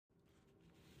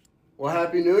Well,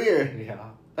 Happy New Year. Yeah.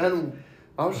 And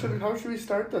how should we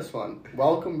start this one?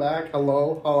 Welcome back.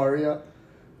 Hello. How are you?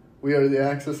 We are the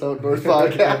Access Outdoors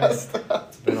Podcast.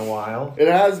 It's been a while. It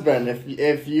has been.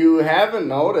 If you haven't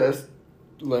noticed,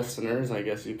 listeners, I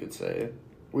guess you could say,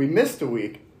 we missed a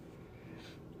week.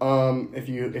 If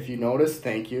you noticed,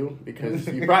 thank you, because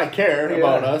you probably care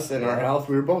about us and our health.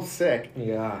 We were both sick.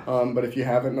 Yeah. But if you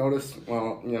haven't noticed,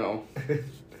 well,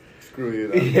 screw you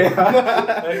then.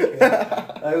 Yeah.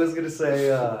 I was gonna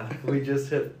say we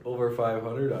just hit over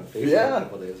 500 on Facebook a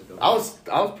couple days ago. I was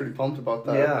pretty pumped about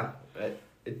that. Yeah.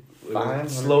 It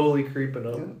was slowly creeping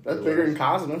up. Yeah, that's bigger than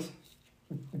Cosmos.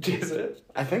 Is it?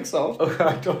 I think so. Oh,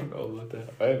 I don't know about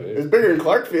that. It's bigger than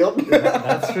Clarkfield.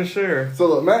 That's for sure.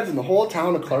 So imagine the whole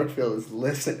town of Clarkfield is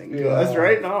listening to us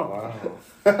right now.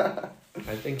 Wow.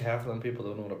 I think half of them people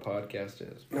don't know what a podcast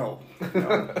is. No.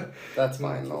 That's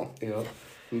fine though. Yeah.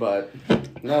 But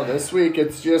no, this week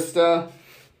it's just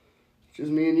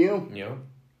me and you. Yeah.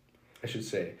 I should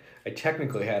say, I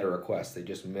technically had a request. They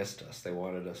just missed us. They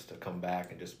wanted us to come back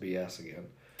and just BS again.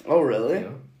 Oh, really?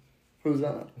 Yeah. Who's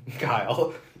that?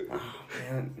 Kyle. Oh,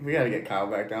 man. We got to get Kyle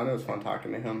back down. It was fun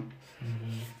talking to him.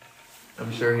 Mm-hmm.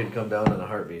 I'm sure he'd come down in a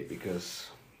heartbeat because,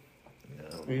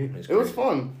 it was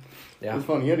fun. Yeah. It was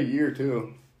fun. He had a year,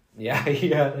 too. Yeah, he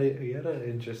had an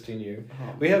interesting year.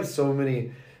 Oh, we have so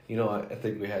many, I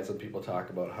think we had some people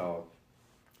talk about how,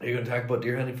 are you going to talk about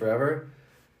deer hunting forever?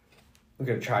 I'm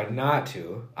going to try not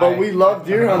to. But we love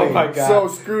deer hunting, oh my God. So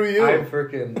screw you.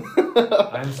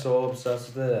 I'm so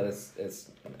obsessed with it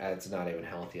that it's not even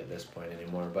healthy at this point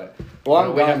anymore. But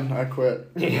I'm done. I quit.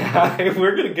 Yeah,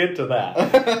 we're going to get to that.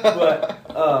 But,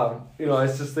 I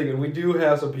was just thinking, we do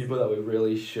have some people that we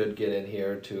really should get in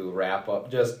here to wrap up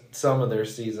just some of their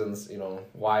seasons.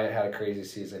 Wyatt had a crazy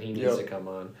season. He needs to come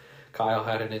on. Kyle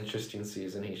had an interesting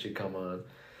season. He should come on.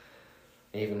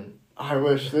 I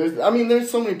wish there's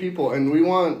so many people, and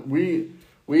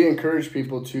we encourage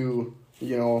people to,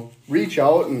 reach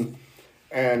out and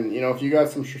if you got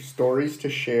some stories to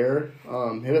share,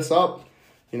 hit us up,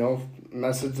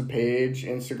 message the page,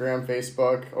 Instagram,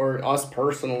 Facebook, or us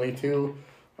personally too.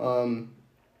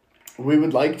 We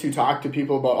would like to talk to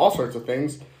people about all sorts of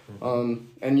things.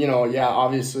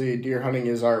 Obviously deer hunting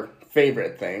is our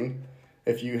favorite thing.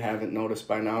 If you haven't noticed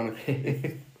by now,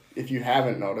 if you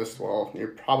haven't noticed, well, you're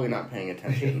probably not paying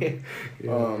attention.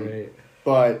 Right.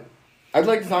 But I'd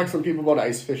like to talk to some people about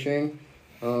ice fishing,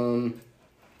 some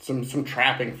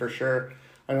trapping for sure.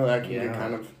 I know that can be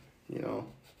kind of,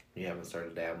 You haven't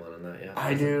started dabbling in that yet?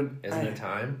 Isn't it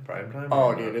time? Prime time?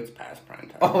 Oh, dude, it's past prime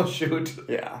time. Oh, shoot.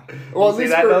 Yeah. Well, at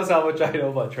least that knows how much I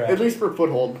know about trapping. At least for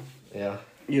foothold. Yeah.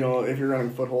 If you're running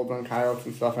footholds on coyotes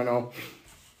and stuff, I know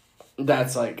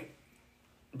that's like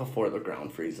before the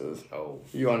ground freezes. Oh.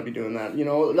 You want to be doing that.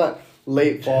 That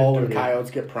late fall when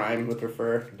coyotes get primed with their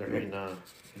fur. They're getting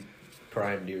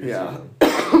prime deer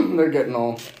season. They're getting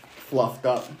all fluffed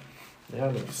up.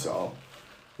 Yeah. So,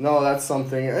 no, that's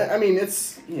something. I mean,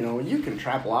 it's, you can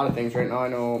trap a lot of things right now. I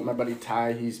know my buddy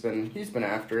Ty, he's been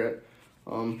after it.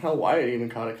 Hell, Wyatt even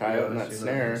caught a coyote in that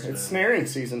snare. It's snaring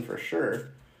season for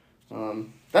sure.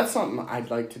 That's something I'd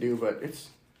like to do, but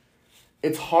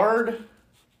it's hard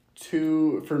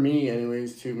for me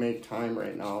anyways, to make time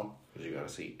right now. Because you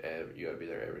gotta be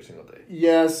there every single day.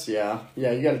 Yes, yeah.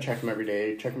 Yeah, you gotta check them every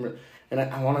day. Check them, and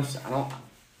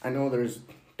I know there's,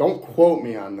 don't quote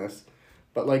me on this,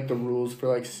 but like the rules for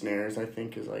like snares, I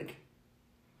think is like,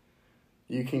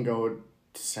 you can go to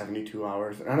 72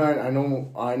 hours. And I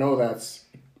know that's,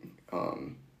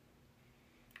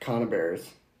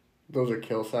 conibears. Those are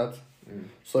kill sets.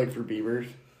 So like for beavers,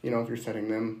 if you're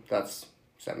setting them, that's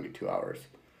 72 hours.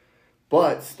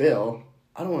 But still,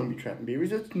 I don't want to be trapping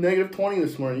beavers. It's -20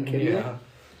 this morning. You kidding me?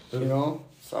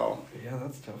 So. Yeah,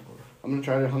 that's a tough one. I'm going to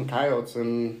try to hunt coyotes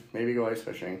and maybe go ice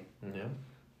fishing. Yeah.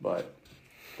 But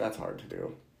that's hard to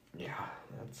do. Yeah,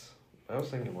 I was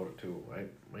thinking about it too. I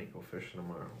might go fishing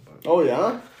tomorrow. But oh,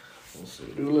 yeah? We'll see.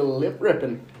 Do a little lip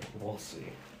ripping. We'll see.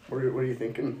 What are you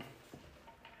thinking?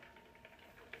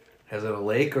 Is it a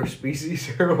lake or species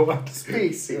or what?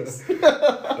 Species.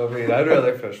 I'd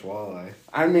rather fish walleye.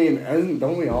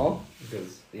 Don't we all?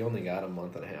 Because you only got a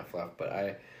month and a half left, but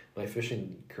my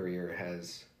fishing career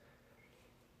has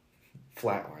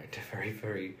flatlined very,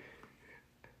 very.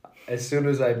 As soon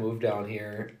as I moved down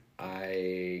here,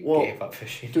 I gave up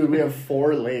fishing. Dude, we have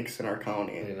 4 lakes in our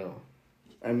county.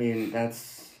 I know.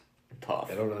 That's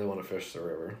tough. I don't really want to fish the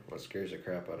river. What scares the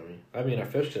crap out of me. I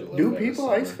fished it a little bit. Do people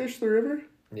ice fish the river?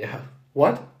 Yeah.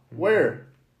 What? Where?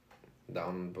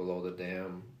 Down below the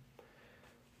dam.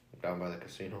 Down by the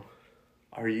casino.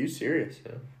 Are you serious?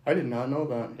 Yeah. I did not know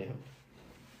that. Yeah.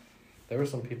 There were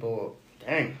some people.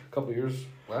 Dang. A couple years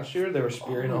last year, they were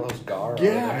spearing all those gar.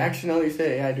 Yeah, actually, now that you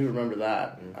say it, yeah, I do remember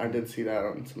that. Mm-hmm. I did see that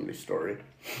on somebody's story.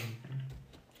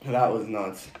 That was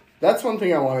nuts. That's one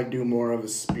thing I want to do more of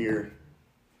is spear.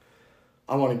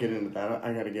 I want to get into that.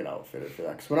 I got to get outfitted for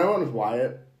that. Because when I went with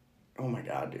Wyatt, oh my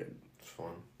God, dude. It's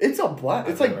fun. It's a blast.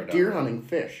 It's like deer hunting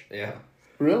fish. Yeah.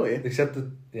 Really? Except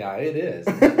that, yeah, it is.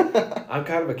 I'm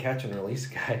kind of a catch and release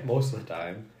guy most of the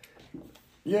time.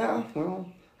 Yeah, well.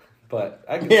 But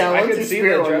I can see the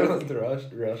adrenaline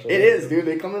rush. It is, dude.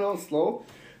 They come in all slow.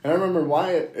 And I remember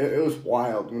Wyatt, it was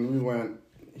wild. When we went,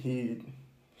 he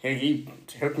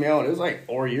took me out. It was like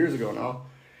 4 years ago now.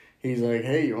 He's like,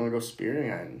 hey, you want to go spearing?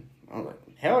 And I was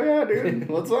like, hell yeah, dude.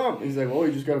 What's up? He's like, well,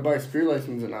 you just got to buy a spear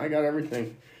license. And I got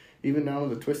everything. Even down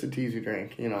to the Twisted Teas we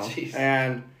drank, you know. Jeez.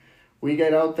 And we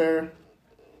get out there,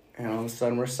 and all of a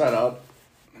sudden we're set up.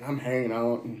 And I'm hanging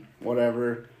out and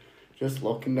whatever. Just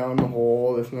looking down the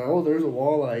hole. This and that. Oh, there's a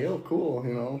walleye. Oh, cool,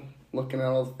 you know. Looking at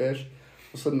all the fish. All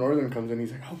of a sudden Northern comes in.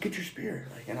 He's like, oh, get your spear.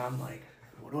 Like, and I'm like,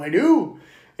 what do I do?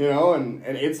 You know, and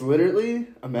it's literally,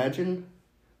 imagine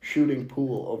shooting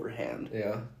pool overhand.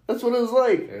 Yeah. That's what it was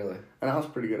like. Really? And I was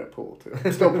pretty good at pool,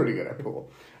 too. Still pretty good at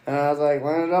pool. And I was like,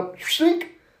 line it up, shrink.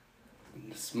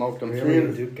 Smoked them. Really?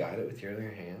 You do guide it with your other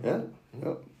hand? Yeah.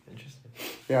 Yep. Interesting.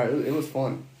 Yeah, it was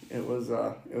fun. It was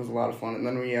a lot of fun. And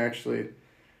then we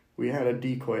had a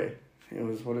decoy. It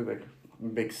was, what are they,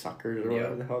 big suckers or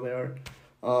whatever the hell they are.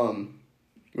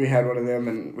 We had one of them,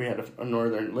 and we had a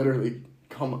Northern literally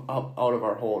come up out of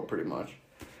our hold pretty much.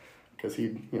 Because he,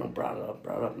 brought it up,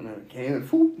 and then it came, and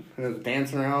whoop, and it was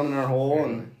dancing around in our hole.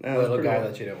 And the little guy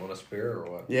that you didn't want to spear,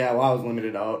 or what? Yeah, well, I was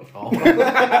limited out. Oh.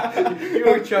 You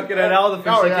were chucking it out, the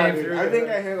fish that came through. I think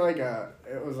I hit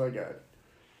it was like a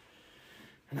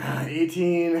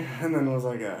 18, and then it was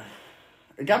like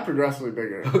it got progressively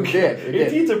bigger. Okay. It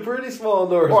did. 18's a pretty small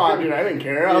North. Well, dude, I didn't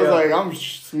care. I was like, I'm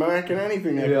smacking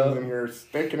anything that comes in here,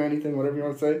 sticking anything, whatever you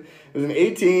want to say. It was an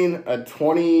 18, a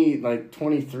 20, like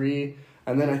 23,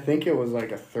 and then I think it was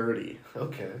like a 30.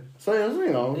 Okay. So it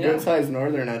was, good sized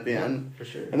Northern at the end. For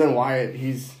sure. And then Wyatt,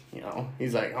 he's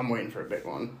like, I'm waiting for a big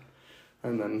one.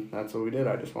 And then that's what we did.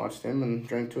 I just watched him and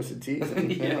drank Twisted Teas.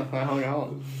 And I hung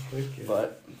out.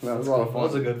 But that was a lot of fun.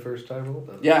 That was a good first time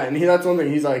hold. Yeah, and that's one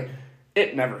thing. He's like,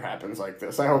 it never happens like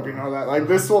this. I hope you know that. Like,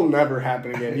 this will never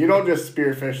happen again. You don't just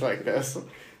spear fish like this. And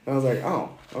I was like,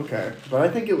 oh, okay. But I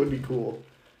think it would be cool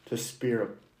to spear a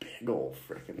big old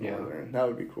freaking Northern. That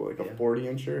would be cool. Like a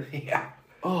 40-incher. Yeah.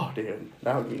 Oh, dude.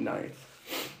 That would be nice.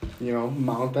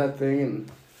 Mount that thing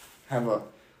and have a,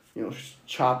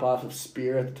 chop off a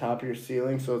spear at the top of your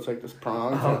ceiling so it's like this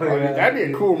prong. That'd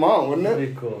be a cool mount, wouldn't it?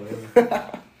 That'd be cool,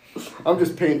 yeah. I'm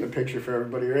just painting a picture for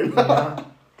everybody right now.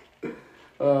 Yeah.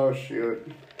 Oh,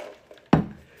 shoot.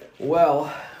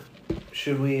 Well,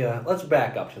 should we, let's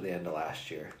back up to the end of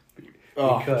last year.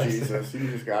 Oh, Jesus. You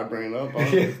just gotta bring it up,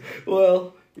 huh?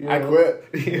 Well, I quit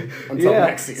until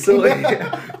next season. So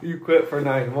you quit for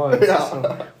 9 months. Yeah.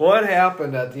 So what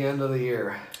happened at the end of the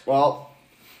year? Well,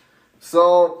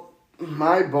 so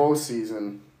my bow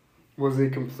season was a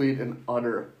complete and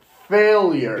utter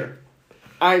failure.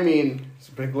 I mean, it's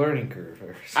a big learning curve.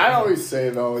 I always say,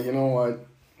 though, you know what?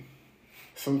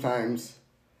 Sometimes,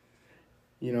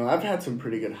 I've had some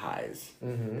pretty good highs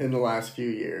in the last few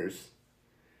years.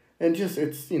 And just,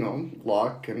 it's,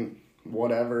 luck and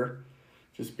whatever.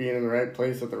 Just being in the right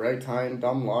place at the right time,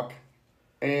 dumb luck.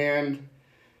 And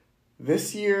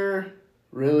this year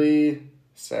really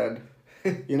said,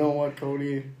 you know what,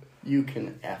 Cody? You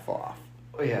can F off.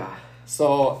 Oh, yeah.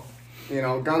 So,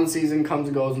 gun season comes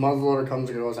and goes, muzzleloader comes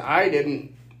and goes.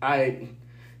 Everybody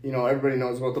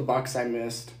knows about the bucks I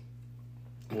missed.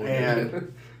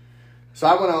 And so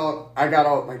I went out, I got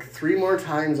out like 3 more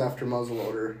times after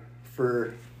muzzleloader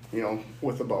for,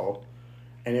 with a bow.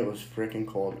 And it was freaking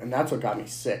cold. And that's what got me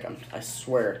sick, I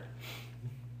swear.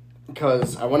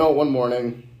 Because I went out one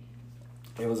morning,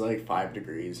 it was like 5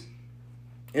 degrees.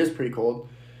 It was pretty cold.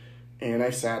 And I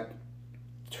sat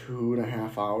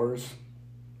 2.5 hours,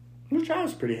 which I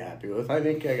was pretty happy with. I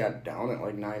think I got down at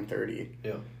like 9:30.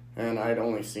 Yeah. And I'd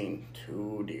only seen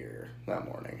 2 deer that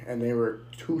morning. And they were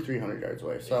 300 yards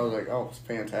away. So I was like, oh, it's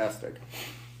fantastic.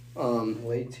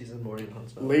 Late season morning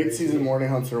hunts. Late season morning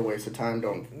hunts are a waste of time.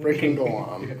 Don't freaking go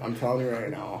on them. I'm telling you right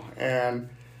now. And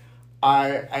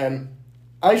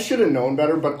I should have known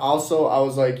better, but also I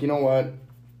was like, you know what?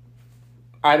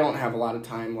 I don't have a lot of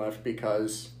time left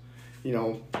because,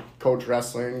 coach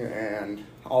wrestling and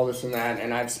all this and that.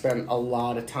 And I've spent a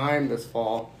lot of time this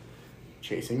fall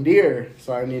chasing deer.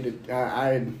 So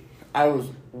I was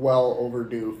well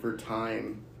overdue for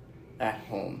time at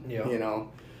home,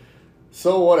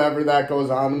 So whatever, that goes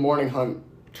on. The morning hunt,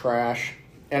 trash.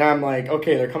 And I'm like,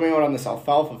 okay, they're coming out on this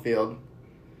alfalfa field.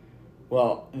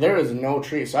 Well, there is no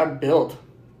tree, so I built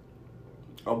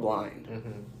a blind.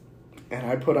 And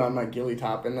I put on my ghillie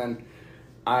top, and then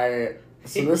I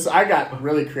got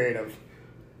really creative.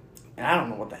 And I don't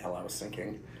know what the hell I was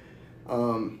thinking.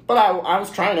 But I was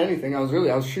trying anything. I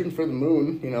was shooting for the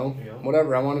moon,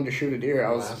 whatever. I wanted to shoot a deer.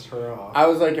 I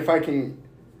was like, if I can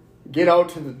get out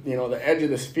to the edge of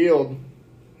this field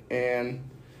and,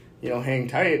 hang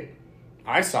tight.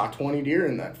 I saw 20 deer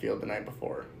in that field the night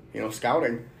before,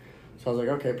 scouting. So I was like,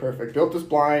 okay, perfect. Built this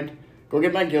blind, go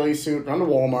get my ghillie suit, run to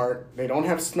Walmart. They don't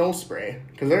have snow spray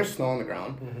because there's snow on the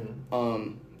ground.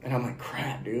 And I'm like,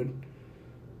 crap, dude.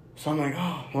 So I'm like,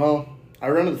 oh, well, I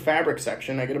run to the fabric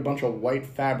section. I get a bunch of white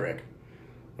fabric.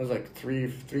 It was like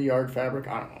 3-yard fabric.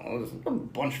 I don't know. It was a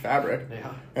bunch of fabric.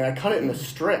 Yeah. And I cut it into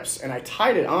strips, and I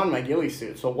tied it on my ghillie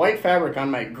suit. So white fabric on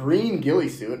my green ghillie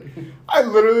suit. I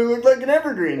literally looked like an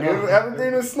evergreen, dude.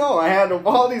 Evergreen with snow. I had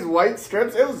all these white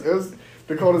strips. It was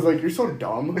Dakota's like, you're so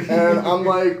dumb. And I'm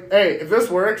like, hey, if this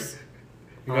works,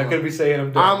 you're not going to be saying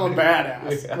I'm dumb. I'm a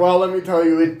badass. Yeah. Well, let me tell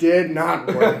you, it did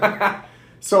not work.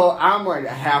 So I'm like a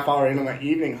half hour into my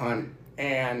evening hunt,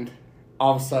 and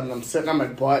all of a sudden I'm sitting on my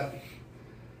butt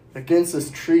against this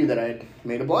tree that I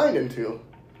made a blind into.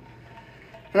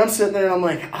 And I'm sitting there and I'm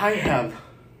like, I have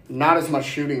not as much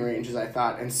shooting range as I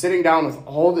thought. And sitting down with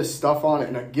all this stuff on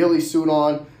and a ghillie suit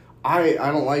on, I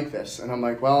don't like this. And I'm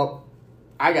like, well,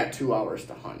 I got 2 hours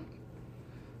to hunt.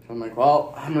 So I'm like,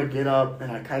 well, I'm going to get up,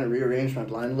 and I kind of rearranged my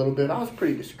blind a little bit. I was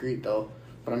pretty discreet, though.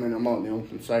 But, I'm out in the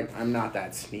open, so I'm not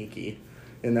that sneaky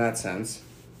in that sense.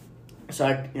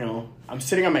 So, I'm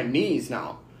sitting on my knees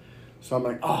now. So, I'm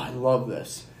like, oh, I love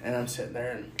this. And I'm sitting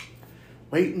there and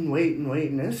waiting.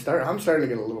 I'm starting to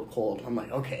get a little cold. I'm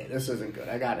like, okay, this isn't good.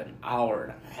 I got an hour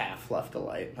and a half left to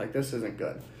light. Like, this isn't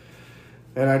good.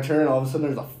 And I turn, all of a sudden,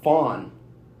 there's a fawn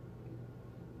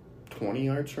 20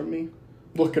 yards from me,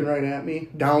 looking right at me,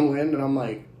 downwind, and I'm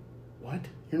like, what?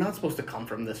 You're not supposed to come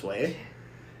from this way.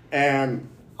 And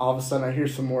all of a sudden I hear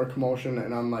some more commotion,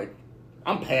 and I'm like,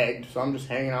 I'm pegged, so I'm just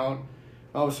hanging out.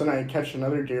 All of a sudden I catch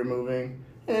another deer moving,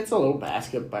 and it's a little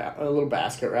basket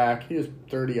rack. He was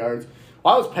 30 yards.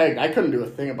 Well, I was pegged. I couldn't do a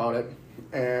thing about it.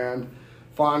 And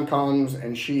fawn comes,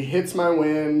 and she hits my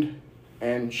wind,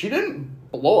 and she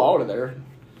didn't blow out of there.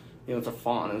 It's a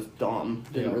fawn. It was dumb.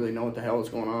 Didn't really know what the hell was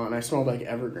going on. I smelled like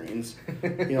evergreens.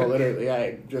 Literally,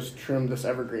 I just trimmed this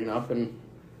evergreen up and,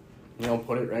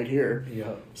 put it right here.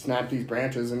 Yeah. Snapped these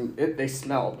branches, and they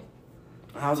smelled.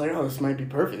 I was like, oh, this might be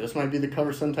perfect. This might be the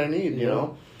cover scent I need, you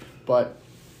know? But,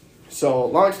 so,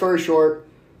 long story short,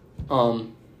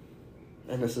 and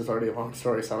this is already a long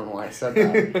story, so I don't know why I said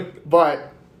that.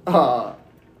 But,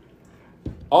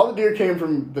 all the deer came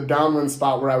from the downwind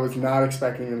spot where I was not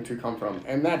expecting them to come from.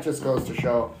 And that just goes to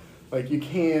show, you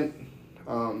can't,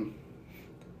 I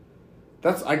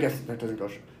guess that doesn't go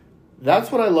show.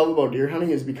 That's what I love about deer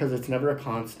hunting is because it's never a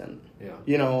constant. Yeah.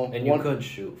 And you couldn't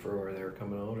shoot for where they were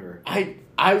coming out, or?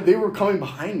 They were coming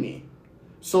behind me.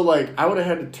 So, I would have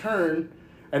had to turn,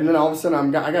 and then all of a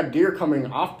sudden I got deer coming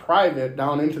off private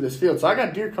down into this field. So I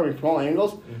got deer coming from all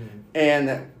angles. And,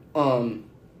 and I'm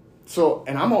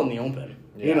out in the open.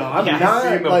 Yeah.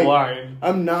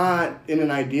 I'm not in an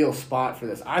ideal spot for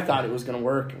this. I thought it was going to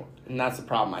work, and that's the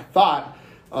problem. I thought,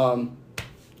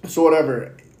 so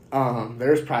whatever,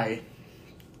 there's probably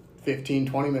 15,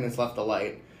 20 minutes left to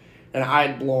light, and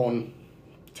I'd blown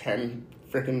 10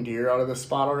 freaking deer out of this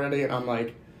spot already, and I'm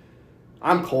like,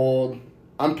 I'm cold,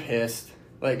 I'm pissed,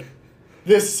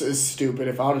 this is stupid.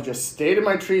 If I would have just stayed in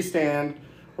my tree stand,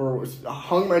 or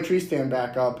hung my tree stand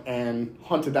back up and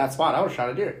hunted that spot, I would have shot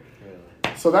a deer.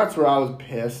 So that's where I was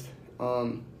pissed.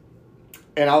 And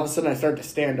all of a sudden I started to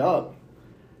stand up.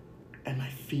 And my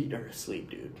feet are asleep,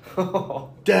 dude.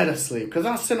 Dead asleep. Because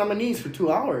I was sitting on my knees for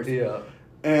 2 hours. Yeah.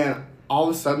 And all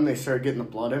of a sudden they started getting the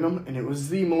blood in them. And it was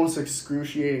the most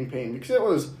excruciating pain. Because it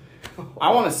was,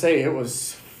 I want to say it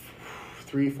was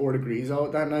 3-4 degrees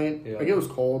out that night. Yeah. It was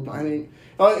cold. I think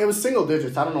it was single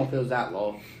digits. I don't know if it was that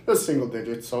low. It was single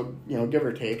digits. So, give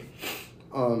or take.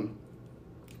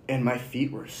 And my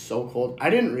feet were so cold. I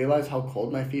didn't realize how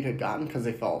cold my feet had gotten because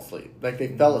they fell asleep. They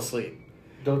fell asleep.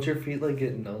 Don't your feet,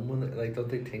 get numb when don't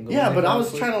they tingle? Yeah, but I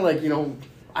was trying to,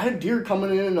 I had deer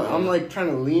coming in and I'm, trying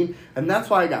to lean. And that's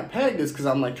why I got pegged is because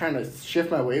I'm, trying to shift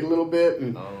my weight a little bit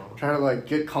and try to,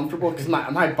 get comfortable because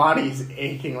my body's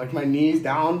aching. My knees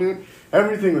down, dude.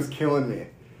 Everything was killing me.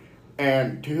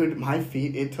 And, dude, my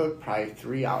feet, it took probably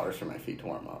 3 hours for my feet to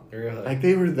warm up. Really?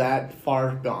 They were that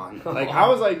far gone. I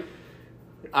was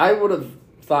I would have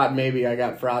thought maybe I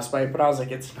got frostbite, but I was like,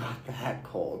 it's not that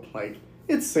cold. Like,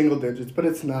 it's single digits, but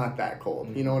it's not that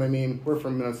cold. You know what I mean? We're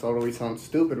from Minnesota. We sound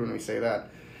stupid when we say that.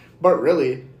 But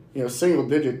really, single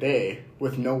digit day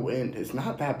with no wind is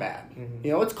not that bad.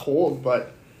 It's cold,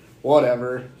 but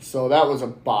whatever. So that was a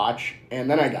botch. And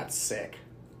then I got sick.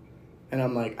 And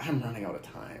I'm like, I'm running out of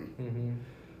time.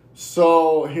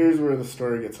 So here's where the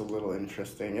story gets a little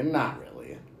interesting. And not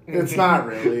really. It's not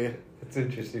really. It's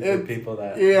interesting for people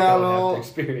that don't have to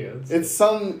experience.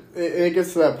 It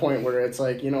gets to that point where it's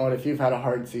like, you know what, if you've had a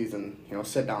hard season,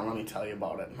 sit down, let me tell you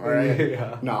about it. All right?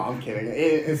 Yeah. No, I'm kidding.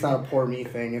 It's not a poor me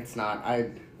thing. It's not.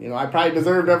 I probably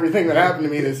deserved everything that happened to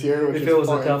me this year. If it was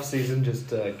a tough season, just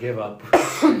give up.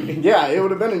 Yeah, it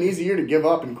would have been an easy year to give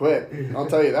up and quit. I'll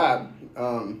tell you that.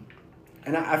 And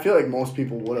I feel like most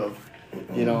people would have,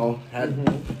 had,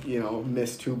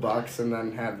 missed $2 and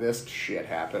then had this shit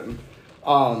happen.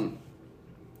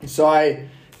 So I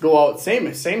go out,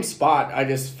 same spot. I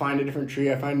just find a different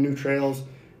tree. I find new trails.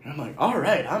 And I'm like, all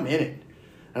right, I'm in it.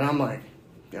 And I'm like,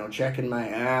 checking my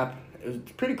app. It was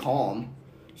pretty calm.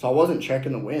 So I wasn't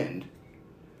checking the wind.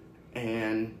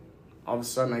 And all of a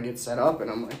sudden I get set up and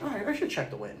I'm like, all right, I should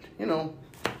check the wind. I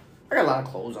got a lot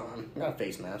of clothes on. I got a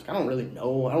face mask. I don't really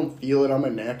know. I don't feel it on my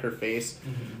neck or face.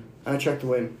 And I check the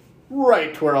wind.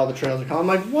 Right to where all the trails are coming.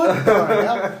 I'm like, what the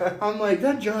hell? I'm like,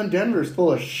 that John Denver's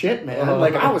full of shit, man.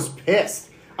 Like, I was pissed.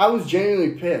 I was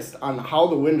genuinely pissed on how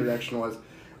the wind direction was.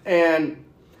 And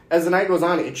as the night goes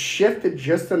on, it shifted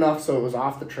just enough so it was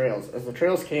off the trails. As the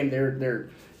trails came, they're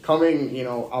coming,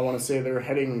 I want to say they're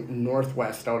heading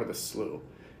northwest out of the slough.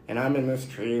 And I'm in this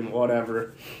tree and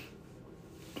whatever.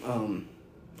 All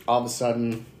of a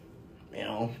sudden,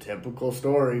 typical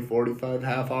story, 45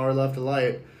 half hour left of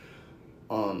light.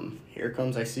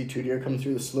 I see 2 deer coming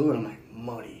through the slough, and I'm like,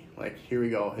 muddy. Like, here we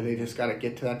go. And they just got to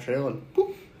get to that trail, and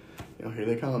boop, here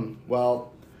they come.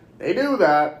 Well, they do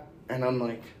that, and I'm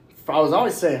like, I was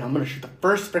always saying, I'm going to shoot the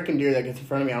first freaking deer that gets in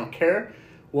front of me. I don't care.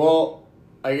 Well,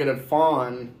 I get a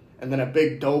fawn, and then a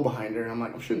big doe behind her, and I'm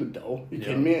like, I'm shooting the doe. You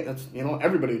kidding me? That's,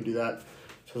 everybody would do that.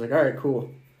 So I was like, all right,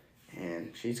 cool.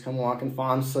 And she's come walking,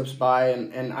 fawn slips by,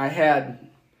 and I had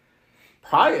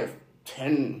probably a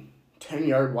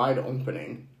 10-yard wide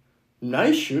opening.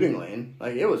 Nice shooting lane.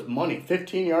 Like, it was money.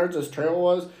 15 yards this trail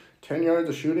was, 10 yards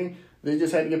of shooting. They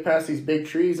just had to get past these big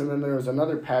trees, and then there was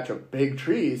another patch of big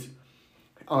trees.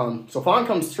 So fawn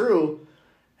comes through,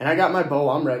 and I got my bow.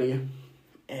 I'm ready.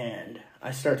 And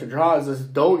I start to draw as this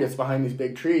doe gets behind these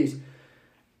big trees.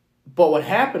 But what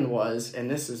happened was, and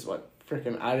this is what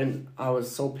I was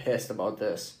so pissed about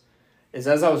this, is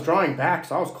as I was drawing back,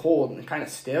 so I was cold and kind of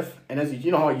stiff, and as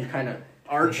you know how you kind of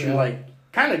arch and like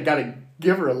kind of got to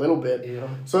give her a little bit. Yeah.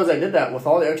 So as I did that with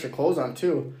all the extra clothes on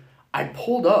too, I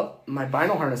pulled up, my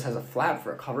bino harness has a flap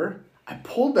for a cover. I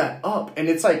pulled that up and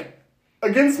it's like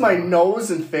against my nose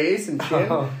and face and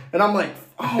chin. And I'm like,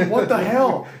 oh, what the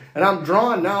hell? And I'm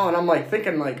drawing now and I'm like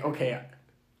thinking like, okay,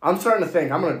 I'm starting to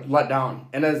think I'm going to let down.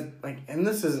 And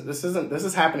this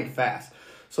is happening fast.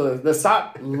 So the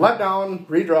shot let down,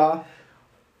 redraw.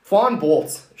 Fawn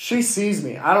bolts. She sees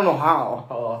me. I don't know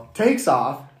how. Takes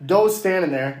off. Doe's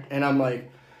standing there. And I'm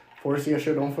like, force the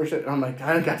issue, don't force it. And I'm like,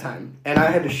 I don't got time. And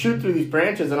I had to shoot through these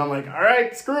branches. And I'm like, all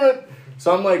right, screw it.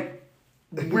 So I'm like,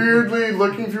 weirdly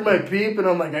looking through my peep. And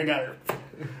I'm like, I got her.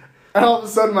 And all of a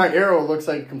sudden, my arrow looks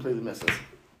like it completely misses.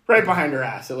 Right behind her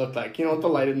ass, it looked like. With the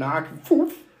lighted knock.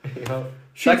 Poof.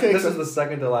 This is the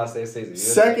second to last day of season.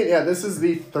 This is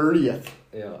the 30th.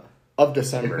 Yeah. Of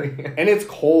December. And it's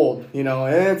cold, and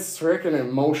it's freaking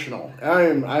emotional. I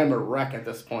am a wreck at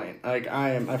this point. Like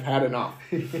I've had enough.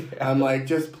 I'm like,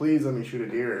 just please let me shoot a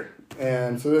deer.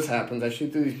 And so this happens. I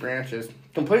shoot through these branches,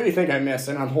 completely think I miss,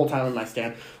 and the whole time in my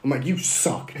stand, I'm like, you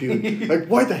suck, dude. Like,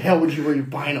 why the hell would you wear your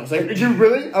binos? Like, are you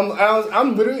really?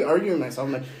 I'm literally arguing with myself.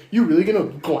 I'm like, you really gonna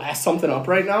glass something up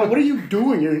right now? What are you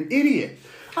doing? You're an idiot.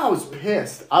 I was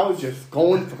pissed. I was just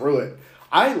going through it.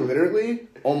 I literally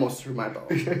almost threw my bow.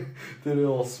 Did a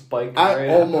little spike. I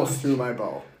almost threw my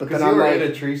bow, but then you were in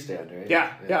a tree stand, right?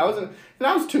 Yeah.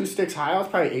 I was 2 sticks high. I was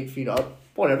probably 8 feet up.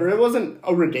 Whatever. It wasn't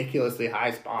a ridiculously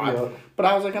high spot, but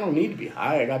I was like, I don't need to be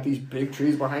high. I got these big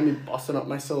trees behind me, busting up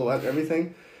my silhouette and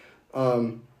everything.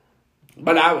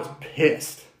 But I was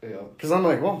pissed because I'm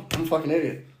like, well, I'm a fucking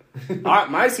idiot. All right,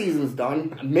 my season's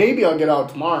done. Maybe I'll get out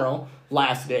tomorrow.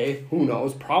 Last day. Who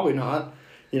knows? Probably not.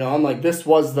 I'm like, this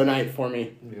was the night for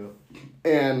me. Yeah.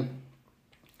 And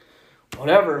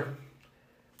whatever.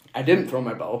 I didn't throw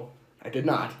my bow. I did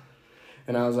not.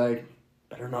 And I was like,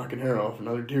 better knock an arrow if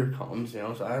another deer comes,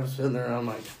 So I was sitting there, I'm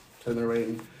like,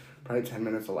 waiting. Probably 10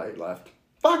 minutes of light left.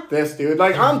 fuck this, dude.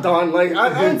 Like, I'm done. Like,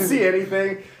 I didn't see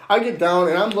anything. I get down,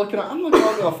 and I'm looking on the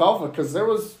alfalfa because there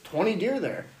was 20 deer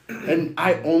there. And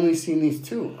I only seen these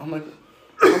 2. I'm like,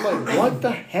 what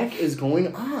the heck is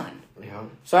going on? Yeah.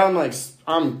 So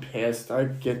I'm pissed. I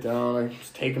get down. I'm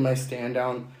taking my stand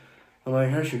down. I'm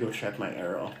like, I should go check my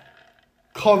arrow.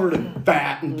 Covered in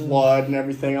fat and blood and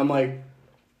everything. I'm like,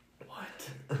 what?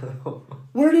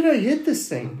 Where did I hit this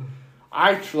thing?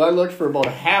 I looked for about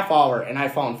a half hour, and I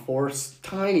found 4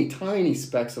 tiny, tiny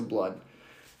specks of blood.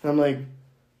 And I'm like,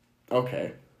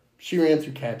 okay. She ran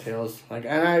through cattails. And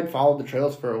I had followed the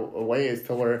trails for a ways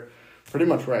to pretty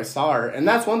much where I saw her. And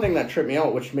that's one thing that tripped me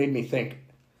out, which made me think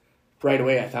right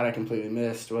away I thought I completely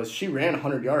missed, was she ran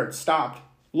 100 yards, stopped,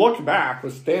 looked back,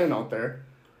 was standing out there,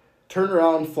 turned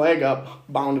around, flag up,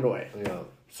 bounded away. Yeah.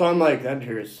 So I'm like, that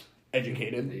deer's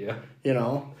educated. Yeah. You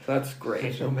know, that's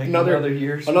great. Another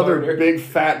year another big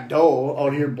fat doe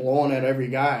out here blowing at every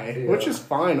guy, Yeah. which is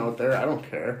fine out there. I don't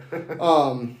care.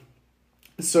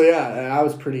 So yeah, and I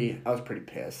was pretty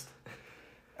pissed,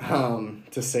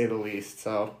 to say the least.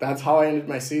 So that's how I ended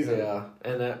my season. Yeah,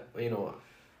 and that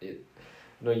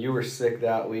you were sick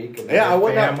that week, and Yeah,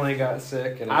 your family got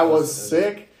sick, and I was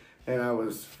sick, and I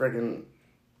was freaking,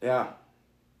 yeah.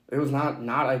 It was not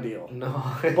ideal. No.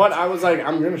 But I was like,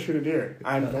 I'm gonna shoot a deer.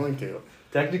 I'm going to.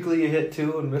 Technically, you hit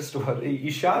 2 and missed 1. You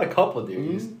shot a couple deer.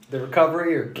 Mm-hmm. The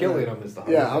recovery or killing them is the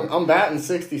hardest. Yeah, I'm batting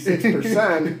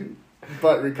 66%,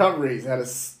 but recovery's at a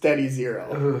steady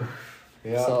 0.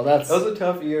 Yeah, so that was a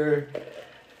tough year.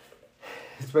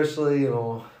 Especially,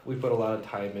 we put a lot of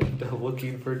time into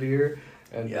looking for deer,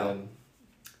 and then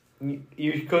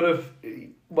you could have.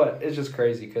 But it's just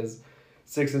crazy because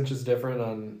 6 inches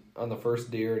different on the first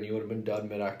deer, and you would have been done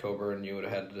mid-October, and you would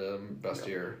have had the best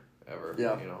year ever.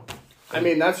 Yeah. I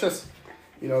mean, that's just,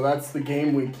 that's the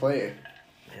game we play.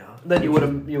 Yeah. Then you would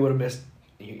have missed.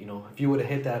 If you would have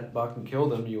hit that buck and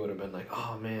killed him, you would have been like,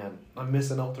 oh man, I'm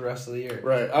missing out the rest of the year.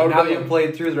 Right. Now you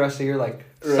played through the rest of the year, like,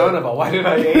 son of a, why did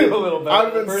I aim a little better?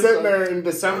 I've been sitting there in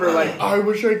December like, I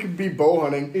wish I could be bow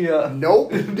hunting. Yeah.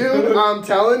 Nope, dude, I'm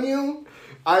telling you,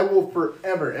 I will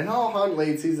forever. And I'll hunt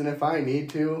late season if I need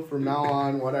to from now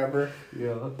on, whatever.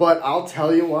 Yeah. But I'll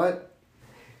tell you what,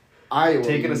 I will.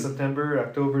 Taking a September,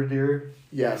 October deer.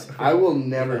 Yes, I will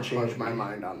never change my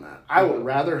mind on that. I would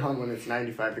rather hunt when it's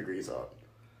 95 degrees out.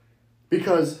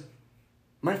 Because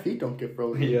my feet don't get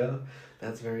frozen. Yeah,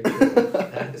 that's very true.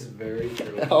 That is very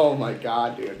true. Oh my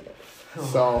God, dude.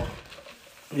 So,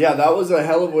 yeah, that was a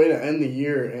hell of a way to end the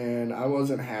year, and I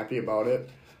wasn't happy about it.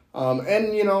 And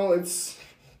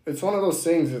it's one of those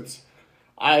things. It's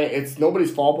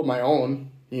nobody's fault but my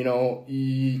own.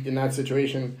 In that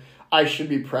situation, I should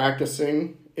be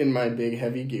practicing in my big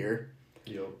heavy gear.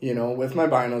 Yep. With my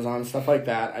binos on, stuff like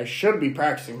that. I should be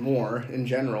practicing more in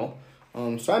general.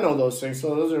 So I know those things.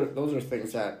 So those are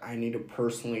things that I need to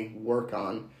personally work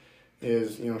on.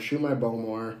 Is shoot my bow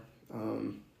more,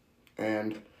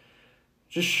 and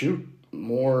just shoot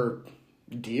more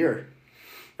deer.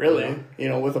 Really,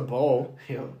 with a bow.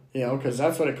 Yeah. Because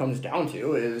that's what it comes down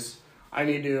to. Is I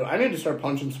need to start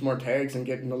punching some more tags and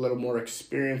getting a little more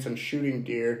experience in shooting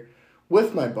deer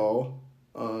with my bow.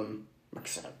 Like I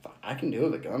said, I can do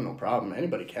it with a gun, no problem.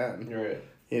 Anybody can. Right.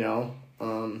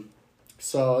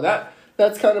 So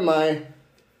that's kind of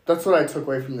that's what I took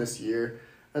away from this year,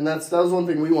 and that was one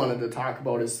thing we wanted to talk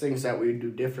about is things that we do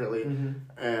differently.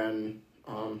 Mm-hmm. And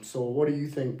so what do you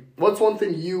think? What's one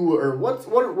thing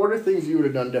what are things you would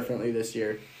have done differently this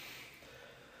year?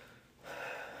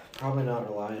 Probably not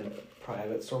rely on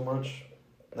private so much.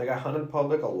 Like, I hunted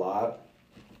public a lot,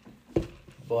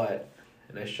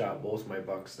 and I shot both my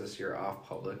bucks this year off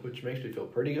public, which makes me feel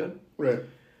pretty good. Right.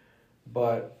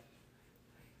 But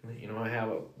I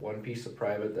have one piece of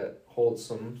private that holds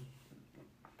some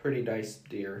pretty nice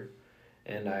deer,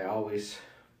 and I don't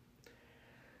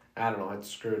know, it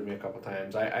screwed me a couple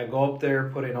times. I go up there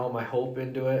putting all my hope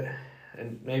into it,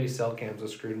 and maybe cell cams have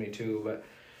screwed me too, but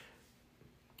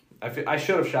I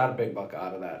should have shot a big buck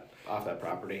off that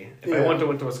property. If I went to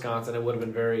Wisconsin, it would have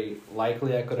been very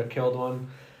likely I could have killed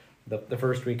one the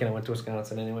first weekend I went to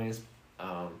Wisconsin anyways.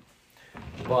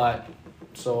 But,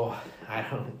 so,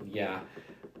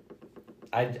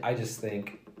 I just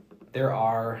think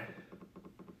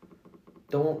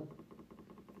don't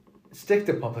stick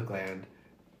to public land.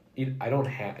 I don't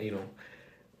have,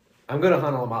 I'm going to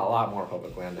hunt a lot more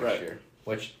public land next year,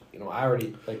 which, I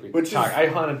already, I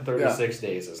hunted 36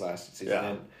 days this last season,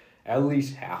 and at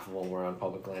least half of them were on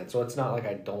public land. So it's not like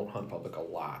I don't hunt public a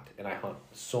lot, and I hunt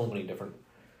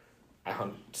I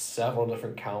hunt several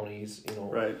different counties,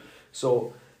 Right.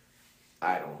 So,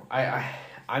 I don't know.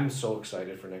 I'm so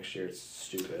excited for next year. It's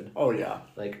stupid. Oh, yeah.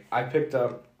 Like, I picked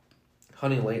up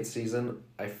hunting late season.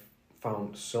 I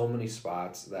found so many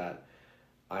spots that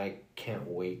I can't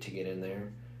wait to get in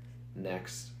there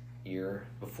next year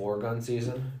before gun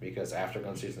season, because after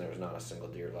gun season there was not a single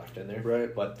deer left in there.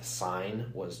 Right. But the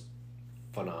sign was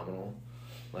phenomenal.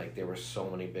 Like, there were so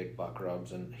many big buck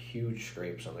rubs and huge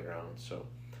scrapes on the ground. So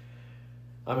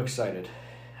I'm excited.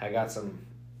 I got some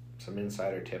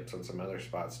insider tips on some other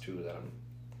spots too that I'm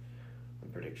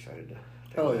pretty excited to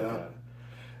Hell look yeah. at.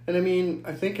 And I mean,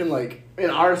 I think in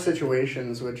our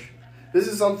situations, which this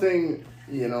is something,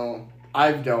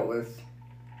 I've dealt with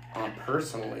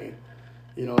personally,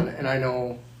 and I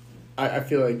know, I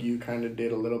feel like you kind of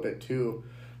did a little bit too,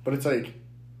 but it's like,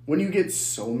 when you get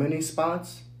so many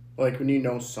spots, like when you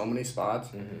know so many spots,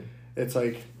 it's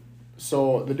like,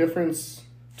 so the difference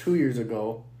 2 years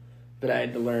ago that I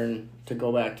had to learn to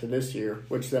go back to this year,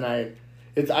 which then I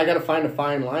got to find a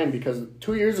fine line, because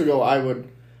 2 years ago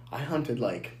I hunted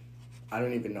like, I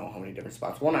don't even know how many different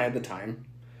spots. One, I had the time,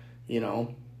 I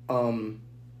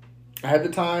had the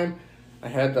time, I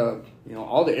had the,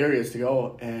 all the areas to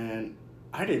go, and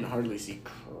I didn't hardly see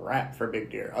crap for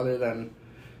big deer other than,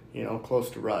 close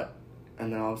to rut.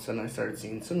 And then all of a sudden I started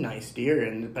seeing some nice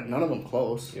deer, but none of them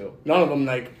close. Yep. None of them,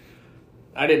 like,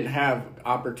 I didn't have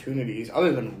opportunities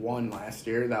other than one last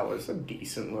year. That was a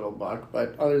decent little buck.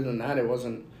 But other than that, it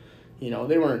wasn't,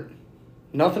 they weren't,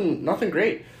 nothing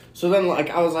great. So then, like,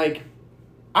 I was like,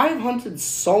 I've hunted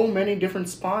so many different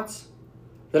spots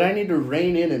that I need to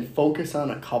rein in and focus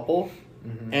on a couple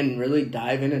and really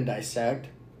dive in and dissect.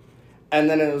 And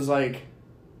then it was like,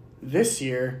 this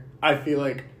year, I feel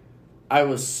like I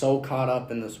was so caught up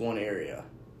in this one area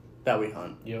that we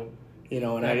hunt. Yep.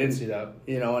 And I didn't see that.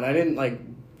 And I didn't like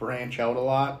branch out a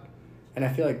lot, and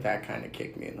I feel like that kind of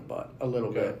kicked me in the butt a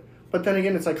little bit. But then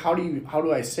again, it's like, how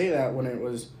do I say that when it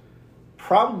was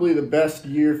probably the best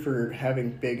year for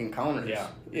having big encounters?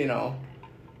 Yeah.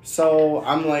 So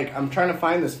I'm like, I'm trying to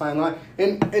find this fine line,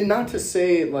 and not to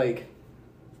say, like,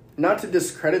 not to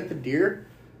discredit the deer,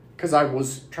 because I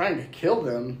was trying to kill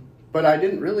them, but I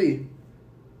didn't really.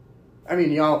 I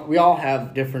mean, we all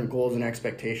have different goals and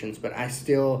expectations, but I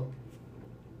still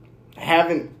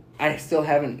haven't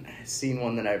seen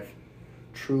one that I've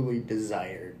truly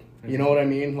desired. You know what I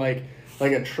mean? Like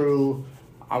a true,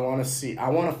 I want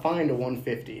to find a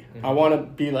 150. I want to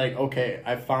be like, okay,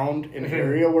 I found an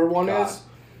area where one is,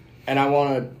 and I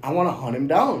want to hunt him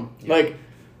down. Yeah. Like,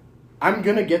 I'm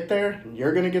going to get there,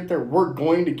 you're going to get there, we're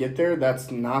going to get there.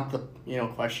 That's not the,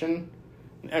 question.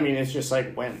 I mean, it's just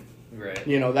like when. Right.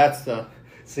 That's the...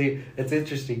 See, it's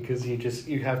interesting because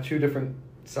you have two different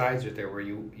sides right there where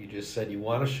you just said you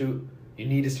want to shoot, you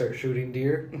need to start shooting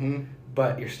deer,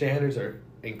 but your standards are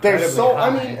incredibly high.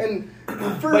 I mean,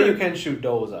 but you can shoot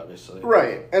does, obviously.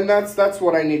 Right, and that's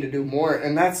what I need to do more,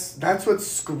 and that's what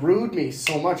screwed me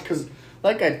so much, because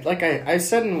like I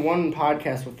said in one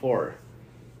podcast before,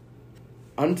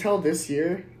 until this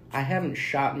year, I haven't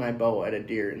shot my bow at a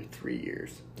deer in 3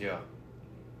 years. Yeah.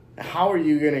 How are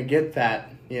you going to get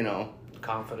that,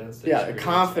 confidence? Yeah,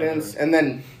 confidence. And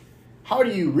then how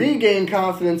do you regain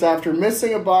confidence after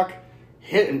missing a buck,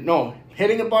 hitting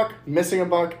a buck, missing a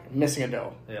buck, missing a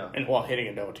doe? Yeah. And, hitting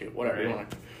a doe too. Whatever you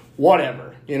want to.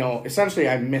 Whatever. Essentially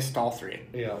I missed all three.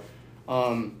 Yeah.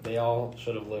 They all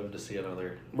should have lived to see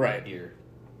another year.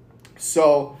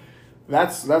 So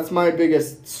that's my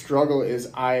biggest struggle is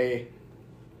I've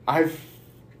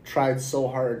tried so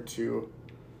hard to,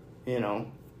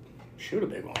 shoot a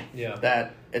big one. Yeah.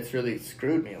 That it's really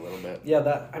screwed me a little bit. Yeah,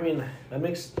 that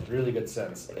makes really good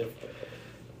sense.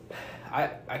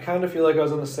 I kind of feel like I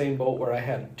was on the same boat where I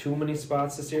had too many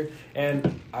spots this year,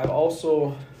 and I've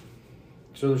also,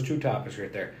 so there's two topics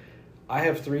right there. I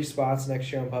have 3 spots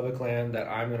next year on public land that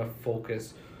I'm going to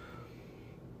focus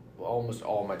almost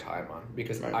all my time on,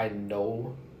 because I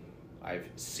know I've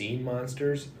seen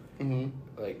monsters,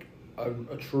 like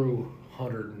a true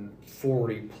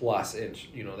 140 plus inch,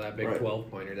 that big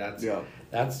 12 pointer.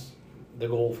 That's the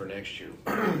goal for next year.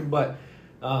 But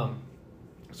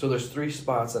so there's 3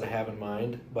 spots that I have in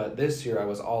mind, but this year I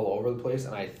was all over the place,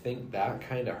 and I think that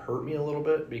kind of hurt me a little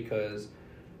bit because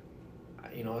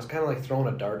it's kind of like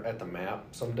throwing a dart at the map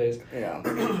some days. Yeah.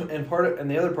 and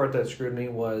the other part that screwed me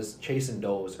was chasing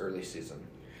does early season.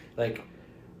 Like,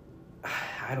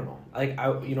 I don't know. Like,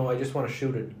 I just want to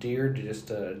shoot a deer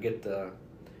to get the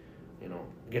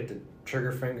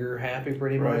trigger finger happy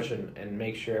pretty much, and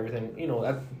make sure everything,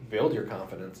 that build your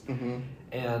confidence.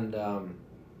 And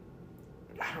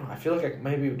I don't know, I feel like I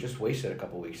maybe just wasted a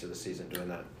couple weeks of the season doing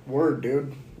that. Word,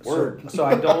 dude. Word. So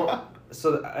I don't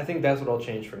So I think that's what I'll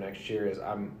change for next year is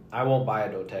I won't buy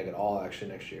a doe tag at all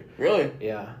actually next year. Really?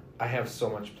 Yeah, I have so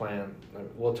much planned.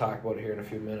 We'll talk about it here in a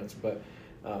few minutes, but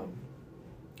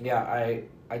yeah, I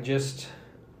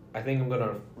think I'm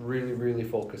gonna really, really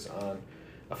focus on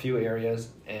a few areas,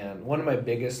 and one of my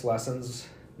biggest lessons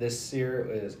this year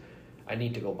is I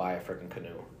need to go buy a freaking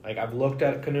canoe. Like I've looked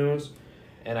at canoes,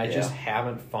 and I just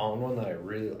haven't found one that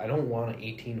I don't want an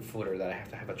 18-footer that I have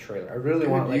to have a trailer. I really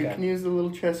want like you can use the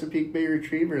little Chesapeake Bay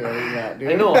Retriever that we got,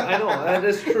 dude. I know, that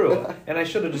is true. And I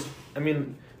should have just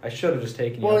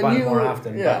taken you up on it more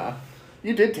often. Yeah.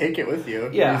 You did take it with you.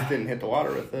 Yeah. You just didn't hit the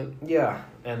water with it. Yeah,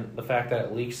 and the fact that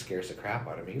it leaks scares the crap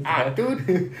out of me.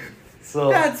 Dude.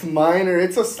 So that's minor.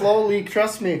 It's a slow leak,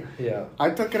 trust me. Yeah. I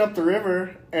took it up the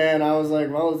river, and I was like,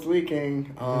 well, it's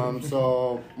leaking.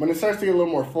 So when it starts to get a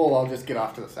little more full, I'll just get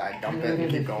off to the side, dump it,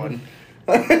 and keep going.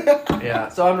 Yeah.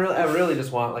 So I really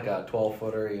just want like a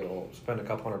 12-footer, spend a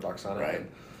couple $100 on it. Right.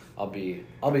 And I'll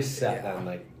be set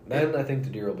then. Then I think the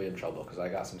deer will be in trouble because I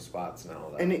got some spots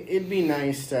now. And it'd be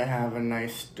nice to have a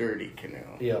nice sturdy canoe.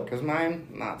 Yeah. Because mine,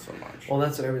 not so much. Well,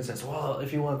 that's what everyone says. Well,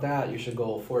 if you want that, you should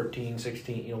go 14,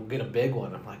 16, get a big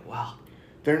one. I'm like, wow.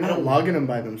 They're not lugging them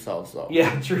by themselves, though.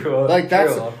 Yeah, true.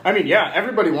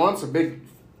 Everybody wants a big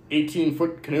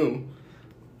 18-foot canoe.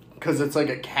 Because it's like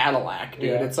a Cadillac, dude.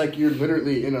 Yeah. It's like you're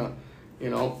literally in a,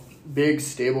 big,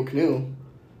 stable canoe.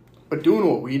 But doing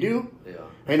what we do... Yeah.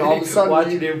 And all of a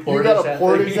sudden, you got to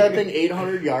portage that thing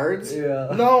 800 yards?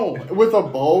 Yeah. No, with a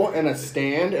bow and a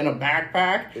stand and a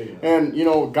backpack. Yeah. And,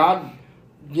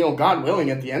 God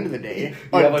willing, at the end of the day,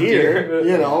 a deer,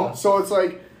 Yeah. So it's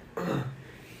like,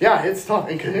 yeah, it's tough.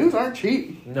 And canoes aren't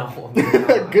cheap. No.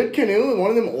 A good canoe in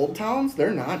one of them old towns,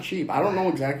 they're not cheap. I don't know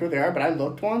exactly what they are, but I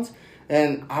looked once,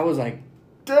 and I was like,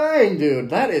 dang,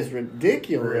 dude, that is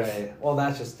ridiculous. Right. Well,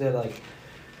 that's just it. Like,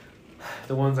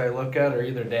 the ones I look at are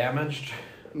either damaged...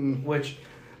 Which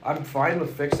I'm fine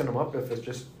with fixing them up if it's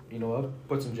just, I'll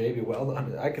put some JB weld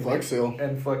on it. I can Flex seal.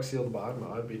 And flex seal the bottom.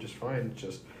 I'd be just fine. It's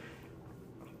just,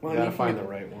 you gotta find the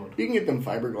right one. You can get them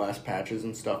fiberglass patches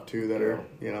and stuff too that are,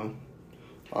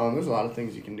 there's a lot of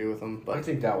things you can do with them. But I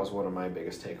think that was one of my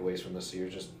biggest takeaways from this year.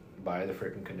 Just buy the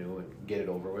freaking canoe and get it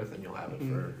over with, and you'll have it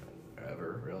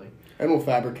forever, really. And we'll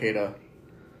fabricate a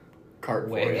cart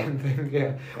for you. Thing,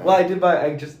 yeah. Well,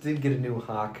 I just did get a new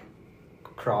Hawk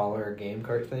crawler game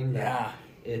cart thing.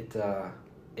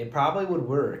 It probably would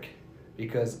work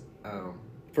because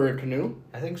for a canoe.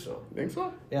 I think so. Think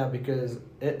so? Yeah, because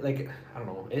it I don't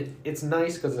know, it's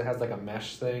nice because it has like a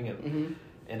mesh thing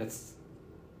and it's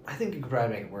I think you could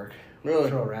probably make it work. Really?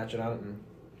 Throw a ratchet on it and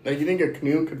like you think a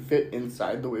canoe could fit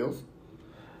inside the wheels,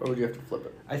 or would you have to flip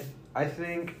it? I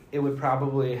think it would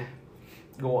probably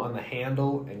go on the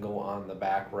handle and go on the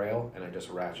back rail, and I just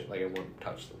ratchet it wouldn't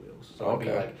touch the wheels. So it'd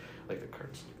be like the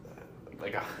carts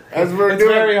like that. As we're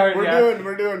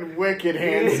doing wicked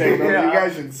hand signals. You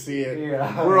guys should see it.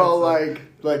 Yeah, we're all like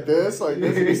this.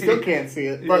 We still can't see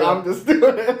it, but I'm just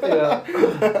doing it.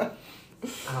 Yeah.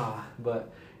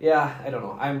 But yeah, I don't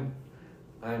know. I'm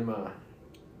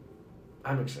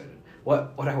excited.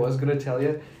 What I was gonna tell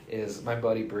you is my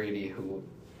buddy Brady, who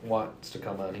wants to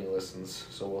come on, he listens,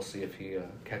 so we'll see if he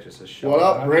catches his shot. What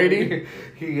up, Brady?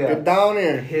 Get down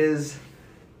here. His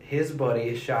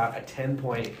buddy shot a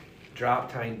 10-point drop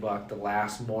tine buck the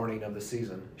last morning of the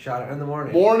season. Shot it in the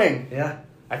morning. Morning. Yeah.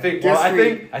 I think so.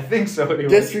 Anyway.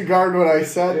 Disregard what I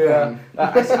said. Yeah.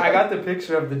 I got the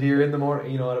picture of the deer in the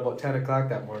morning. At about 10 o'clock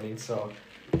that morning. So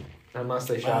unless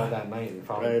they shot it that night and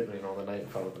found it, the night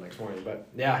and found it the next morning. But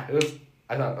yeah, it was.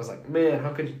 I was like, man,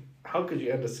 how could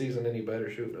you end the season any better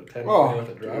shooting a 10 with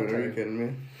a drop tine? Are you kidding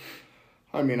me?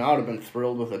 I mean, I would have been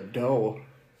thrilled with a doe.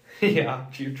 Yeah,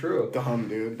 you're true. Dumb,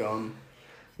 dude, dumb.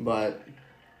 But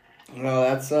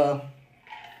that's that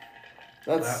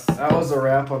was a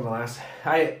wrap on the last.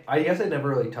 I guess I never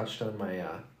really touched on my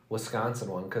Wisconsin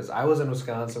one because I was in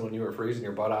Wisconsin when you were freezing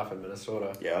your butt off in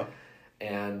Minnesota. Yeah.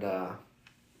 And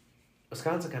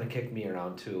Wisconsin kind of kicked me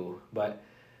around too, but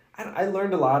I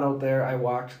learned a lot out there. I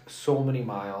walked so many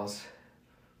miles.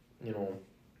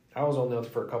 I was only out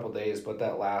for a couple days, but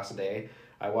that last day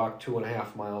I walked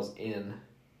 2.5 miles in.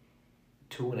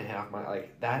 2.5 miles,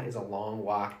 that is a long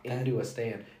walk into a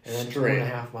stand, and then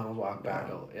 2.5 miles walk back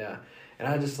out. Yeah, and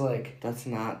I just that's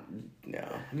not. No.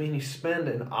 I mean, you spend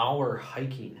an hour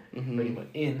hiking, pretty much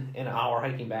an hour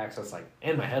hiking back. So it's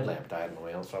and my headlamp died on the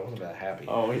way out, so I wasn't that happy.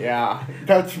 Oh yeah,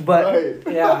 right.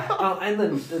 Yeah, and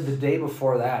then the day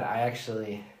before that, I had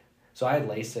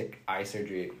LASIK eye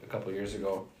surgery a couple years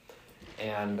ago,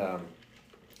 and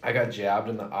I got jabbed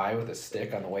in the eye with a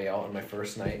stick on the way out on my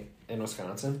first night in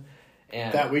Wisconsin.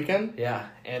 And that weekend? Yeah,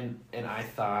 and I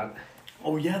thought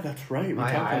Oh yeah, that's right.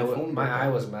 My eye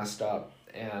was messed up,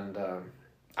 and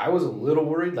I was a little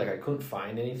worried. Like I couldn't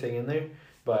find anything in there,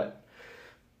 but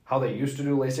how they used to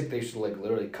do LASIK, they used to like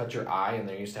literally cut your eye, and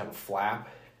they used to have a flap,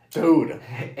 dude,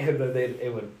 and then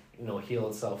it would heal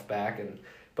itself back.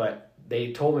 But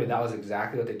they told me that was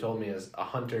exactly what they told me is a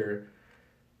hunter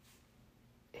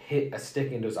hit a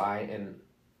stick into his eye and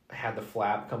had the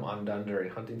flap come undone during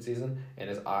hunting season, and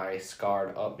his eye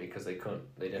scarred up because they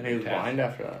didn't. And he was blind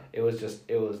after that. It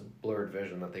was blurred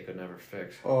vision that they could never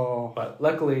fix. Oh. But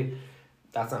luckily,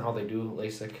 that's not how they do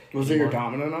LASIK. Was it your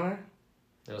dominant eye?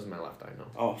 It was my left eye, no.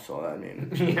 Oh, so I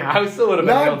mean. Yeah, I still would have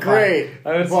been not great.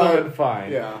 Fine. I would still have been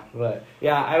fine. Yeah. But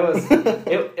yeah, I was.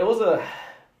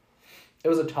 It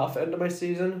was a tough end of my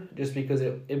season just because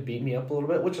it beat me up a little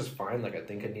bit, which is fine. Like I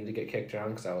think I need to get kicked around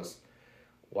because I was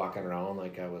walking around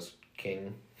like I was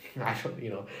king. I don't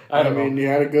know. You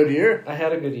had a good year. I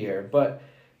had a good year, but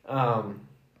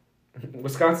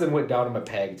Wisconsin went down to my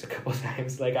pegs a couple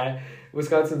times.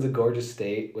 Wisconsin's a gorgeous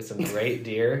state with some great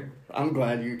deer. I'm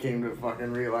glad you came to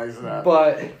fucking realize that.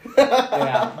 But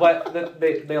yeah, but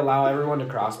they allow everyone to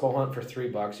crossbow hunt for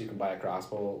 $3. You can buy a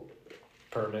crossbow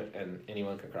permit, and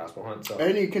anyone can crossbow hunt. So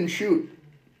and you can shoot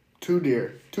 2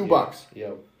 deer, $2.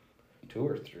 Yeah, 2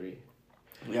 or 3.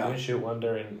 Yeah, you can shoot one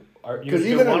during. Because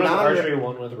even a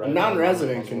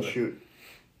non-resident can shoot.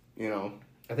 I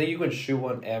think you can shoot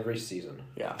one every season.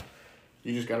 Yeah,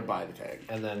 you just gotta buy the tag.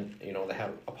 And then they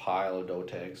have a pile of doe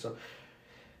tags. So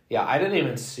yeah, I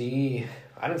didn't see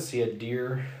a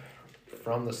deer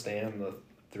from the stand the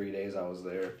 3 days I was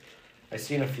there. I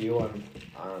seen a few on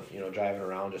driving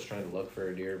around just trying to look for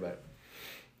a deer, but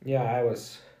yeah, I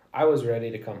was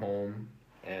ready to come home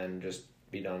and just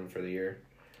be done for the year.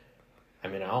 I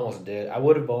mean, I almost did. I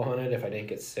would have bow hunted if I didn't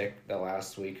get sick the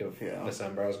last week of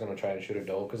December. I was going to try to shoot a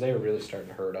doe because they were really starting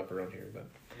to herd up around here, but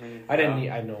I didn't need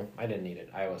it.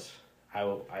 I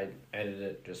edited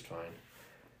it just fine.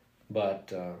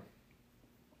 But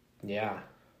yeah,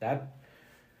 that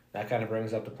kind of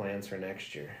brings up the plans for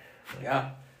next year. We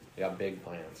got big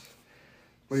plans.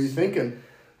 What are you thinking?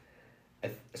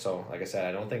 So, like I said,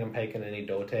 I don't think I'm taking any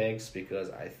doe tags because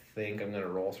I think I'm going to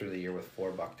roll through the year with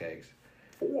 4 buck tags.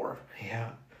 4? Yeah.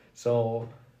 So,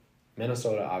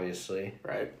 Minnesota, obviously.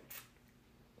 Right.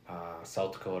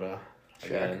 South Dakota, Check.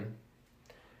 again.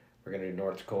 We're going to do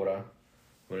North Dakota.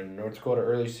 We're going to do North Dakota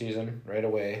early season, right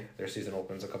away. Their season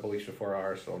opens a couple weeks before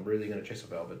ours, so I'm really going to chase a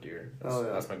velvet deer.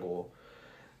 That's my goal.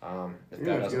 You're going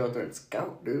to have to get out there and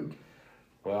scout, dude.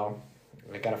 Well,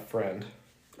 I got a friend.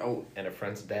 Oh. And a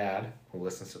friend's dad who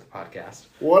listens to the podcast.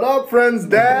 What up, friend's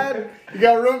dad? You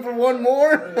got room for one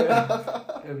more?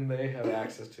 Yeah. And they have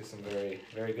access to some very,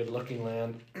 very good looking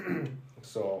land.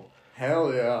 So.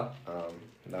 Hell yeah.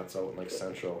 That's out in like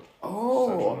central. Oh.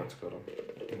 Central North Dakota.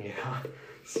 Yeah.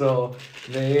 So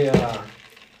they.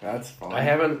 That's fun.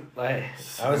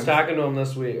 I was talking to him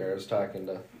this week, or I was talking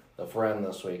to a friend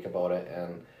this week about it,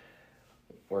 and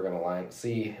we're gonna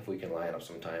see if we can line up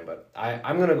some time, but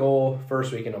I'm gonna go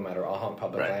first weekend no matter. I'll hunt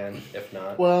public land if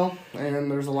not. Well,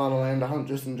 and there's a lot of land to hunt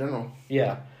just in general.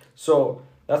 Yeah, so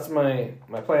that's my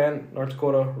plan. North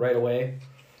Dakota right away.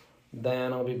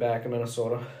 Then I'll be back in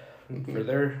Minnesota for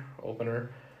their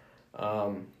opener,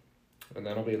 and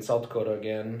then I'll be in South Dakota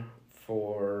again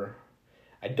for.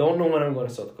 I don't know when I'm going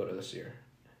to South Dakota this year.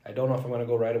 I don't know if I'm gonna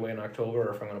go right away in October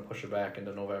or if I'm gonna push it back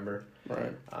into November.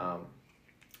 Right.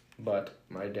 But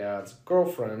my dad's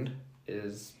girlfriend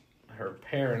her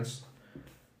parents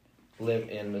live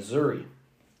in Missouri,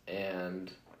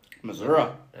 and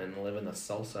live in the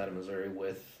south side of Missouri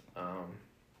with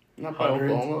not by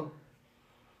Oklahoma,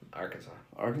 Arkansas,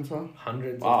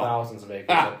 hundreds of thousands of acres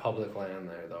of public land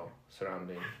there though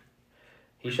surrounding.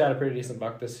 He shot a pretty decent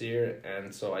buck this year,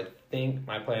 and so I think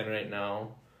my plan right now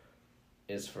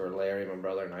is for Larry, my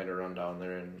brother, and I to run down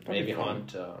there and maybe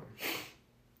hunt.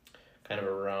 Kind of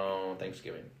around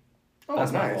Thanksgiving. Oh,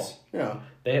 that's nice. Yeah.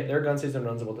 Their gun season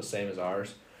runs about the same as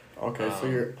ours. Okay, so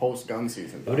you're post gun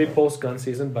season. It would be post gun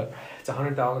season, but it's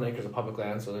 100,000 acres of public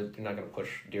land, so you're not going to push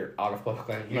deer out of public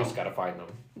land. You just got to find them.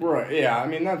 Right. Yeah. I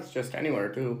mean that's just anywhere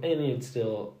too. And you'd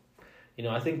still,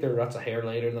 I think their rut's a hair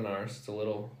later than ours. It's a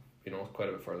little, quite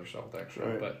a bit further south actually.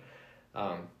 Right. But,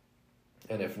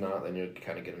 and if not, then you'd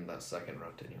kind of get into that second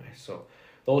rut anyway. So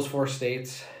those 4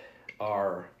 states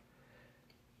are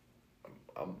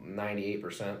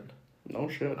 98%. No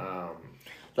shit.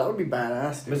 That would be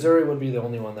badass, dude. Missouri would be the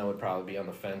only one that would probably be on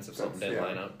the fence if something didn't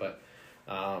line up, but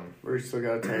where you still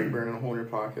got a tag burning a hole in your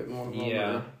pocket and one of them.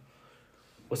 Yeah.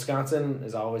 Wisconsin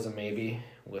is always a maybe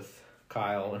with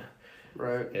Kyle.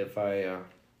 Right. If I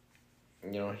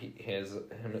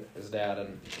his dad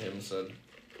and him said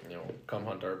come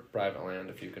hunt our private land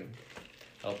if you can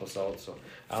help us out. So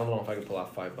I don't know if I could pull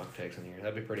off 5 buck tags in here.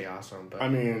 That'd be pretty awesome. But I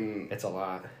mean, it's a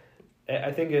lot.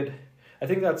 I think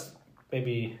that's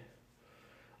maybe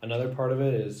another part of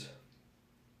it is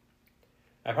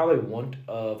I probably wouldn't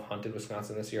have hunted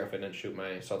Wisconsin this year if I didn't shoot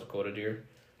my South Dakota deer.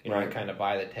 I kind of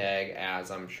buy the tag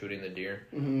as I'm shooting the deer.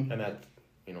 Mm-hmm. And that's,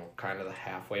 kind of the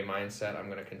halfway mindset I'm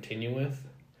going to continue with.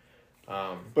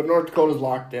 But North Dakota's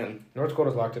locked in. North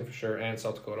Dakota's locked in for sure, and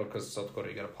South Dakota, because South Dakota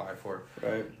you got to apply for.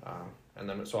 Right. And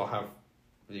then, so I'll have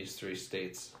these 3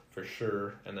 states for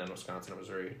sure, and then Wisconsin and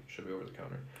Missouri should be over the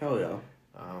counter. Hell yeah.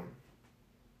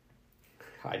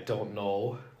 I don't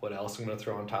know what else I'm going to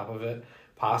throw on top of it.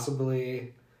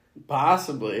 Possibly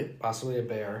a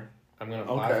bear. I'm going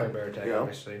to apply for a bear tag,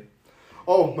 obviously.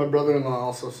 Oh, my brother-in-law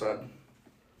also said,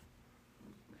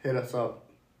 hit us up.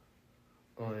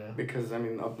 Oh, yeah. Because,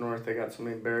 up north they got so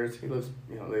many bears. He lives,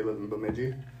 they live in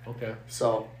Bemidji. Okay.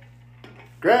 So,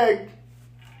 Greg,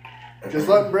 just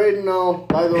let Braden know,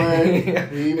 by the way.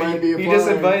 He might be applying. He just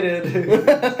invited.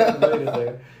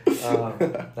 There. That's He'll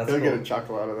cool. get a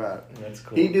chuckle out of that. That's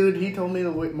cool. He told me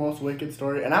the most wicked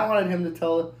story, and I wanted him to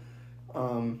tell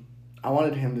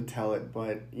it.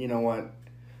 But you know what?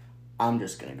 I'm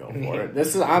just gonna go for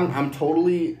it. I'm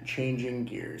totally changing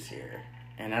gears here,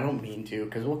 and I don't mean to,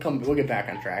 because we'll get back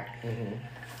on track.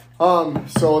 Mm-hmm.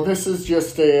 So this is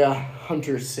just a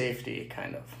hunter safety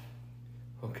kind of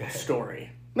story.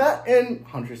 Not in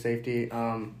hunter safety,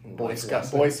 Boy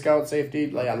Scout safety,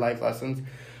 life lessons.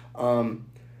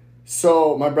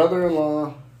 So my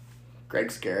brother-in-law, Greg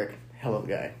Scarrick, hell of a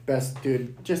guy, best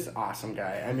dude, just awesome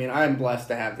guy. I'm blessed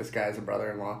to have this guy as a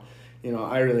brother-in-law.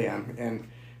 I really am. And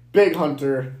big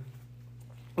hunter,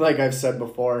 like I've said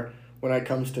before, when it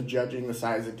comes to judging the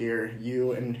size of deer,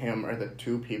 you and him are the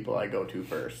 2 people I go to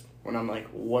first. When I'm like,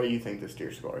 what do you think this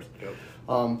deer scores? Yep.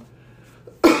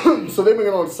 So they've been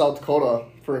going to South Dakota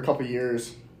for a couple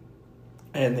years,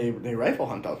 and they rifle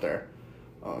hunt out there.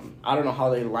 I don't know how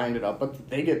they lined it up,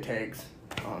 but they get tags,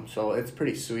 so it's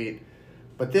pretty sweet.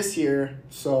 But this year,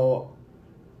 so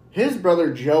his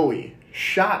brother Joey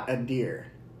shot a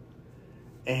deer,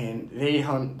 and they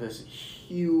hunt this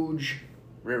huge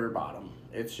river bottom.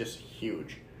 It's just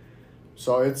huge.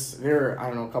 So they're,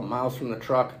 a couple miles from the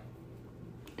truck,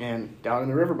 and down in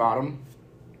the river bottom,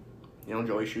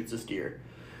 Joey shoots this deer.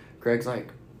 Greg's like,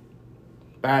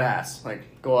 badass,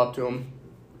 go up to him,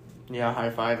 high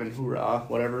five and hoorah,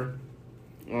 whatever.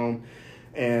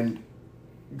 And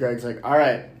Greg's like, all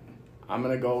right, I'm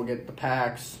gonna go get the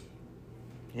packs,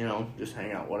 just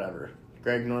hang out, whatever.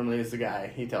 Greg normally is the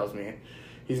guy, he tells me.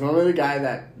 He's normally the guy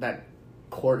that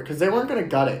quarter, because they weren't gonna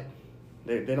gut it.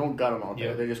 They don't gut them out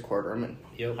there, they just quarter them and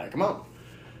hike them out.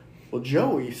 Well,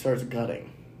 Joey starts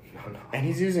gutting, and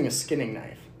he's using a skinning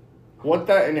knife.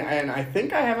 And I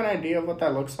think I have an idea of what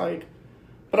that looks like,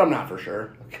 but I'm not for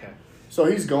sure. Okay. So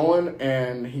he's going,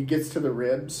 and he gets to the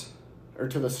ribs, or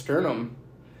to the sternum,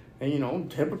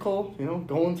 and typical,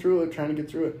 going through it, trying to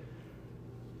get through it.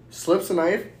 Slips a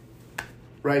knife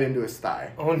right into his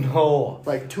thigh. Oh no.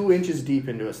 2 inches deep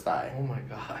into his thigh. Oh my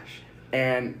gosh.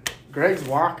 And Greg's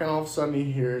walking, all of a sudden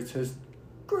he hears his,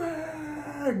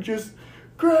 Greg,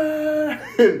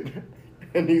 Greg.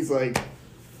 And he's like,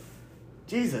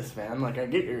 Jesus, man, I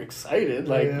get you're excited.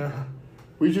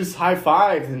 We just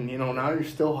high-fived, and, now you're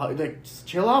still, just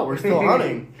chill out, we're still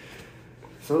hunting.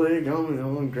 So there you go, and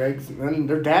and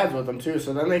their dad's with them, too.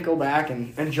 So then they go back,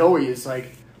 and Joey is,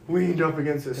 leaned up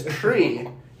against this tree.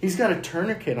 He's got a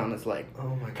tourniquet on his leg. Oh,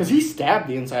 my God. Because he stabbed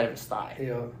the inside of his thigh.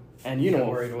 Yeah. And, He's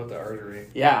worried about the artery.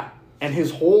 Yeah. And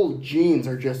his whole jeans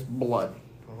are just blood.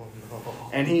 Oh, no.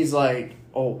 And he's like,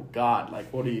 oh, God,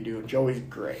 what do you do? Joey's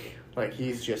gray.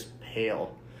 He's just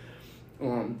pale.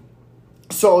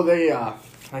 So they, all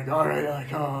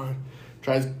right,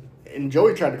 tries, and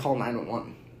Joey tried to call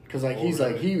 911. Because, he's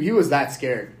really? He was that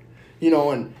scared.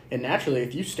 And naturally,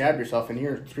 if you stab yourself and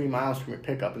you're 3 miles from your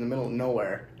pickup in the middle of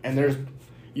nowhere, and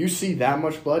you see that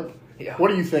much blood, what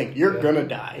do you think? You're gonna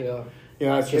die. Yeah.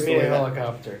 It's just Give me a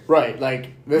helicopter. Right,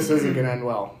 this isn't gonna end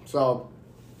well. So,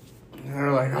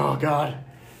 they're like, oh, God.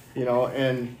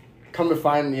 And come to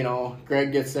find,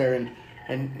 Greg gets there,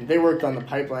 and they worked on the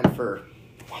pipeline for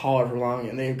however long,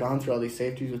 and they've gone through all these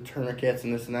safeties with tourniquets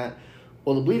and this and that.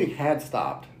 Well, the bleeding had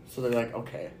stopped, so they're like,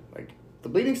 okay, the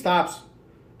bleeding stops,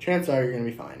 chances are you're gonna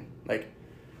be fine.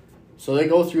 So they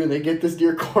go through and they get this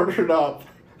deer quartered up,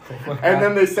 and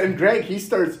then they send Greg. He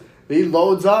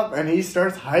loads up and he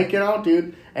starts hiking out,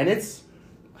 dude, and it's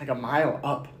a mile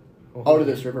up out of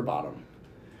this river bottom,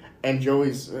 and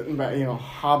Joey's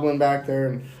hobbling back there,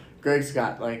 and Greg's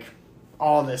got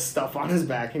all this stuff on his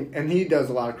back, and he does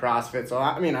a lot of CrossFit. So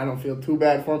I mean, I don't feel too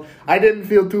bad for him. I didn't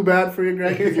feel too bad for you,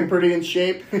 Greg, because you're pretty in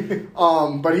shape.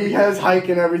 But he has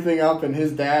hiking everything up, and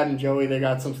his dad and Joey, they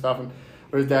got some stuff,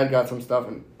 or his dad got some stuff,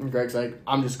 and Greg's like,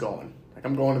 I'm just going. Like,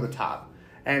 I'm going to the top.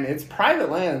 And it's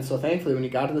private land, so thankfully when he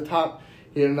got to the top,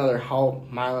 he had another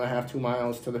mile and a half, 2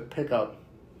 miles to the pickup.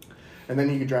 And then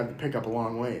he could drive the pickup a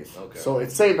long ways. Okay. So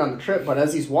it saved on the trip, but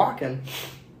as he's walking,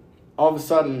 all of a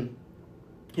sudden,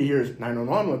 he hears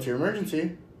 911, what's your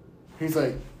emergency? He's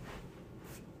like,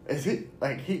 is he,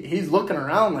 like, he's looking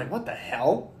around like, what the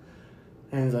hell?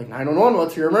 And he's like, 911,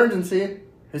 what's your emergency?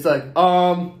 He's like,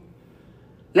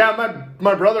 yeah,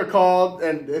 my brother called,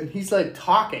 and he's like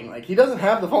talking. Like, he doesn't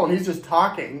have the phone, he's just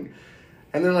talking.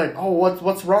 And they're like, oh,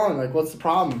 what's wrong? Like, what's the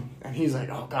problem? And he's like,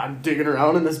 oh, God, I'm digging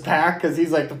around in this pack, because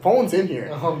he's like, the phone's in here.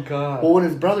 Oh, God. Well, when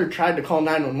his brother tried to call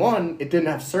 911, it didn't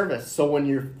have service. So when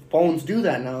your phones do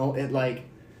that now, it, like,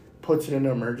 puts it into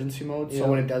emergency mode. So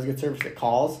when it does get service, it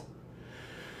calls.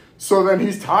 So then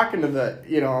he's talking to the,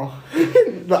 you know,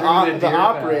 the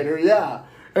operator, yeah.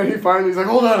 And he's like,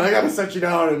 hold on, I got to set you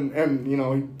down. And, you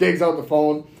know, he digs out the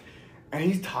phone. And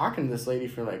he's talking to this lady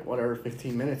for, like, whatever,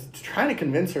 15 minutes, trying to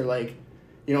convince her, like,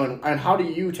 you know, and how do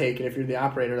you take it if you're the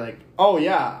operator? Like, oh,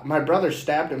 yeah, my brother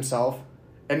stabbed himself,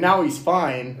 and now he's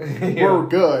fine. Yeah. We're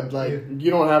good. Like,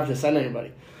 you don't have to send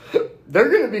anybody. They're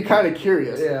going to be kind of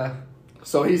curious. Yeah.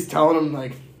 So he's telling him,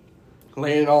 like,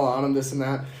 laying it all on him, this and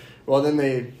that. Well, then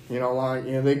they,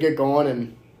 they get going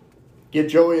and get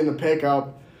Joey in the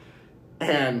pickup,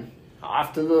 and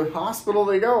off to the hospital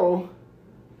they go.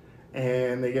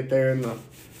 And they get there, and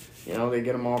they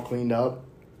get him all cleaned up,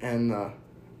 and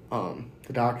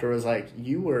the doctor was like,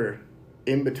 you were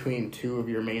in between two of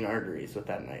your main arteries with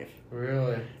that knife.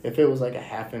 Really? If it was like a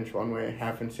half-inch one way,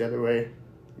 half-inch the other way,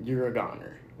 you're a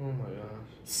goner. Oh, my gosh.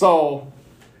 So,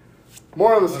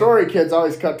 moral of the story, kids,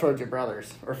 always cut towards your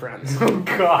brothers or friends. Oh,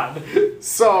 God.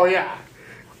 So, yeah.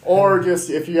 Or just,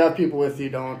 if you have people with you,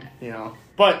 don't,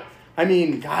 But, I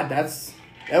mean, God, that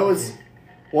was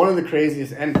one of the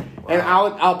craziest. And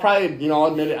I'll probably, I'll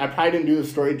admit it, I probably didn't do the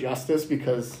story justice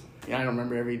because I don't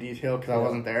remember every detail because I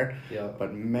wasn't there. Yeah.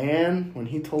 But, man, when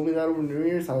he told me that over New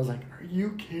Year's, I was like, are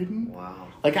you kidding? Wow.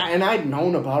 Like, I'd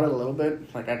known about it a little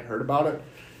bit. Like, I'd heard about it.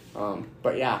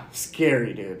 But, yeah,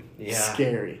 scary, dude. Yeah.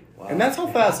 Scary. Wow. And that's how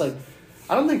fast, like,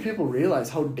 I don't think people realize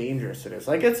how dangerous it is.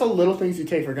 Like, it's the little things you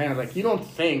take for granted. Like, you don't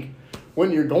think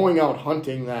when you're going out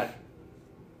hunting that,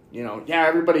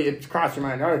 everybody, it's crossed your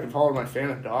mind, I can follow my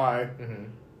stand and die. Mm-hmm.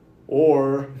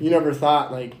 Or you never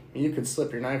thought, like, you could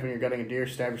slip your knife when you're gutting a deer,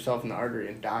 stab yourself in the artery,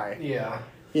 and die. Yeah.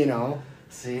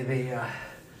 See,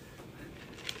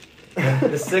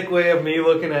 the sick way of me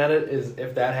looking at it is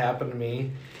if that happened to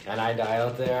me and I die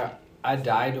out there, I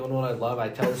die doing what I love. I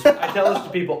tell this to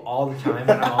people all the time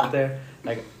when I'm out there.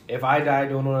 Like, if I die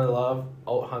doing what I love,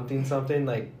 out hunting something,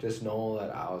 like, just know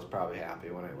that I was probably happy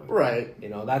when I went. Right.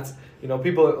 That's,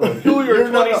 people are like, you're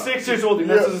 26 years old, and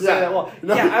that's to say that. Well,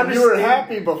 I understand. You were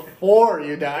happy before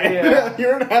you died. Yeah. You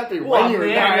weren't happy when you were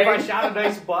dying. If I shot a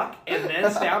nice buck and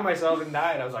then stabbed myself and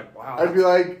died, I was like, wow. I'd be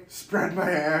like, spread my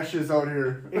ashes out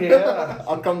here. Yeah.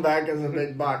 I'll come back as a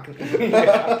big buck.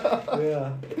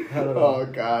 Yeah. I don't know. Oh,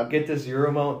 God. Get this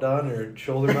Euro mount done or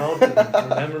shoulder mount and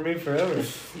remember me forever.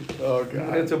 Oh,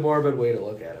 God. It's a morbid way to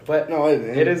look at it. But no,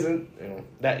 it isn't.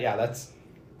 That's.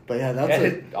 But yeah,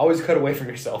 that's always cut away from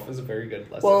yourself is a very good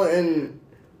lesson. Well, and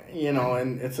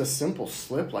it's a simple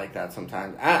slip like that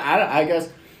sometimes. I guess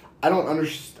I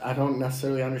don't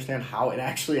necessarily understand how it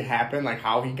actually happened, like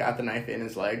how he got the knife in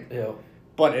his leg. Yeah.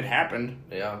 But it happened.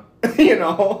 Yeah.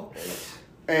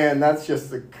 And that's just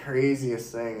the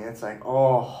craziest thing. It's like,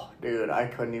 oh, dude, I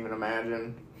couldn't even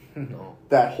imagine. No.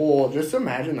 That whole, just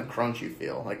imagine the crunch you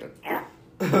feel, like the.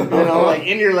 Like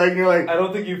in your leg, and you're like... I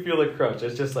don't think you feel a crunch.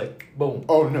 It's just like, boom.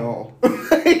 Oh, no.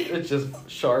 It's just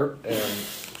sharp and...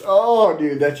 Oh,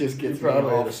 dude, that just gets me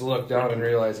probably off. Just look down and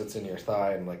realize it's in your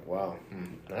thigh. I'm like, wow,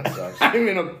 that sucks. I'm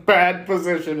in a bad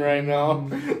position right now.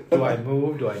 Do I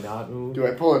move? Do I not move? Do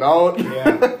I pull it out?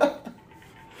 Yeah.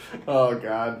 Oh,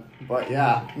 God. But,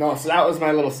 yeah. No, so that was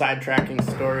my little sidetracking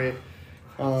story.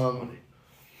 But,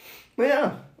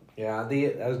 yeah. Yeah,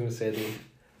 I was going to say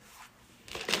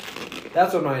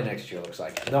that's what my next year looks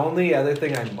like. The only other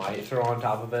thing I might throw on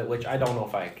top of it, which I don't know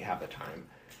if I have the time.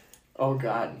 Oh,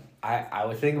 God. I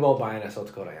would think about buying a South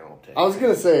Dakota antelope tick. I was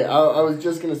going to say, I was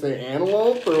just going to say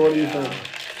antelope, or what do you think?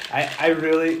 I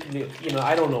really,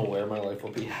 I don't know where my life will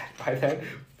be by then.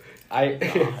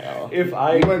 You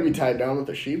might be tied down with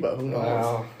the Sheba, who knows?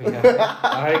 Wow, yeah,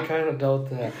 I kind of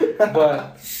doubt that.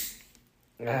 But,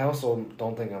 I also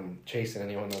don't think I'm chasing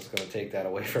anyone that's going to take that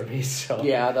away from me. So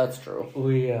Yeah, that's true.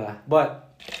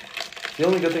 But the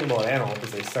only good thing about antelope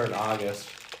is they start in August.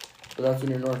 But that's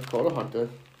when your North Dakota hunted.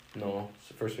 No, it's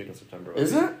the first week in September.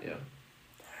 Is it? Yeah.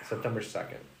 September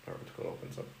 2nd, North Dakota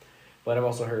opens up. But I've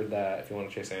also heard that if you want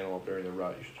to chase antelope during the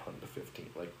rut, you should hunt the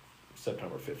 15th, like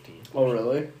September 15th. Oh,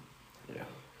 really? Yeah.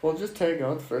 Well, just take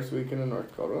out the first weekend in North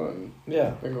Dakota and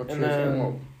then go chase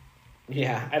antelope.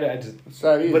 Yeah, I just... It's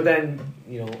that easy. But then,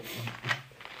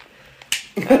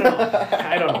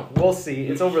 I don't know. We'll see.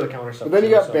 It's over-the-counter stuff. But then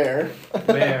you got bear.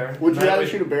 Bear. Would you rather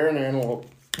shoot a bear or an antelope?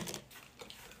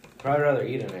 I'd rather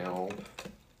eat an antelope.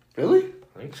 Really?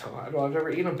 I think so. I've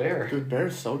never eaten a bear. Dude,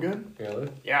 bear's so good. Really?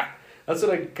 Yeah. That's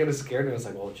what I kind of scared me. I was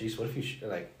like, well, geez, what if you shoot,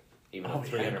 like, even a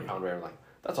 300-pound bear? I'm like,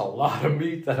 that's a lot of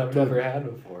meat that I've never had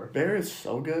before. Bear is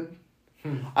so good.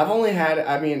 I've had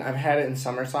it in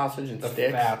summer sausage and sticks.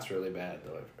 The fat's really bad,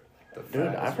 though.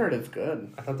 I've heard it's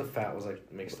good. I thought the fat was,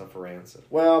 like, makes stuff rancid.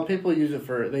 Well, people use it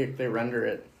for, they render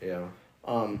it. Yeah.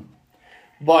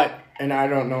 But, and I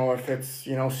don't know if it's,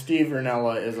 Steve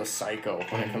Ranella is a psycho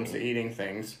when it comes to eating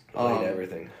things. Eat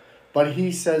everything. But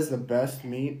he says the best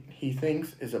meat, he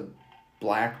thinks, is a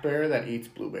black bear that eats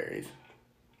blueberries.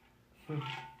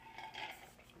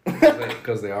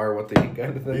 Because they are what they eat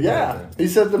kind of thing? Yeah. He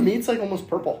said the meat's like almost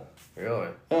purple. Really?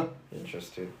 Yeah.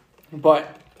 Interesting. But,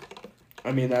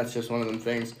 I mean, that's just one of them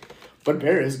things. But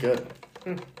bear is good.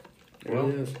 It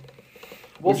really is.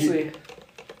 We'll see.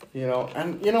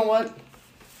 And you know what?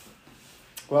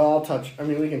 Well,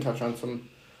 we can touch on some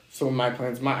of my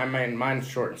plans. Mine's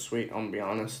short and sweet, I'm gonna be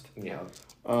honest. Yeah.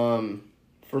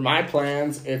 For my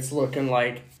plans, it's looking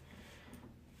like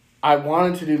I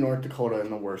wanted to do North Dakota in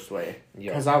the worst way.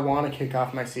 Yeah. Because I want to kick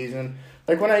off my season.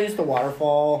 Like, when I used the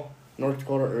waterfall, North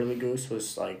Dakota early goose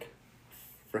was, like,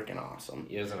 freaking awesome.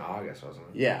 It was in August, wasn't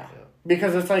it? Yeah.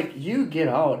 Because it's like, you get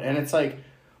out, and it's like,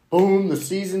 boom, the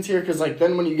season's here. Because, like,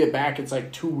 then when you get back, it's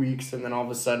like 2 weeks, and then all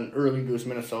of a sudden, early goose,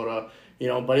 Minnesota.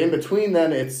 But in between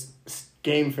then, it's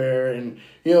game fair, and,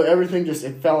 everything just,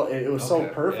 it was so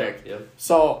perfect. Yeah.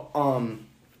 So,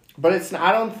 but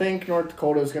I don't think North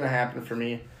Dakota is going to happen for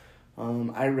me.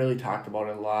 I really talked about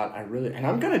it a lot. And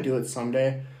I'm going to do it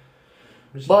someday.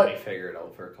 Just let me figure it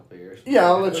out for a couple of years. Yeah,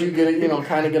 I'll let you get it,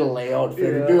 kind of get a layout,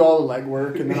 do all the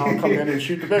legwork, and then I'll come in and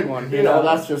shoot the big one.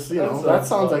 That's just, that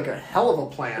sounds like a hell of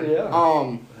a plan. Yeah.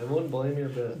 I wouldn't blame you a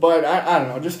bit. But I don't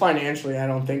know, just financially, I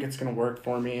don't think it's going to work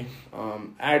for me.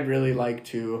 I'd really like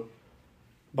to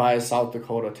buy a South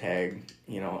Dakota tag,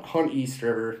 hunt East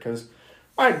River, because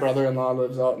my brother-in-law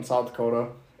lives out in South Dakota,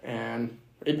 and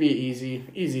it'd be easy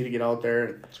to get out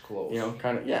there. It's close.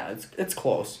 It's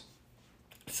close.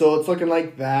 So it's looking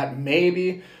like that.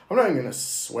 Maybe, I'm not even going to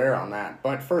swear on that,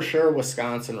 but for sure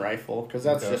Wisconsin rifle, because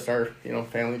that's just our,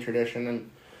 family tradition, and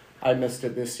I missed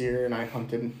it this year, and I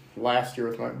hunted last year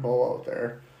with my bull out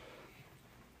there.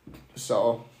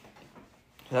 So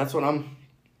that's what I'm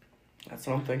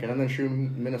thinking. And then shoot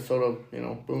Minnesota,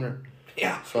 booner.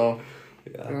 Yeah. So,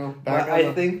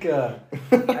 I think that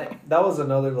was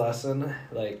another lesson,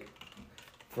 like,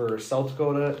 for South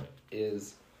Dakota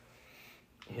is,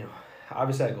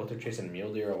 obviously I go through chasing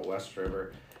mule deer on West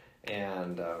River,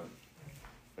 and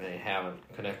I haven't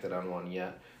connected on one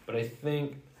yet. But I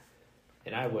think,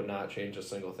 and I would not change a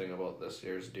single thing about this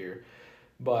year's deer,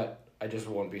 but I just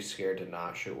won't be scared to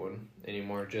not shoot one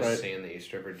anymore, just seeing the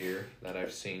East River deer that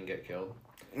I've seen get killed.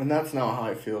 And that's now how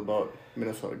I feel about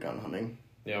Minnesota gun hunting.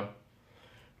 Yeah.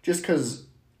 Just because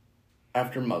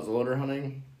after muzzleloader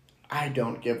hunting, I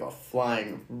don't give a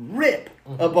flying rip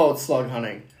about slug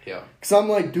hunting. Yeah. Because I'm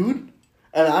like, dude,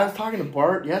 and I was talking to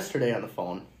Bart yesterday on the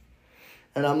phone,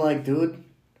 and I'm like, dude,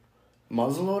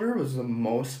 muzzleloader was the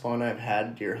most fun I've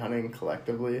had deer hunting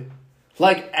collectively.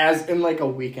 Like, as in, like, a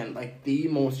weekend. Like, the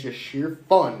most just sheer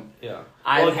fun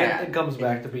I've had. It comes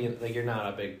back to being, like, you're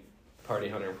not a big party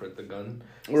hunter with the gun.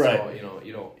 Right. So,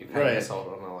 you kind of miss out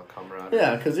on all the camaraderie.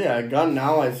 Yeah, because, a gun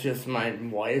now is just my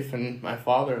wife and my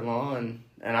father-in-law, and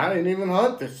I didn't even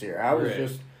hunt this year. I was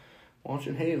just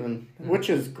watching Haven, which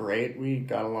is great. We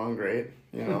got along great,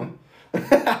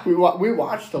 we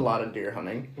watched a lot of deer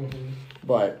hunting,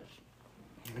 but,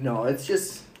 no, it's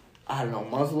just, I don't know,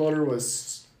 muzzleloader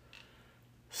was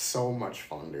so much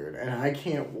fun, dude, and I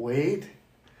can't wait.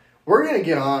 We're gonna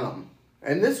get on them,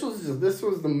 and this was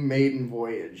the maiden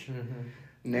voyage.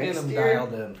 Next year,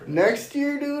 dialed in for next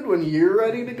year, dude, when you're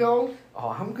ready to go. Oh,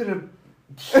 I'm gonna.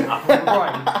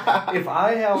 Right. If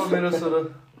I have a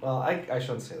Minnesota, well, I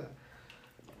shouldn't say that.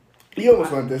 You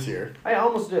almost went this year. I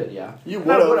almost did, yeah. You would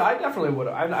have. I definitely would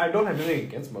have. I don't have anything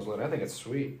against muzzleloader. I think it's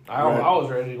sweet. I was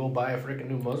ready to go buy a freaking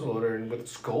new muzzleloader and with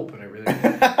scope and everything.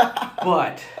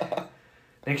 But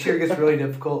Next year gets really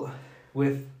difficult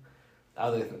with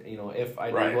other, if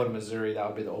I Right. do go to Missouri, that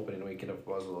would be the opening weekend of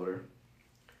muzzleloader.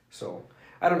 So,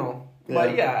 I don't know.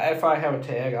 But yeah, if I have a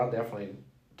tag, I'll definitely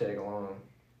tag along.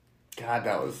 God,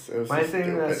 it was My so thing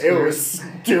stupid. that's It was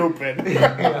stupid.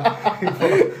 Yeah,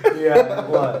 it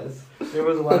was. There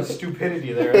was a lot of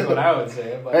stupidity there, is what I would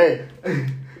say. But Hey,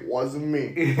 wasn't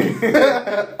me.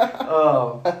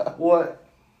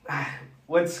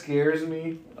 What scares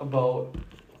me about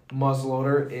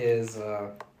muzzleloader is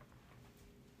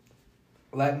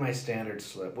letting my standards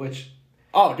slip, which...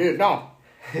 Oh, dude, no.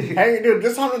 Hey, dude,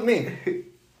 just hunt with me.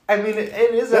 I mean,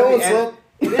 it is at the end...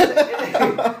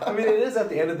 It is at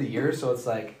the end of the year, so it's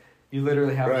like, you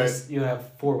literally have you have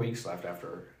 4 weeks left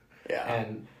after. Yeah.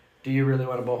 And do you really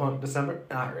want to bow hunt in December?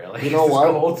 Not really. You know what?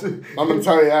 I'm going to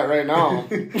tell you that right now.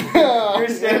 Your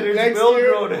standards will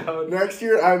grow down. Next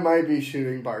year, I might be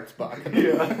shooting Bart's buck.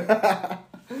 Yeah.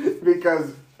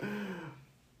 Because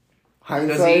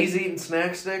hindsight... Because he's eating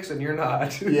snack sticks and you're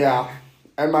not. Yeah.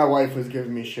 And my wife was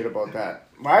giving me shit about that.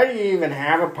 Why do you even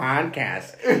have a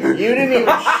podcast? You didn't even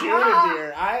shoot a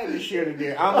deer. I had to shoot a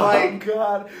deer. I'm like,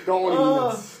 God, don't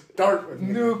even start with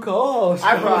me. new calls.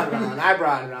 I brought it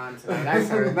on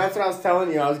tonight. That's what I was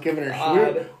telling you. I was giving her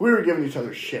shit. We were giving each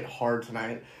other shit hard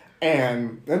tonight.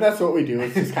 And that's what we do.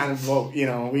 It's just kind of,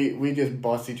 we just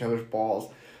bust each other's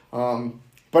balls.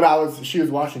 But she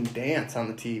was watching dance on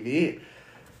the TV.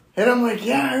 And I'm like,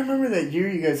 yeah, I remember that year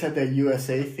you guys had that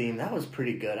USA theme. That was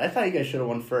pretty good. I thought you guys should have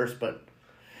won first, but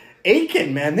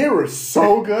Aiken, man, they were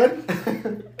so good.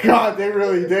 God, they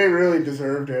really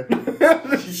deserved it.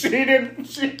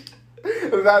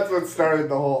 That's what started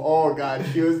the whole, oh God,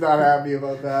 she was not happy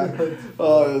about that.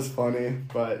 Oh, it was funny,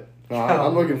 but no,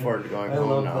 I'm looking forward to going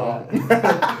home now.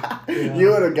 Yeah.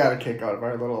 You would have got a kick out of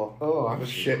our little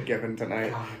shit given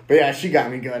tonight. But yeah, she got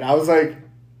me good. I was like,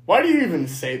 why do you even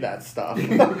say that stuff?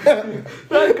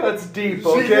 That cuts deep,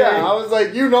 okay? I was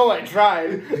like, I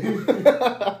tried.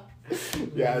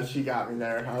 Yeah, she got me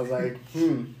there. I was like,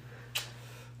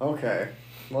 okay,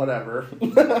 whatever.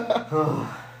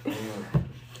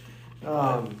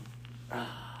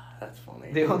 That's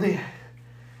funny.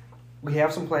 We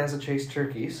have some plans to chase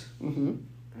turkeys in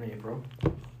April.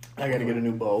 I gotta get a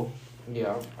new bow.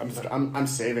 Yeah, I'm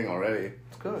saving already.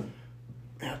 It's good.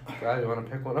 Yeah. God, you want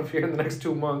to pick one up here in the next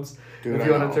 2 months? Dude, if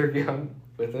you want a turkey hunt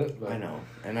with it. But I know,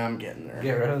 and I'm getting there.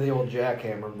 Get rid of the old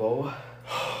jackhammer bow.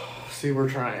 See, we're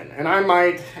trying, and I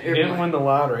might. You didn't win the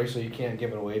lottery, so you can't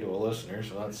give it away to a listener.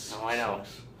 So that's. No, I know.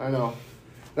 Sucks. I know.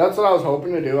 That's what I was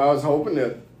hoping to do. I was hoping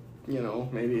to,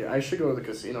 maybe I should go to the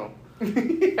casino.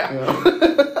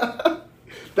 Yeah.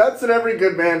 That's what every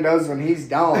good man does when he's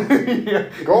down. Yeah.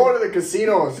 Go to the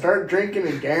casino and start drinking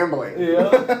and gambling.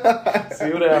 Yeah.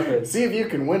 See what happens. See if you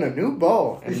can win a new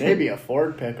bow and maybe a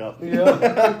Ford pickup.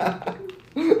 Yeah.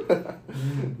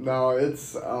 No,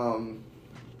 it's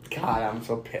God, I'm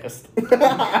so pissed.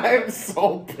 I'm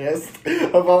so pissed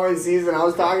about my season. I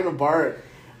was talking to Bart,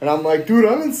 and I'm like, dude,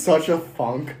 I'm in such a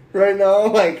funk right now.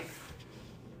 Like,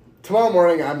 tomorrow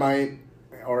morning I might,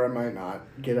 or I might not,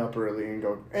 get up early and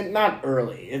go. And not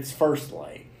early, it's first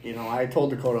light. I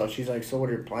told Dakota, she's like, so what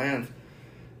are your plans?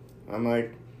 I'm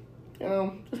like,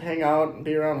 just hang out and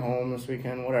be around home this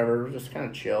weekend, whatever, just kind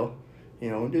of chill.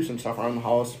 Do some stuff around the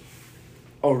house.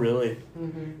 Oh, really?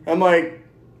 Mm-hmm. I'm like,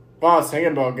 well, I was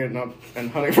thinking about getting up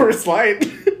and hunting for a slide.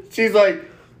 She's like,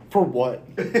 for what?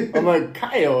 I'm like,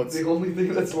 coyotes. The only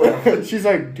thing that's left. She's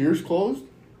like, deer's closed?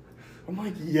 I'm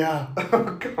like, yeah.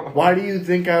 Oh, God. Why do you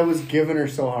think I was giving her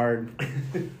so hard?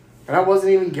 And I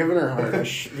wasn't even giving her hard,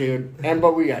 dude.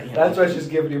 But we got, That's why she's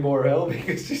giving you more hell,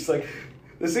 because she's like,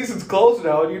 the season's closed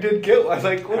now, and you did get one.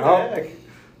 Like, what the heck?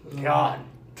 God.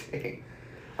 Dang.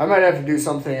 I might have to do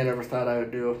something I never thought I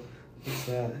would do. What's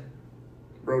that?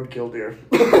 Roadkill deer.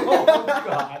 Oh,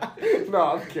 God. No,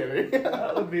 I'm kidding.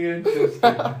 That would be interesting.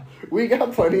 We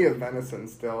got plenty of venison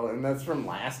still, and that's from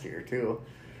last year, too.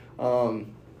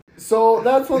 So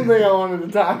that's one thing I wanted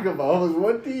to talk about, was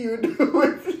what do you do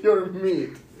with your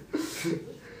meat?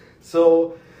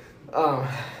 So, I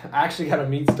actually got a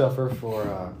meat stuffer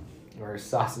or a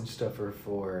sausage stuffer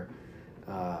for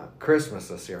Christmas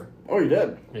this year. Oh, you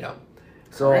did? Yeah.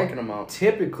 So, cranking them out.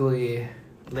 Typically,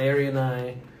 Larry and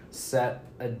I set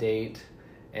a date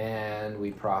and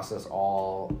we process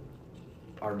all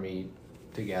our meat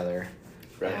together.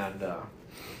 Right. And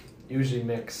usually we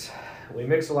mix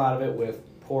a lot of it with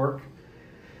pork,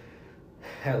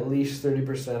 at least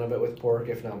 30% of it with pork,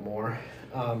 if not more.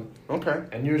 Okay.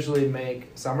 And usually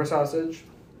make summer sausage,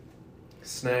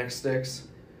 snack sticks.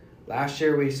 Last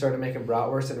year we started making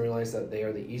bratwurst and realized that they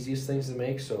are the easiest things to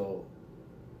make, so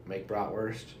make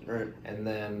bratwurst. Right. And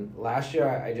then last year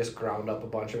I just ground up a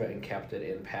bunch of it and kept it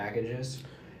in packages.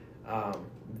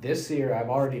 This year I've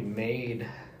already made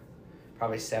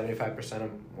probably 75%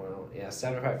 of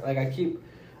 75. Like I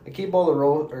keep all the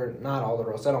roast, or not all the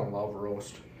roast. I don't love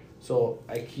roast, so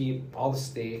I keep all the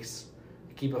steaks.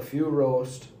 I keep a few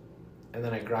roast, and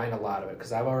then I grind a lot of it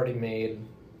because I've already made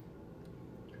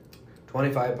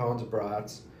 25 pounds of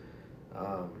brats,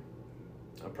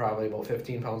 probably about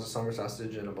 15 pounds of summer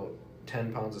sausage, and about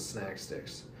 10 pounds of snack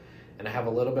sticks, and I have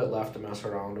a little bit left to mess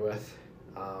around with.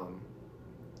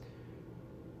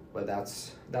 But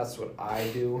that's what I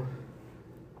do.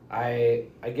 I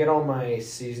get all my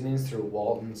seasonings through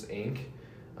Walton's Inc.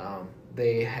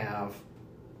 They have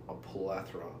a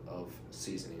plethora of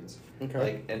seasonings,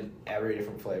 like in every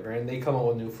different flavor, and they come out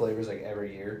with new flavors like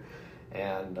every year.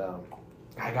 And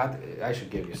I should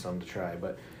give you some to try,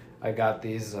 but I got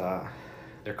these.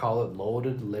 They're called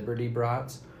Loaded Liberty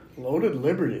brats. Loaded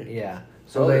Liberty. Yeah.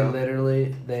 So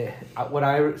literally what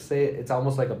I would say, it's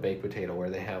almost like a baked potato where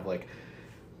they have like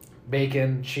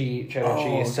bacon, cheddar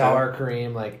cheese, sour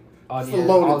cream, like onion. It's a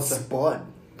loaded spud.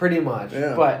 Pretty much.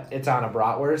 Yeah. But it's on a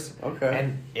bratwurst. Okay.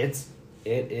 And it's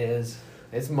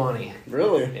money.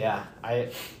 Really? Yeah. I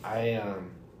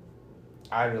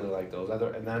really like those.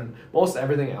 And then most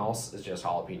everything else is just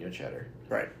jalapeno cheddar.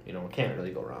 Right. Can't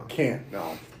really go wrong. Can't,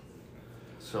 no.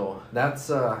 So that's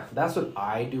what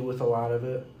I do with a lot of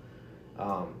it.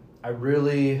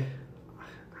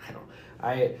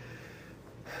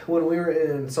 When we were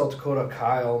in South Dakota,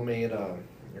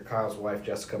 Kyle's wife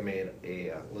Jessica made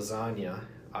a lasagna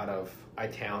out of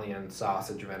Italian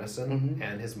sausage venison,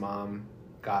 and his mom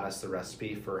got us the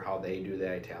recipe for how they do the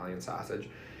Italian sausage,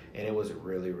 and it was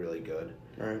really, really good.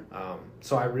 Right.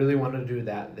 So I really wanted to do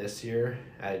that this year.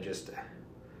 I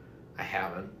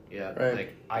haven't yet.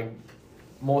 Right. Like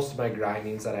most of my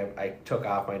grindings that I took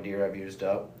off my deer I've used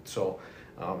up. So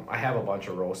I have a bunch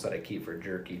of roasts that I keep for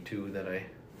jerky too that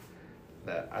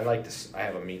I like to. I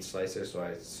have a meat slicer, so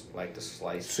I like to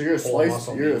slice. So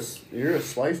you're a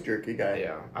slice jerky guy.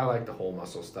 Yeah, I like the whole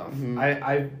muscle stuff. Mm-hmm.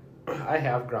 I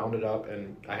have ground it up,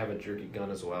 and I have a jerky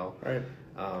gun as well. Right.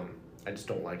 I just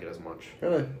don't like it as much.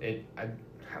 Really? I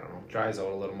don't know, dries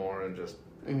out a little more and just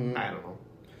I don't know.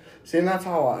 See, and that's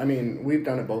how we've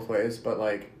done it both ways, but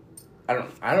like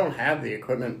I don't have the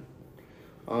equipment.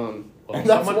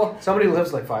 Somebody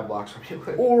lives like 5 blocks from you.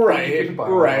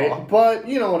 Right. But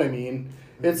you know what I mean.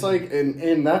 It's like,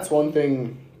 and that's one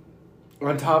thing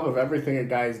on top of everything a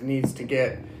guy needs to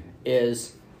get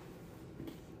is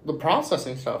the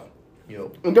processing stuff.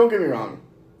 Yep. And don't get me wrong,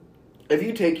 if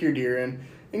you take your deer in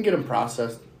and get them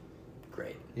processed,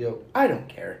 great. Yep. I don't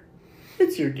care.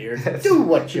 It's your deer. Do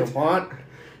what you want.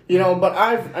 But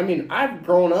I've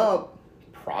grown up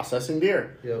processing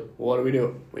deer. Yep. What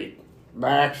do? We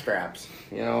back straps,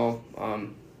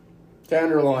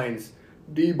 tenderloins,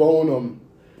 debone them,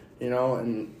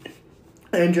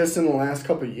 and just in the last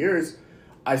couple of years,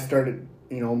 I started,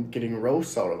 getting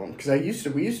roasts out of them because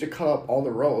we used to cut up all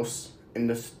the roasts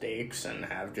into steaks and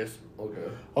have just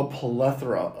a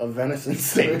plethora of venison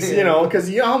steaks, because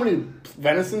you know how many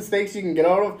venison steaks you can get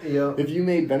out of? Yeah. If you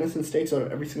made venison steaks out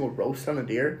of every single roast on a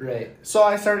deer. Right. So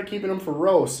I started keeping them for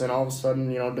roasts, and all of a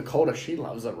sudden, Dakota, she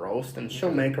loves a roast, and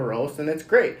she'll make a roast, and it's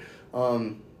great.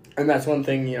 And that's one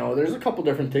thing, there's a couple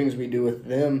different things we do with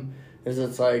them, is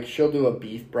it's like she'll do a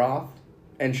beef broth,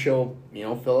 and she'll,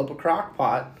 fill up a crock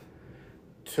pot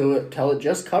till it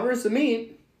just covers the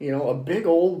meat, a big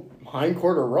old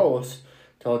hindquarter roast,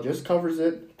 till it just covers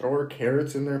it, throw her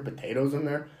carrots in there, potatoes in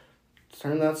there,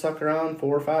 turn that sucker on,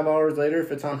 4 or 5 hours later,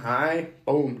 if it's on high,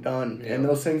 boom, done. Yeah. And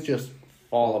those things just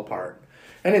fall apart.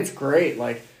 And it's great,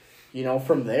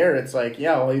 from there, it's like,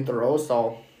 yeah, I'll eat the roast,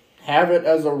 I'll have it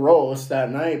as a roast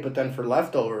that night, but then for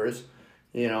leftovers,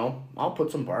 I'll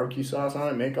put some barbecue sauce on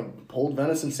it, make a pulled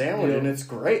venison sandwich, and it's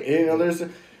great.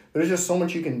 There's just so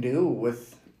much you can do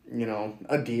with,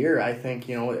 a deer, I think,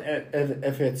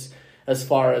 if it's as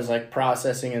far as like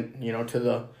processing it,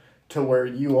 to where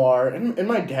you are. And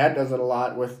my dad does it a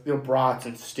lot with, brats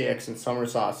and sticks and summer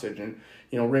sausage and,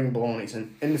 ring bolognas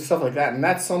and stuff like that. And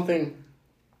that's something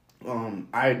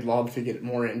I'd love to get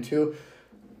more into.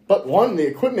 But one, the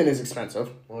equipment is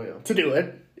expensive to do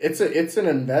it. It's an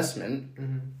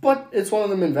investment, but it's one of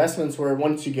them investments where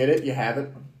once you get it, you have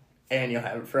it, and you'll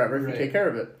have it forever if you take care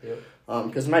of it. Yep.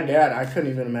 Because my dad, I couldn't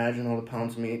even imagine all the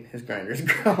pounds of meat his grinders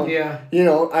ground. Yeah.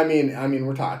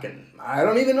 We're talking. I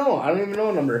don't even know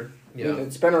a number. Yeah.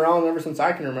 It's been around ever since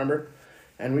I can remember,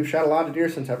 and we've shot a lot of deer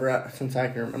since I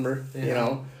can remember.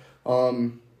 Yeah.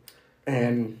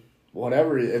 And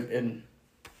whatever. And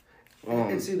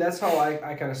see, that's how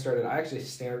I kind of started. I actually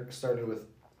started with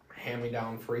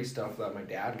hand-me-down free stuff that my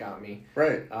dad got me.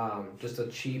 Right. Just a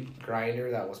cheap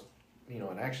grinder that was, it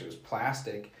actually was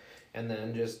plastic. And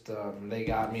then just, they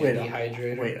got me a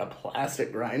dehydrator. Wait, a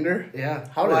plastic grinder? Yeah.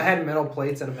 I had metal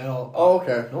plates and a metal... Oh,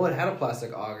 okay. No, it had a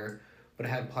plastic auger, but it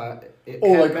had...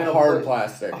 like a hard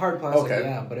plastic. A hard plastic, okay.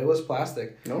 Yeah, but it was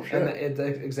plastic. No shit. And it's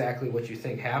exactly what you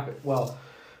think happened. Well,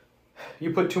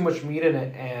 you put too much meat in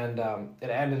it, and it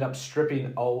ended up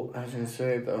stripping out... I was going to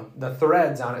say, the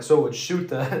threads on it, so it would shoot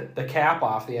the cap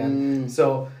off the end.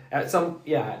 So, at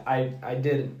I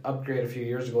did upgrade a few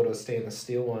years ago to a stainless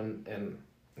steel one, and...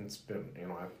 It's been,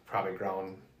 I've probably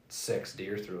ground 6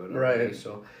 deer through it. Right. Already,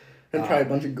 so, and try a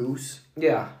bunch of goose.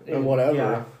 Yeah. And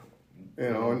whatever.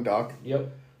 Yeah. And duck.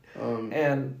 Yep.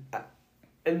 And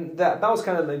that was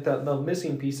kind of like the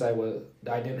missing piece I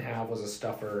didn't have was a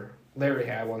stuffer. Larry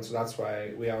had one, so that's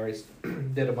why we always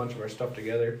did a bunch of our stuff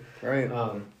together. Right.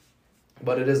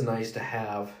 But it is nice to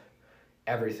have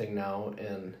everything now,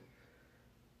 and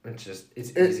it's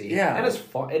easy. Yeah. And it's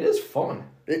fun. It is fun.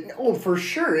 For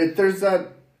sure. There's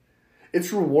that...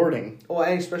 It's rewarding. Well,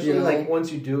 and especially like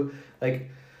once you do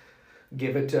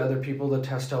give it to other people to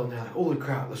test out, and they're like, "Holy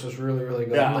crap, this was really, really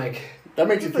good." Yeah. I'm like, that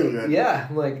makes you feel good. Yeah,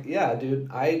 I'm like, yeah, dude.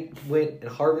 I went and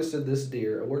harvested this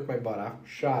deer. I worked my butt off,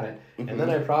 shot it, and then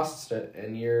I processed it.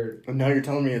 And now you're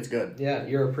telling me it's good. Yeah,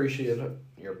 you're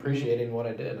appreciating what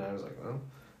I did, and I was like, well,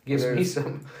 gives me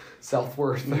some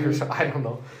self-worth. I don't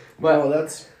know,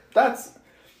 but that's.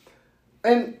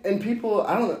 And people,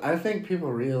 I think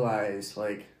people realize,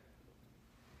 I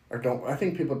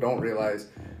think people don't realize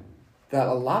that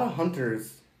a lot of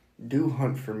hunters do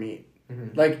hunt for meat.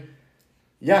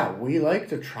 Mm-hmm. We like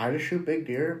to try to shoot big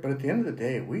deer, but at the end of the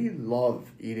day, we love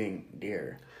eating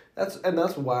deer.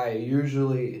 That's why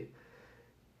usually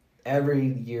every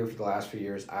year for the last few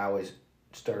years, I always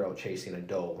start out chasing a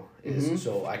doe.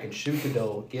 So I can shoot the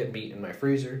doe, get meat in my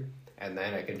freezer, and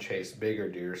then I can chase bigger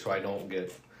deer so I don't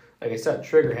get... Like I said,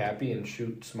 trigger happy and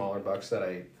shoot smaller bucks that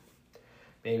I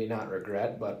maybe not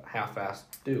regret, but half-assed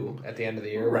do at the end of the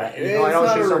year. Right. I don't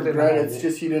not shoot a something regret, it's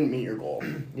just you didn't meet your goal.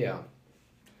 Yeah.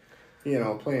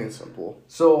 Plain and simple.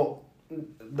 So,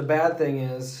 the bad thing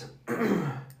is,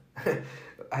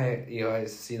 I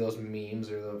see those memes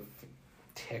or the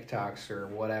TikToks or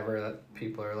whatever that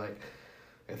people are like,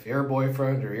 if your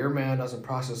boyfriend or your man doesn't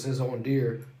process his own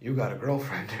deer, you got a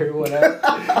girlfriend or whatever.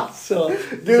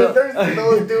 There's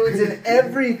those dudes in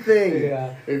everything.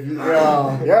 Yeah. Dude,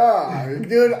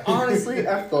 honestly,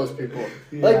 F those people.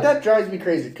 Yeah. That drives me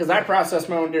crazy, because I process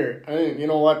my own deer. I mean, you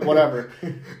know what, whatever.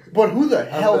 But who the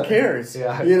hell cares?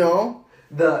 Yeah.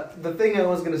 The thing I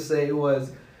was going to say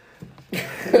was,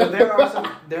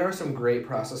 there are some great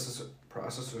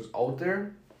processors out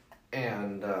there,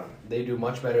 and they do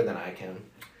much better than I can.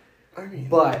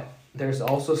 But there's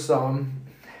also some...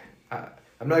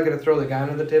 I'm not going to throw the guy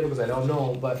under the table because I don't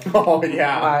know, but... Oh,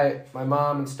 yeah. My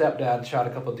mom and stepdad shot a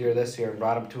couple deer this year and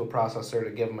brought them to a processor to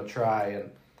give them a try,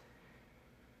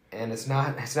 and it's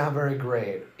not very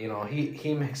great.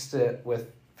 He mixed it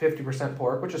with 50%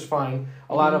 pork, which is fine.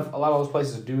 A lot of those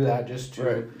places do that just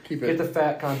to get the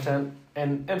fat content,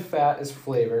 and fat is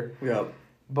flavor. Yeah.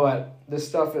 But this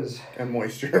stuff is... And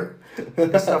moisture.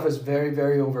 This stuff is very,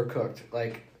 very overcooked.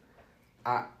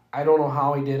 I don't know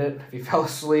how he did it. If he fell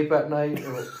asleep at night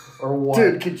or what.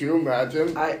 Dude, could you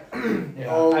imagine? I've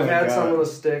had some of the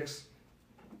sticks,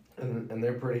 and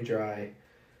they're pretty dry.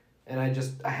 And I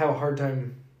have a hard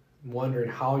time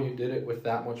wondering how you did it with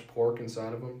that much pork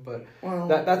inside of them. But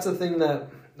that's the thing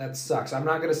that sucks. I'm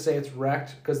not going to say it's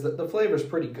wrecked, because the flavor's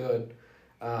pretty good.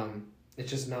 It's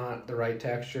just not the right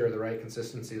texture or the right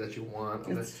consistency that you want.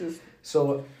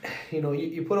 So,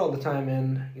 you put all the time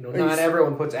in. Not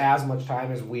everyone puts as much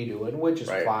time as we do, which is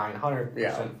fine,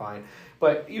 100% fine.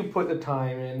 But you put the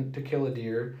time in to kill a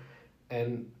deer,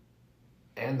 and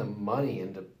the money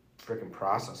into freaking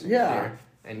processing deer,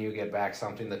 and you get back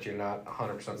something that you're not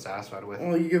 100% satisfied with.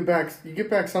 Well, you get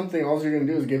back something. All you're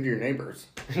gonna do is give to your neighbors.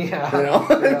 Yeah. Yeah.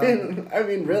 I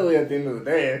mean, really, at the end of the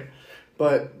day,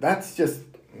 but that's just.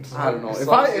 I don't know. If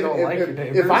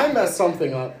I mess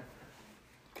something up,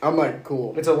 I'm like,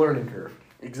 cool. It's a learning curve.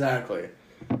 Exactly.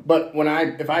 But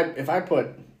if I put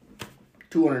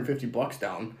 $250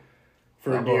 down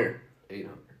for a deer, $800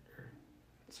 or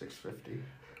 $650.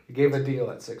 You gave a deal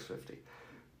at $650.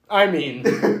 I mean,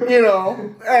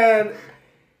 and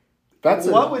that's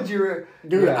what would your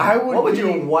what would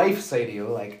your wife say to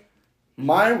you?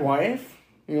 My wife.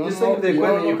 Just think of the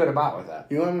equipment you could have bought with that.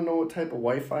 You want to know what type of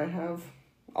wife I have?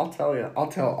 I'll tell you.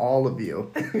 I'll tell all of you.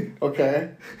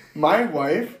 Okay? My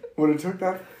wife would have took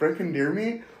that frickin' deer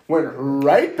meat, went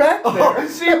right back there. Oh,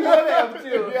 she would have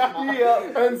too.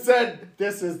 Yeah. And said,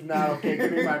 "This is not okay.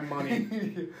 Give me my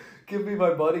money. Give me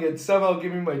my money and somehow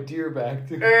give me my deer back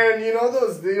too." And you know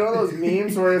those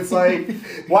memes where it's like,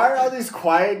 why are all these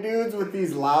quiet dudes with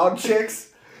these loud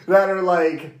chicks that are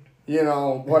like, you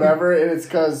know, whatever? And it's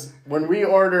because when we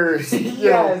order,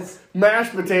 you know,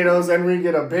 mashed potatoes and we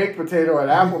get a baked potato at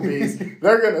Applebee's,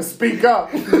 they're gonna speak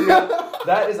up. Yeah.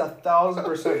 That is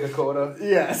 1,000% Dakota.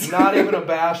 Yes. Not even a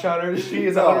bash on her. She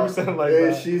is 100% like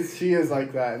that. She is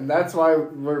like that, and that's why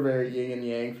we're very yin and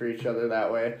yang for each other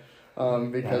that way.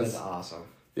 Because that is awesome.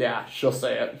 Yeah, she'll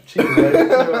say it. She's ready to.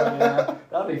 Yeah,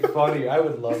 that'd be funny. I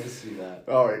would love to see that.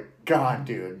 Oh my God,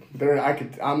 dude!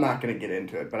 I'm not gonna get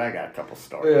into it, but I got a couple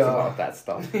stories about that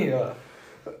stuff. Yeah.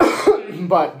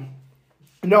 But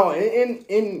no,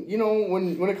 in you know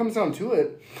when it comes down to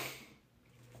it,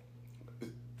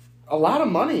 a lot of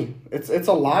money. It's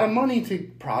a lot of money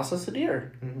to process a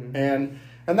deer, and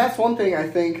that's one thing I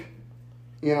think.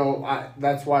 You know,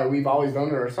 that's why we've always done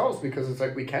it ourselves, because it's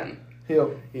like we can. Yep.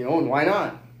 You know, and why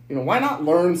not? You know, why not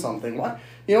learn something? Why?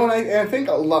 You know, and I think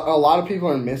a lot of people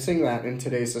are missing that in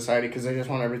today's society because they just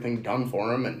want everything done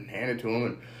for them and handed to them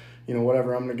and, you know,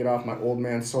 whatever. I'm going to get off my old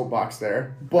man soapbox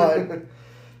there. But,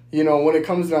 you know, when it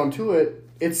comes down to it,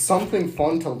 it's something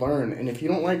fun to learn. And if you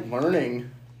don't like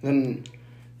learning, then,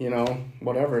 you know,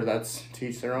 whatever, that's to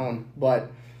each their own.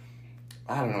 But,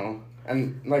 I don't know.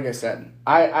 And like I said,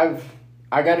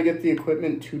 I got to get the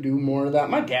equipment to do more of that.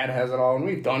 My dad has it all, and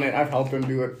we've done it. I've helped him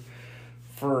do it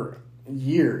for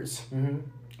years.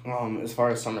 As far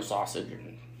as summer sausage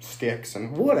and sticks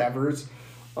and whatevers.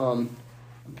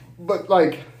 But,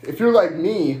 like, if you're like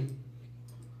me,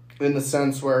 in the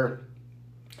sense where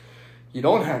you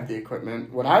don't have the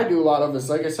equipment, what I do a lot of is,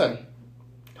 like I said,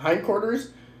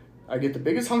 hindquarters, I get the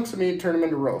biggest hunks of meat, turn them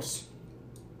into roasts.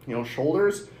 You know,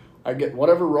 shoulders, I get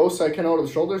whatever roasts I can out of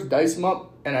the shoulders, dice them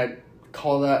up, and I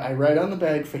write on the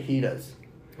bag fajitas.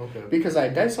 Okay. Because I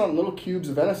dice on little cubes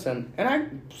of venison and I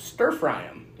stir fry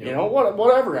them. Yep. You know,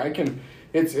 whatever I can.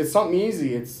 It's something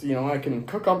easy. It's, you know, I can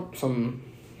cook up some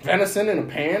venison in a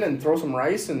pan and throw some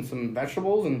rice and some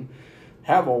vegetables and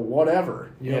have a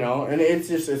whatever. Yep. You know, and it's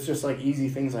just like easy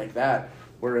things like that.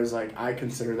 Whereas like I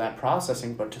consider that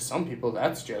processing, but to some people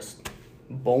that's just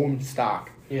bone stock.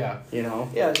 Yeah. You know.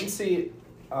 Yeah, and see,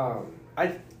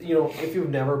 you know, if you've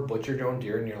never butchered your own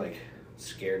deer and you're like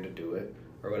scared to do it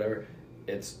or whatever,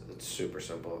 it's super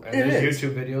simple. And there's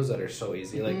YouTube videos that are so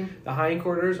easy. Like the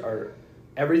hindquarters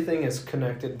everything is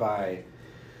connected by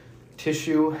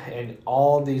tissue, and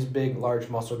all these big large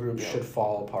muscle groups should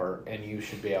fall apart, and you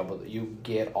should be able to, you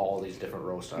get all these different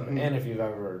roasts on it. And if you've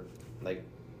ever, like,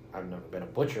 I've never been a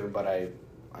butcher, but I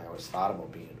always thought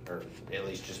about being, or at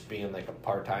least just being like a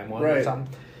part-time one or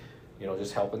something. You know,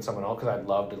 just helping someone out, because I'd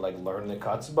love to like learn the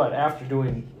cuts. But after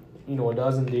doing, you know, a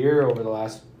dozen deer over the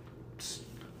last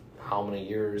how many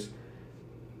years,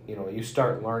 you know, you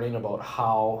start learning about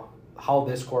how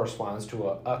this corresponds to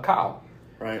a cow.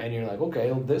 Right. And you're like,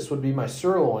 okay, well, this would be my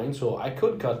sirloin, so I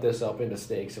could cut this up into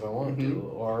steaks if I wanted to.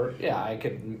 Or, yeah, I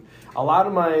could. A lot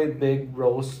of my big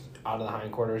roasts out of the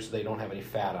hindquarters, they don't have any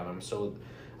fat on them, so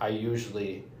I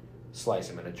usually slice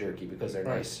them in a jerky because they're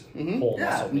nice whole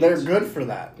muscle meats. They're good for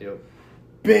that. Yep.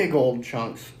 Big old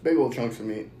chunks of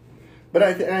meat. But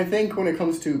I think when it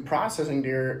comes to processing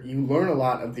deer, you learn a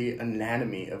lot of the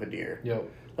anatomy of a deer. Yep.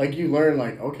 Like you learn,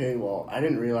 like, okay, well, I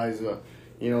didn't realize the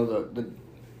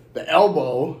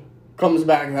elbow comes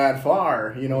back that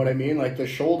far. You know what I mean? Like the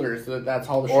shoulders. That's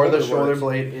how the shoulder works. Or the shoulder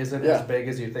blade isn't as big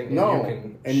as you think. No,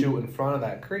 you can shoot in front of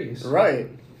that crease. Right.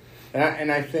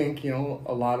 And I think, you know,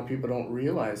 a lot of people don't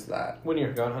realize that. When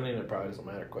you're gun hunting, it probably doesn't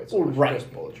matter quite so much. Right.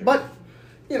 Just pull the trigger. But,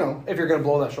 you know. If you're going to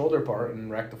blow that shoulder apart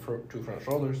and wreck the two front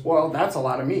shoulders. Well, that's a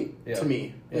lot of meat to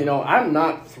me. Yeah. You know, I'm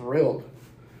not thrilled.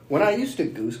 When I used to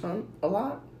goose hunt a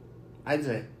lot, I'd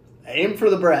say, aim for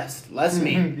the breast, less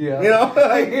meat. You know?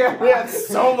 Like, we had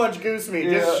so much goose meat.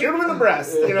 Just shoot them in the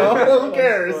breast. You know? Who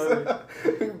cares?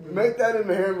 Make that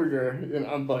into hamburger. You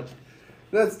know, but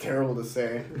that's terrible to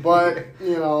say. But,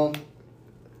 you know,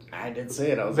 I did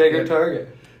say it. I was bigger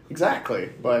target. Exactly.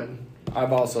 But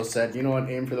I've also said, you know what,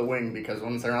 aim for the wing, because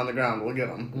once they're on the ground, we'll get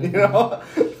them. You know?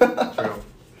 True.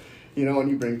 You know, when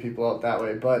you bring people out that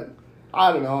way. But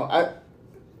I don't know.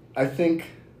 I think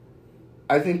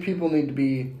people need to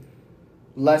be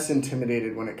less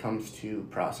intimidated when it comes to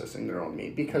processing their own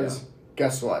meat, because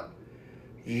guess what?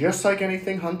 Just like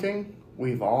anything hunting,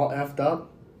 we've all effed up.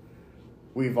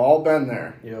 We've all been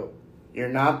there. Yep. You're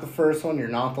not the first one. You're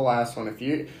not the last one. If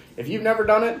you've never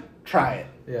done it, try it.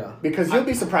 Yeah. Because you'll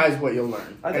be surprised what you'll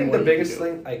learn. I think the biggest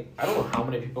thing, I don't know how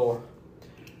many people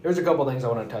there's a couple things I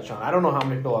want to touch on. I don't know how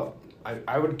many people.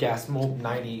 I would guess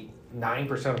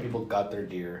 99% of people gut their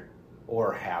deer,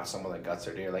 or have someone that guts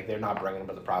their deer. Like they're not bringing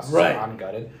them to the processor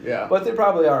ungutted. Yeah. But there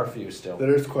probably are a few still.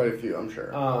 There's quite a few, I'm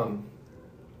sure.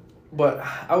 But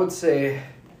I would say,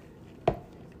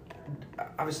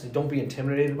 obviously, don't be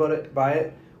intimidated by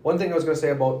it. One thing I was going to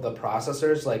say about the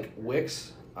processors, like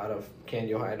Wix out of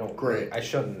Candy, Ohio, I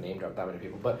shouldn't name drop that many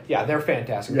people, but yeah, they're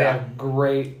fantastic. Yeah. They have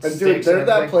great and dude, they're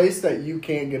that place that you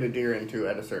can't get a deer into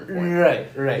at a certain point.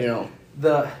 Right. You know.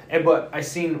 But I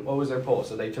seen what was their poll.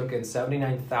 So they took in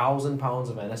 79,000 pounds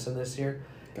of venison this year.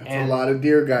 That's a lot of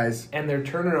deer, guys. And their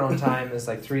turnaround time is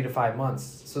like 3 to 5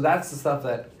 months. So that's the stuff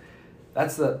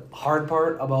that's the hard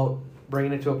part about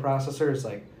bringing it to a processor. Is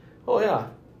like, oh yeah,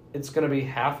 it's gonna be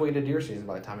halfway to deer season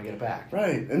by the time I get it back.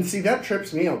 Right, and see that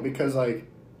trips me out because like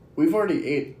we've already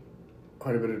ate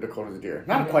quite a bit of Dakota's deer.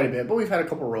 Not quite a bit, but we've had a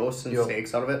couple roasts and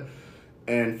steaks out of it,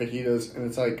 and fajitas, and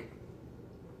it's like.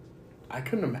 I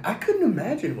couldn't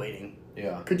imagine waiting.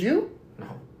 Yeah. Could you?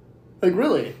 No. Like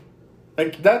really?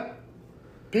 Like that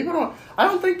I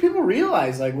don't think people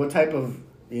realize like what type of,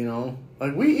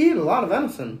 like we eat a lot of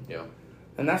venison. Yeah.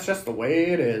 And that's just the way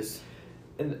it is.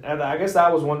 And I guess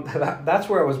that was that's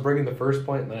where I was bringing the first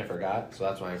point and then I forgot. So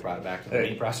that's why I brought it back to the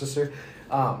meat processor.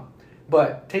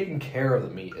 But taking care of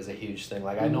the meat is a huge thing.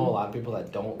 Like I know a lot of people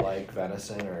that don't like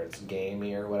venison or it's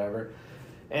gamey or whatever.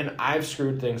 And I've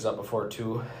screwed things up before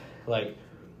too. Like,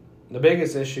 the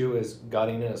biggest issue is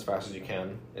gutting it as fast as you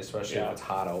can, especially if it's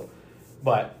hot out.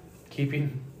 But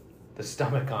keeping the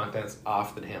stomach contents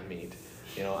off the damn meat.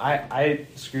 I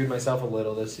screwed myself a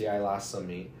little this year. I lost some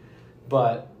meat.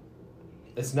 But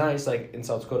it's nice, like, in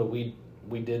South Dakota, we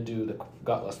did do the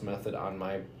gutless method on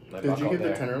my buck out there. Did you get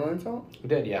the tenderloins out? We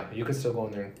did, yeah. You can still go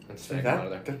in there and snag them out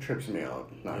of there. That trips me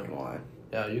out, not gonna lie.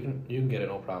 Yeah, you can get it,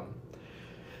 no problem.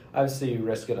 Obviously, you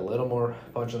risk it a little more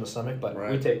punch in the stomach, but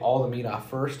we take all the meat off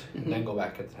first and then go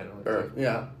back to the tenderloin.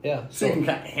 Yeah. Yeah. So you can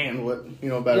kind of handle it,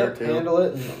 better too. Handle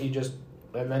it,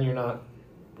 and then you're not.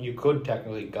 You could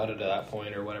technically gut it at that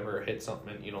point or whatever, hit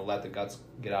something, and, let the guts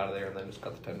get out of there, and then just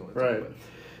cut the tenderloin. Right. But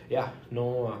yeah.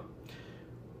 No.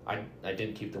 I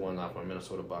did keep the one off my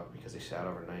Minnesota buck because he sat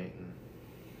overnight and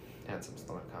had some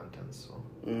stomach contents. So.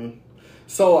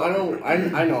 So I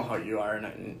know how you are,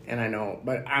 and I know,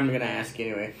 but I'm gonna ask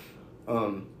anyway.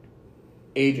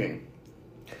 Aging.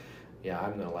 Yeah,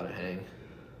 I'm gonna let it hang.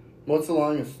 What's the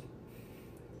longest?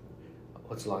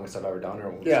 What's the longest I've ever done, or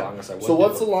what's the longest I would So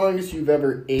what's the longest you've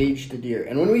ever aged a deer?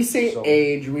 And when we say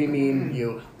age, we mean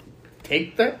you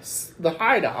take the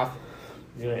hide off.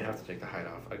 You don't even have to take the hide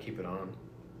off. I keep it on.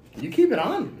 You keep it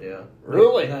on? Yeah.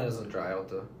 Really? That doesn't dry out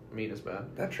the meat as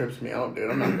bad. That trips me out, dude.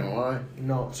 I'm not gonna lie.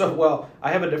 No. So,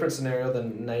 I have a different scenario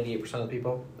than 98% of the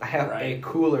people. I have a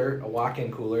cooler, a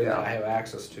walk-in cooler that I have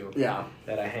access to. Yeah.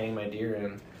 That I hang my deer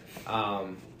in. I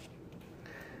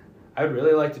would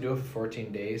really like to do it for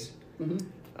 14 days. Mm-hmm.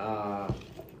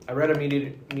 I read a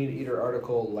meat eater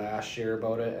article last year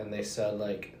about it, and they said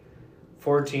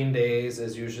 14 days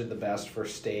is usually the best for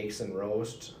steaks and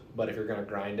roast. But if you're gonna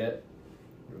grind it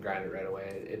right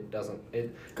away. It doesn't.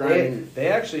 They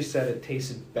actually said it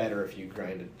tasted better if you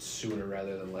grind it sooner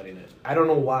rather than letting it. I don't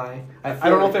know why. I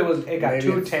don't know if it got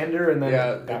too tender and then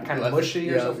got kind of mushy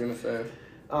or something. I was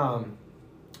gonna say.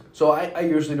 So I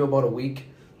usually do about a week,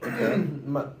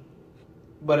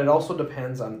 but it also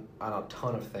depends on a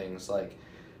ton of things. Like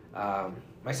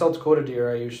my South Dakota deer,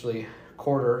 I usually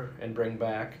quarter and bring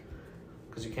back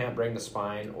because you can't bring the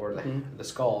spine or the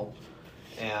skull.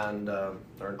 And or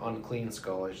an unclean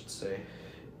skull, I should say,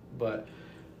 but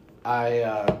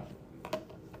I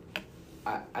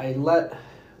let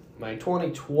my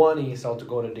 2020 South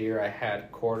Dakota deer I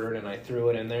had quartered and I threw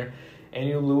it in there, and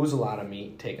you lose a lot of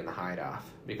meat taking the hide off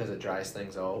because it dries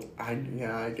things out. I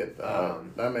get that.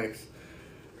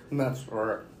 That's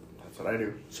what I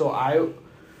do. So I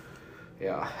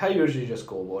usually just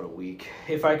go about a week.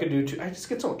 If I could do two, I just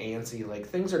get so antsy. Like,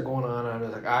 things are going on, and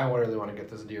I'm like, I really want to get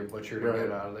this deer butchered and get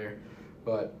it out of there.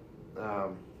 But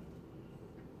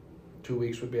 2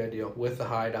 weeks would be ideal. With the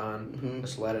hide on,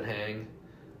 just let it hang.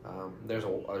 There's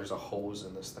a hose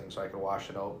in this thing, so I can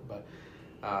wash it out. But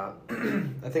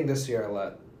I think this year I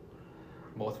let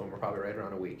both of them were probably right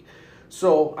around a week.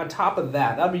 So on top of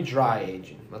that, that'd be dry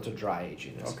aging. That's what dry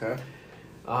aging is. Okay.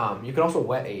 You can also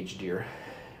wet age deer.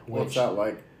 What's that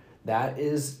like? That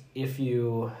is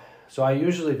so I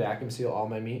usually vacuum seal all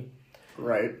my meat.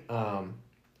 Right.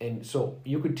 And so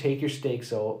you could take your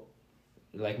steaks out,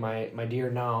 like my deer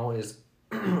now is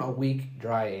a week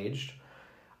dry aged.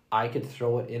 I could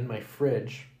throw it in my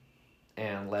fridge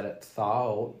and let it thaw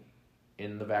out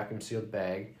in the vacuum sealed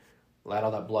bag, let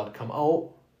all that blood come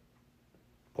out,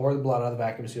 pour the blood out of the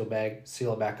vacuum seal bag,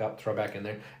 seal it back up, throw it back in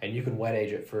there, and you can wet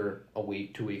age it for a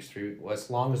week, 2 weeks, 3, as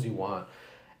long as you want.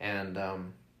 And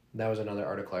that was another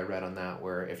article I read on that,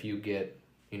 where if you get,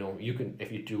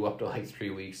 if you do up to like 3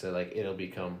 weeks, like it'll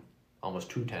become almost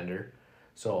too tender.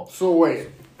 So wait.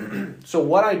 So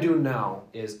what I do now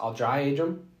is I'll dry age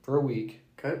them for a week.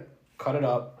 Okay. Cut it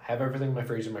up. Have everything in my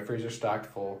freezer. My freezer's stocked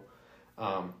full.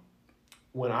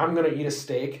 When I'm gonna eat a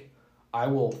steak, I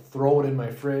will throw it in my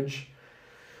fridge,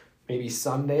 maybe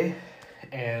Sunday,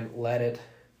 and let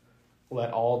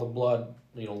all the blood,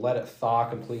 let it thaw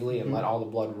completely and let all the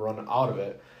blood run out of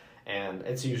it. And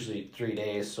it's usually 3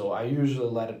 days, so I usually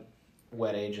let it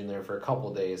wet age in there for a couple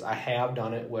of days. I have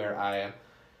done it where I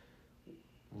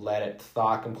let it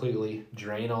thaw completely,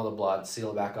 drain all the blood, seal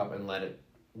it back up, and let it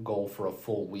go for a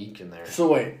full week in there.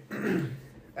 So wait,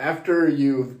 after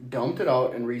you've dumped it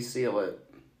out and reseal it,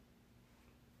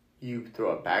 you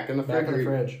throw it back in the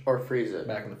fridge or freeze it?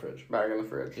 Back in the fridge. Back in the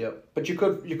fridge. Yep. But you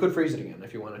could freeze it again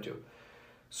if you wanted to.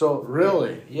 So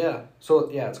really? Yeah. So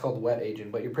yeah, it's called wet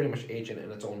aging, but you're pretty much aging it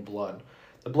in its own blood.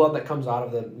 The blood that comes out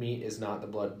of the meat is not the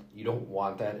blood. You don't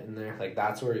want that in there. Like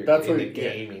that's where you're getting the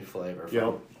gamey flavor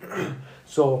from. Yep.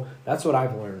 So that's what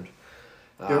I've learned.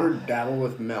 You ever dabble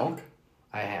with milk?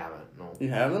 I haven't. No. You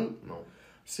haven't? No.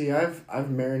 See,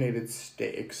 I've marinated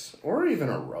steaks or even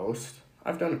a roast.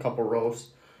 I've done a couple roasts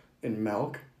in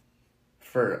milk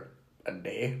for a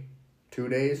day, 2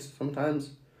 days sometimes.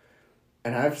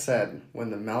 And I've said when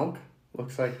the milk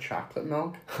looks like chocolate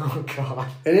milk. Oh, God.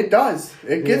 And it does.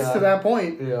 It gets to that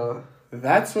point. Yeah.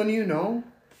 That's when you know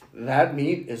that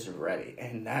meat is ready.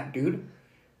 And that, dude,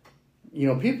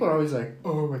 people are always like,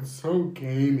 oh, it's so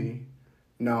gamey.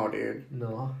 No, dude.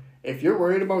 No. If you're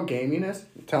worried about gaminess,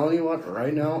 I'm telling you what,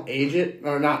 right now,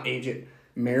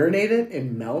 marinate it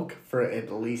in milk for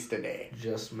at least a day.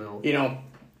 Just milk.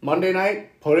 Monday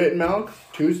night, put it in milk.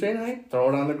 Tuesday night, throw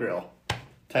it on the grill.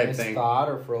 Type thing. Thawed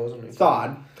or frozen?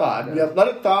 Thawed. Yeah. Yep, let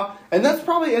it thaw. And that's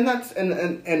probably, and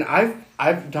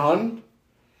I've done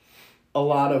a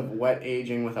lot of wet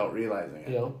aging without realizing it.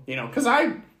 Yeah. Because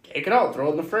I take it out, throw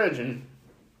it in the fridge, and,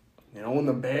 when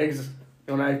the bags,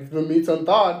 the meat's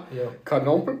unthawed, cut it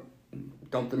open,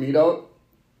 dump the meat out,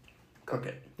 cook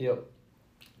it. Yep.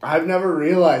 I've never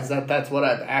realized that that's what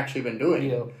I've actually been doing.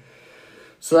 Yep.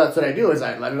 So that's what I do is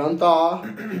I let it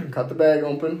unthaw, cut the bag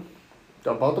open,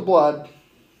 dump out the blood,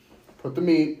 put the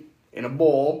meat in a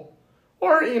bowl,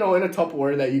 or, in a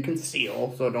Tupperware that you can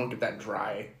seal so don't get that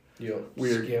dry,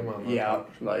 weird skin on it. Yeah,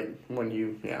 like when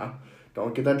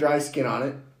don't get that dry skin on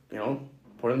it,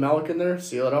 put the milk in there,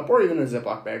 seal it up, or even a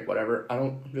Ziploc bag, whatever.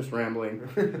 I'm just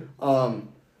rambling.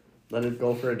 Let it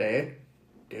go for a day.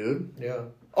 Dude. Yeah.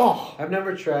 Oh. I've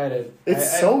never tried it.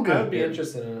 It's so good. I would be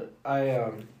interested in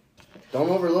it. Don't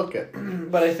overlook it.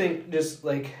 But I think just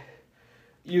like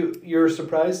you're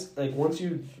surprised, like once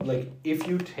you, like if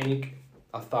you take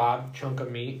a thawed chunk of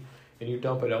meat and you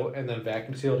dump it out and then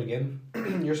vacuum seal it again,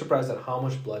 you're surprised at how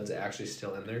much blood's actually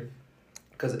still in there.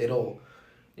 Because it'll,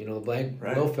 the bag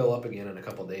will fill up again in a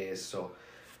couple days. So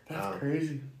that's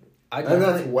crazy. I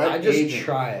just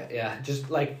try it. Yeah, just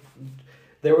like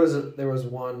there was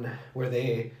one where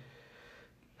they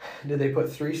put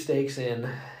 3 steaks in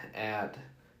at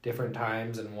different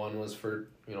times, and one was for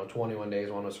 21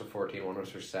 days, one was for 14, one was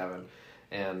for 7,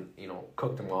 and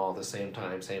cooked them all at the same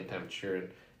time, same temperature,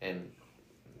 and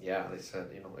yeah, they said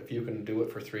if you can do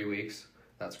it for 3 weeks,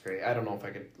 that's great. I don't know if I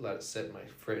could let it sit in my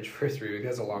fridge for 3 weeks.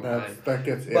 That's a long time. That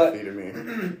gets iffy to me.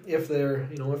 If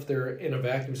they're in a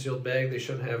vacuum sealed bag, they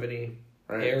shouldn't have any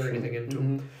air or anything into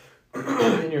them.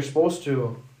 And you're supposed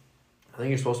to. I think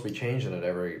you're supposed to be changing it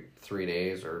every 3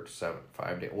 days or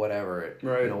 5 days, whatever.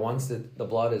 Right. Once the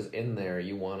blood is in there,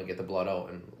 you want to get the blood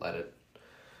out and let it.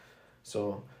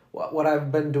 So what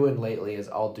I've been doing lately is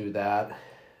I'll do that,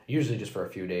 usually just for a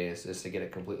few days, just to get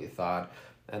it completely thawed,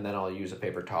 and then I'll use a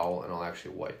paper towel and I'll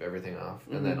actually wipe everything off,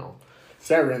 and then I'll.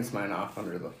 So I rinse mine off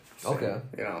under the sink, okay.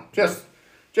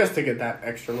 Just to get that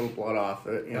extra little blood off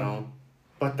it,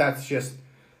 But that's just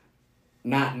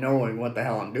not knowing what the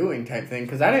hell I'm doing type thing,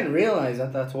 because I didn't realize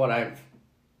that that's what I've,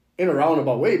 in a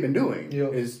roundabout way, been doing,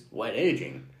 is wet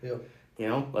aging. Yep.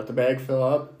 Let the bag fill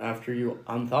up after you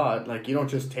unthaw it. Like, you don't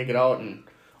just take it out and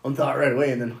unthaw it right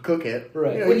away and then cook it.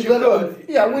 Right. When you could.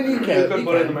 Yeah, when you can. You could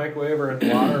put it in the microwave or in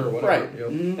water or whatever. Right. Yep.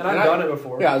 And I've done it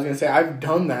before. Yeah, I was going to say, I've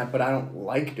done that, but I don't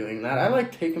like doing that. I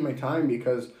like taking my time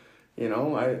because,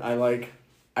 I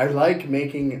like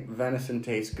making venison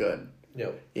taste good.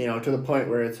 Yep. To the point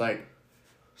where it's like,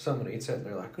 someone eats it and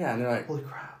they're like, yeah, and they're like, holy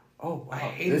crap. Oh, wow. I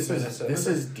hate this venison. This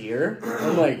is deer?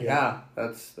 I'm like, yeah,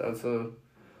 that's a...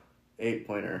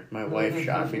 8-pointer my wife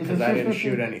shot because I didn't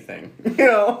shoot anything. You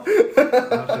know?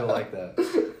 I feel like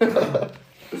that.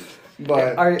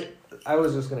 But I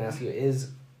was just gonna ask you,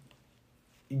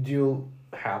 do you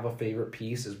have a favorite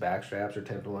piece as backstraps or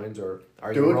tenderloins, or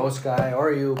are you a roast guy, or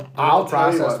are you a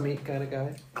processed meat kind of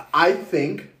guy? I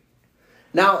think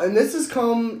now, and this has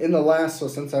come in the last, so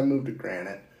since I moved to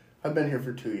Granite, I've been here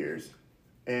for 2 years,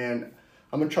 and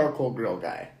I'm a charcoal grill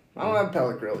guy. I don't have a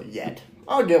pellet grill yet.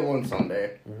 I'll get one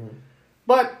someday. Mm-hmm.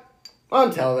 But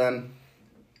until then,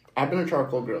 I've been a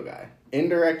charcoal grill guy.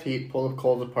 Indirect heat, pull the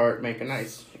coals apart, make it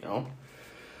nice, you know.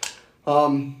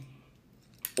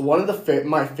 One of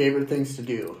my favorite things to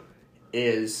do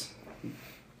is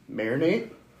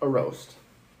marinate a roast.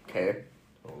 Okay?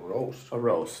 A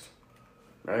roast.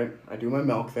 Right? I do my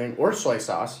milk thing, or soy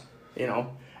sauce, you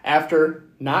know. After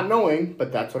not knowing,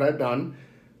 but that's what I've done,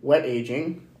 wet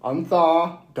aging,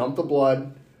 unthaw, dump the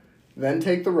blood, then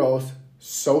take the roast,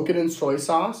 soak it in soy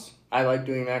sauce. I like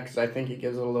doing that because I think it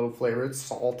gives it a little flavor. It's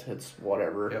salt, it's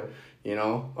whatever, yep. You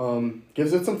know.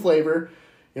 Gives it some flavor.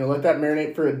 You know, let that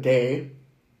marinate for a day.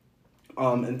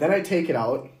 And then I take it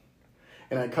out,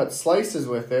 and I cut slices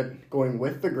with it, going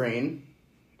with the grain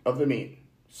of the meat.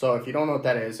 So if you don't know what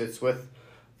that is, it's with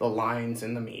the lines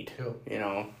in the meat, yep. You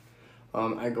know.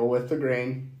 I go with the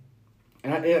grain,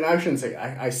 and I shouldn't say,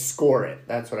 I score it.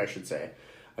 That's what I should say.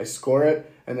 I score it,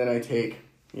 and then I take,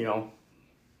 you know,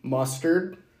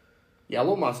 mustard,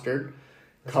 yellow mustard,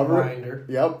 cover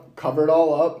it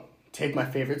all up, take my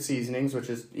favorite seasonings, which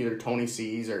is either Tony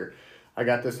C's or I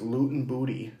got this Loot and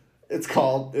Booty. It's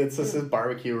just this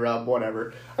barbecue rub,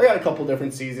 whatever. I got a couple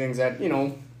different seasonings that, you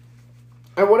know,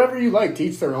 and whatever you like, to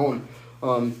each their own.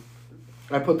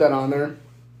 I put that on there.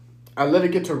 I let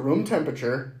it get to room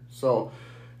temperature. So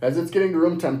as it's getting to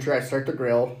room temperature, I start the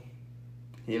grill.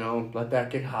 You know, let that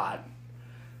get hot.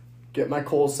 Get my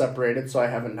coals separated so I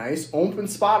have a nice open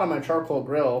spot on my charcoal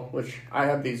grill, which I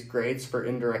have these grates for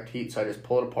indirect heat, so I just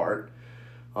pull it apart.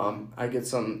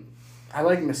 I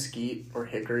like mesquite or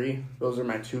hickory. Those are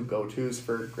my two go-tos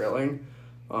for grilling.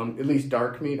 At least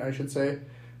dark meat, I should say.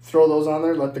 Throw those on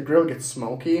there, let the grill get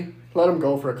smoky. Let them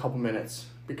go for a couple minutes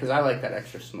because I like that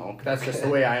extra smoke. That's just the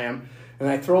way I am. And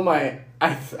I throw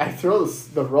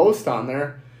the roast on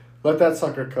there, let that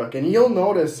sucker cook. And you'll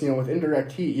notice, you know, with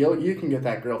indirect heat, you can get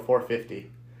that grill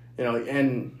 450. You know,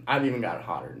 and I've even got it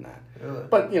hotter than that. Really?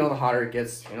 But, you know, the hotter it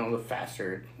gets, you know, the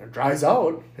faster it dries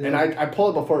out. Yeah. And I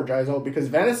pull it before it dries out because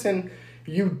venison,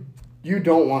 you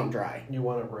don't want dry. You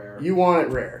want it rare. You want it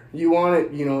rare. You want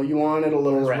it, you know, a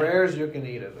little rare. As rare as you can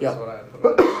eat it. That's what I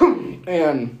put.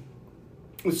 And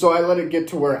so I let it get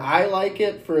to where I like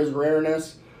it for its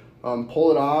rareness,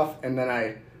 pull it off, and then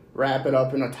I wrap it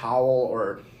up in a towel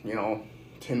or, you know,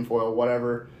 tin foil,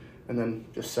 whatever, and then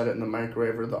just set it in the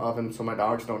microwave or the oven so my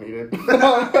dogs don't eat it.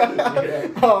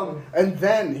 And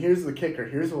then, here's the kicker.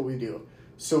 Here's what we do.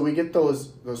 So we get those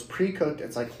pre-cooked,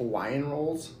 it's like Hawaiian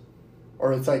rolls,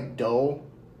 or it's like dough,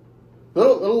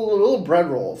 little bread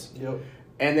rolls. Yep.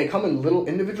 And they come in little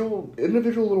individual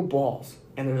little balls.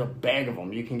 And there's a bag of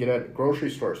them you can get at grocery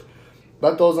stores.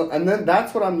 Let those, and then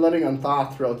that's what I'm letting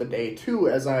unthaw throughout the day too,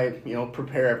 as I, you know,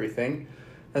 prepare everything.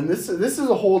 And this is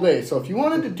a whole day. So if you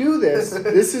wanted to do this,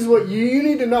 this is what you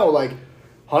need to know. Like,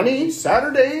 honey,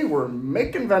 Saturday we're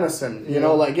making venison. You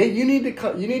know, like you need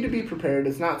to be prepared.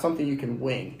 It's not something you can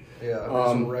wing. Yeah,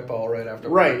 just rip all right after.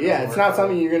 Right. Yeah, it's not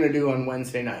something you're gonna do on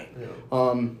Wednesday night.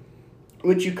 Yeah.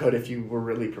 Which you could if you were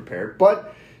really prepared.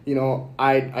 But you know,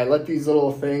 I let these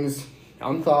little things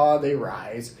unthaw, they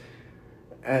rise,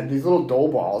 and these little dough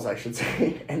balls, I should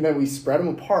say, and then we spread them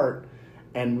apart,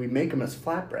 and we make them as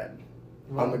flatbread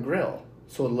on the grill.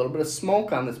 So a little bit of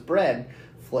smoke on this bread,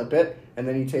 flip it, and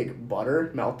then you take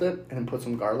butter, melt it, and then put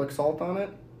some garlic salt on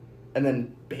it, and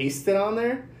then baste it on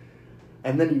there,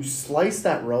 and then you slice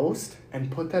that roast and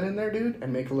put that in there, dude,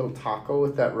 and make a little taco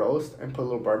with that roast and put a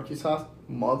little barbecue sauce.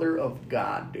 Mother of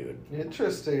God, dude.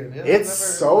 Interesting. Yeah, it's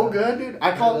so good, dude.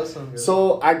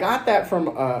 So I got that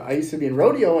from, I used to be in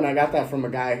rodeo, and I got that from a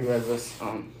guy who has this,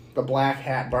 the Black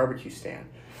Hat barbecue stand.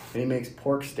 And he makes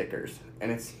pork stickers, and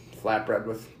it's flatbread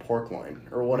with pork loin,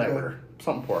 or whatever.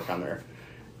 Some pork on there.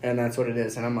 And that's what it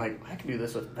is. And I'm like, I can do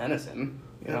this with venison,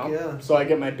 you know? Yeah. So I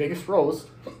get my biggest roast,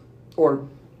 or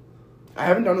I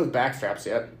haven't done it with backstraps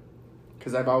yet,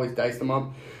 because I've always diced them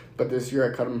up. But this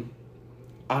year I cut them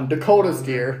on Dakota's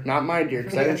deer, not my deer,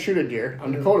 because I didn't shoot a deer.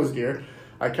 On Dakota's deer,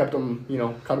 I kept them, you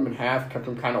know, cut them in half, kept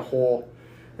them kind of whole,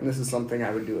 and this is something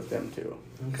I would do with them too.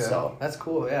 Okay, so that's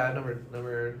cool. Yeah, I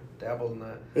never dabbled in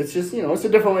that. It's just, you know, it's a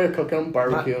different way of cooking them,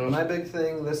 barbecuing them. My big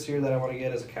thing this year that I want to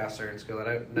get is a cast iron skillet.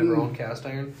 I've never owned cast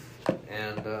iron,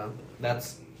 and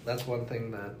that's That's one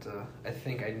thing that I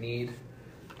think I need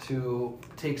to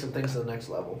take some things to the next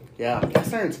level. Yeah,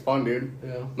 cast iron's fun, dude.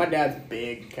 Yeah. My dad's a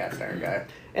big cast iron guy.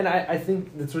 And I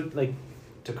think that's what, like,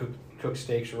 to cook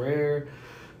steaks rare,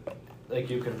 like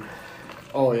you can...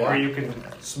 Oh, yeah. Or you can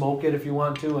smoke it if you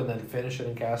want to and then finish it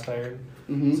in cast iron.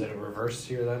 Mm-hmm. Is it a reverse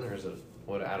sear then? Or is it...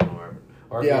 What? I don't know.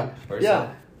 Or Yeah. Or is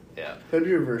Yeah. Yeah. That'd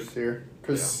be reverse sear.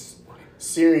 Because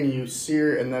searing, you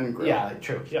sear and then grill. Yeah,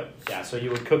 true. Yep. Yeah, so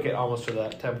you would cook it almost to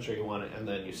that temperature you want it, and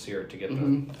then you sear it to get the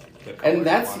color And you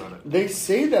that's, want on it. they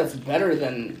say that's better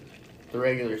than the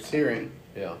regular searing.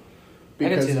 Yeah.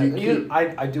 Because I can see you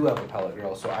that. I do have a pellet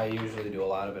grill, so I usually do a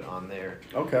lot of it on there.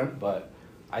 Okay. But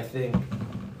I think,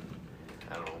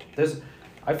 I don't know.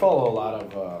 I follow a lot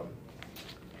of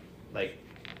like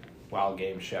wild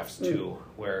game chefs too,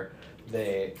 where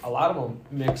a lot of them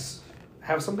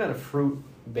have some kind of fruit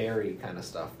berry kind of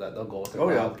stuff that they'll go with their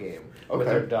wild game with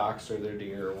their ducks or their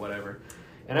deer or whatever.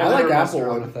 And I like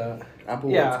applewood with that.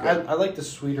 Applewood's Yeah, I like the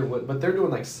sweeter wood, but they're doing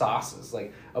like sauces,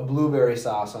 like a blueberry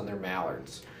sauce on their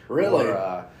mallards. Really?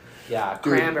 Or,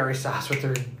 cranberry sauce with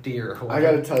their deer. I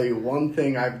gotta tell you, one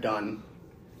thing I've done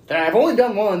that I've only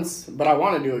done once, but I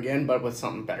want to do again, but with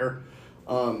something better.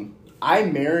 I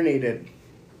marinated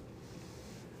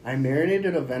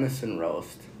a venison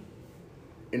roast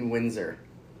in Windsor.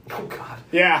 Oh, God.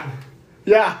 Yeah,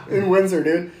 in Windsor,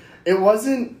 dude. It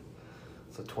wasn't...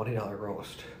 It's a $20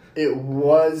 roast. It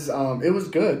was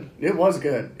good. It was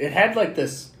good. It had like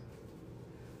this...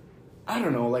 I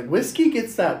don't know, like whiskey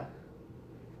gets that...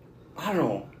 I don't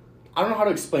know how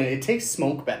to explain it. It takes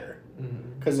smoke better.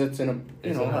 Because it's in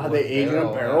a... how they age in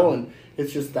a barrel, and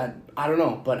it's just that... I don't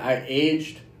know, but I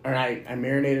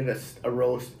marinated a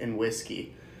roast in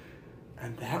whiskey.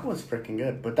 And that was freaking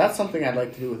good. But that's something I'd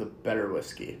like to do with a better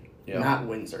whiskey. Yeah. Not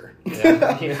Windsor.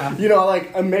 Yeah.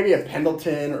 Like maybe a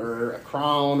Pendleton or a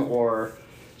Crown or...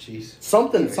 Jeez.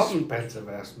 Something expensive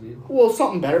ass meal. Well,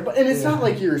 something better, but it's not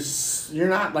like you're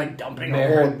not like dumping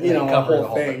a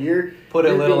whole thing. You're put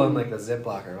a little in like the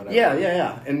Ziploc or whatever.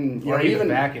 Yeah, and or even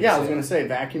vacuum. Yeah, I was gonna say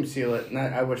vacuum seal it, and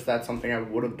I wish that's something I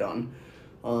would have done.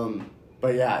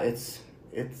 But yeah, it's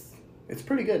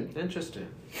pretty good. Interesting.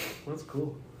 That's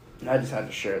cool. I just had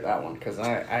to share that one because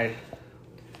I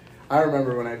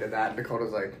remember when I did that,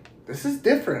 Dakota's like, "This is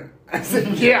different." I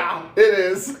said, "Yeah, it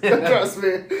is. Trust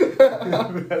me."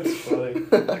 That's funny.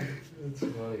 That's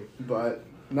funny. But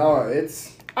no,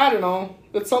 I don't know.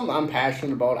 It's something I'm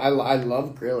passionate about. I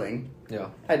love grilling. Yeah,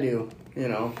 I do.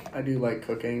 I do like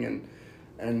cooking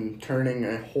and turning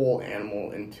a whole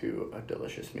animal into a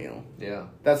delicious meal. Yeah,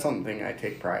 that's something I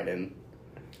take pride in.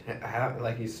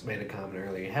 Like you made a comment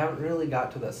earlier, you haven't really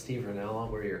got to that Steve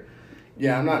Rinella where you're.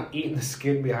 Yeah, I'm not eating the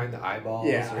skin behind the eyeballs.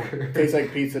 Yeah, tastes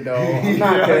like pizza dough. I'm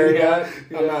not there yet.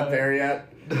 I'm not there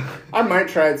yet. I might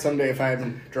try it someday if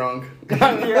I'm drunk.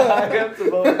 That's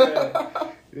about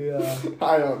it. Yeah.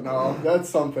 I don't know. That's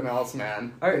something else,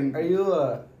 man. Are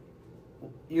you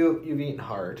you've eaten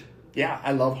heart? Yeah,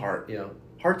 I love heart. Yeah,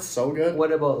 heart's so good.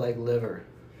 What about like liver?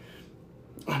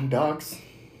 Ducks.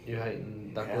 You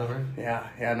eating duck liver?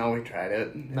 Yeah. No, we tried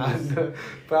it.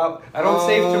 Well, I don't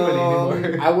save too many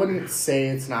anymore. I wouldn't say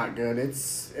it's not good.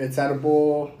 It's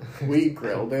edible. We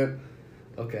grilled it.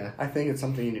 Okay. I think it's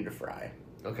something you need to fry.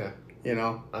 Okay.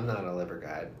 I'm not a liver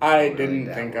guy. I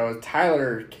didn't think I was.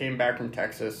 Tyler came back from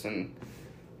Texas and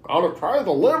gotta try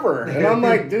the liver, and I'm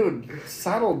like, dude,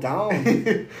 settle down.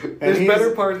 There's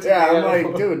better parts. Yeah, I'm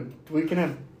like, dude, we can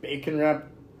have bacon wrapped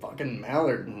fucking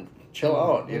mallard and chill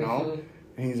out,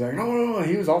 And he's like, no.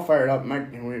 He was all fired up.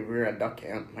 We were at duck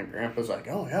camp. My grandpa's like,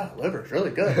 oh, yeah, liver's really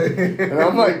good. And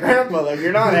I'm like, Grandpa, like,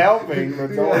 you're not helping. But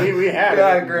we had it.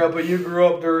 Yeah, Grandpa, you grew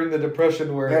up during the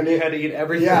Depression where you had to eat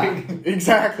everything. Yeah,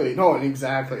 exactly. No,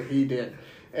 exactly. He did.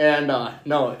 And,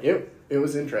 no, it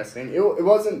was interesting. It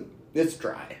wasn't, it's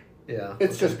dry. Yeah.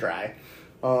 It's just dry.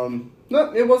 No,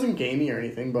 it wasn't gamey or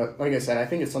anything, but like I said, I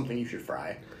think it's something you should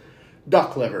fry.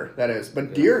 Duck liver, that is.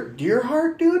 But deer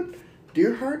heart, dude?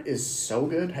 Deer heart is so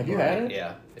good. Have you had it?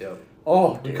 Yeah.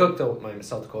 Oh, we cooked my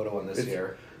South Dakota one this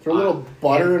year. For a little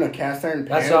butter in a cast iron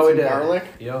pan. That's how we did garlic.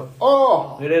 Yep.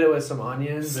 Oh, we did it with some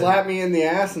onions. Slap me in the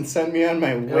ass and send me on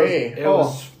my way. It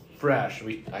was fresh.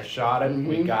 I shot it.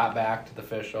 We got back to the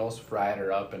fish house, fried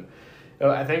her up, and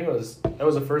I think it was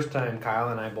the first time Kyle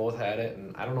and I both had it.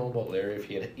 And I don't know about Larry if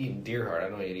he had eaten deer heart. I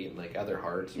know he had eaten like other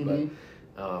hearts, but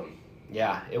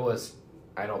yeah, it was.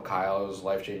 I know Kyle, it was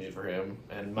life-changing for him.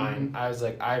 And mine, I was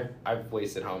like, I've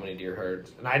wasted how many deer hearts.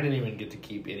 And I didn't even get to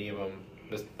keep any of them.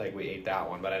 Just like we ate that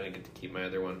one, but I didn't get to keep my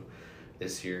other one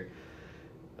this year.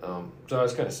 So I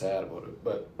was kind of sad about it.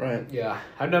 But right. Yeah,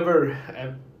 I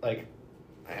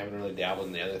I haven't really dabbled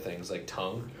in the other things like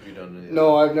tongue. Have you done any?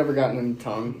 No, I've never gotten into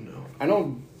tongue. No. I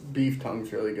know beef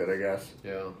tongue's really good, I guess.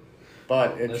 Yeah.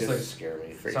 But it That's just like scare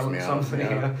me. freaks me out. Something.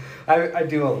 Yeah. I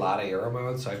do a lot of arrow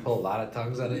mounts, so I pull a lot of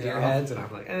tongues out of deer Yeah. heads, and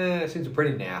I'm like, it seems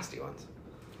pretty nasty ones.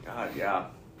 God, yeah.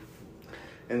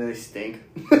 And they stink.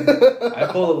 I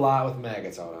pulled a lot with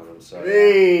maggots out on them, so.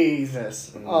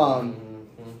 Jesus.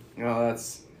 Mm-hmm. No,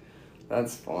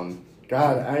 that's fun.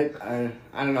 God, I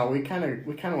don't know. We kind of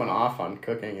went off on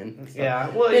cooking and stuff. Yeah,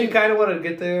 well, you kind of want to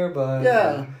get there, but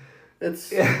yeah, it's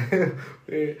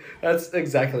that's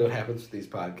exactly what happens with these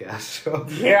podcasts. So.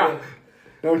 Yeah,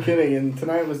 no kidding. And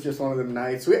tonight was just one of the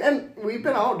nights. We've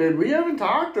been out, dude. We haven't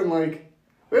talked in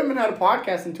we haven't had a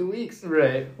podcast in 2 weeks.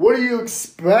 Right. What do you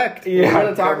expect? Yeah, We're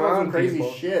gonna talk come about on, some crazy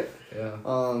people. shit. Yeah.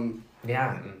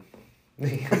 Yeah.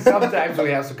 Sometimes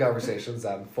we have some conversations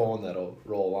on phone that'll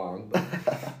roll along. But...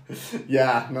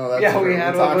 Yeah, no, that's yeah, true. we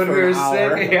had talked one when for we were an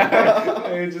hour. sitting.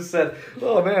 Yeah, we just said,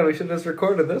 "Oh man, we should have just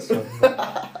recorded this one."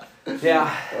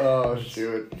 Yeah. Oh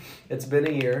shoot! It's been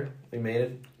a year. We made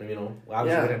it. Obviously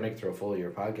Yeah. we didn't make it through a full year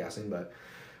of podcasting, but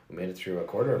we made it through a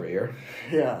quarter of a year.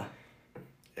 Yeah.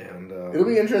 And it'll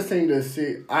be interesting to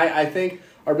see. I think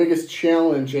our biggest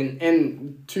challenge,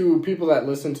 and to people that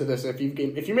listen to this, if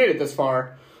you made it this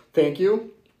far, thank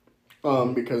you,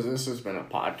 because this has been a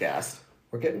podcast.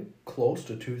 We're getting close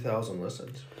to 2,000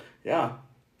 listens. Yeah.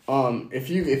 If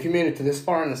you made it to this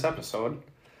far in this episode,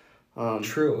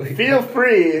 True. feel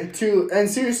free to, and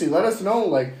seriously, let us know.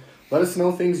 Let us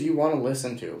know things you want to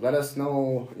listen to. Let us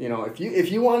know,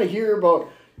 if you want to hear about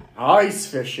ice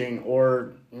fishing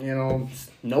or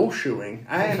snowshoeing.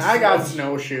 I got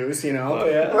snowshoes. Oh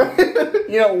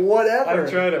yeah. Whatever. I've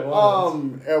tried it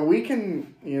once. We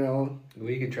can,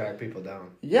 We can track people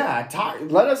down. Yeah,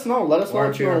 let us know. Let us know Or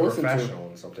what if you you're want a to listen to. professional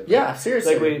and something. Yeah,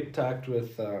 seriously. Like we talked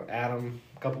with Adam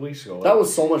a couple weeks ago. That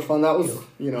was so much fun. That was,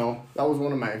 that was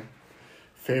one of my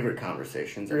favorite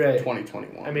conversations of Right.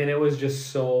 2021. I mean, it was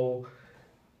just so...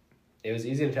 It was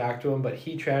easy to talk to him, but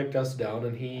he tracked us down,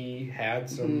 and he had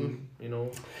some, he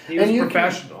was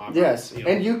professional. Yes,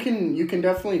 and you can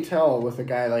definitely tell with a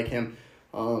guy like him,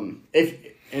 and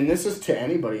this is to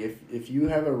anybody, if you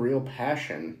have a real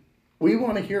passion, we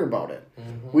want to hear about it.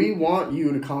 Mm-hmm. We want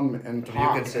you to come and talk. If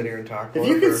you can sit here and talk. If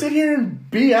you can sit here and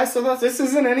BS with us, this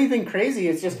isn't anything crazy.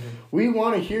 It's just we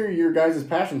want to hear your guys'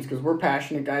 passions because we're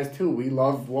passionate guys too. We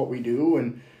love what we do,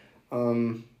 and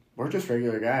we're just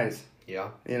regular guys. Yeah.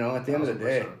 At the end of the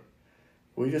day,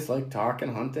 we just like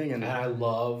talking, hunting, and I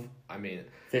love,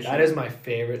 fishing. That is my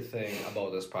favorite thing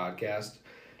about this podcast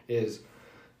is,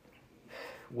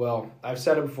 well, I've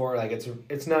said it before,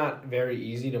 it's not very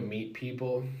easy to meet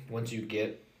people once you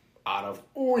get out of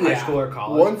high school or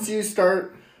college. Once you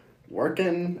start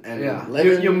working and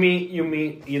living. You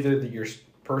meet either your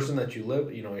person that you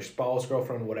live, your spouse,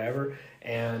 girlfriend, whatever,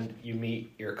 and you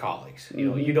meet your colleagues.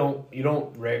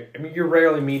 You're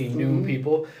rarely meeting new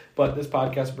people, but this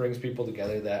podcast brings people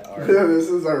together that are... This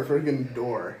is our freaking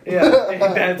door. Yeah,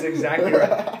 that's exactly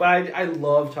right. But I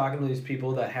love talking to these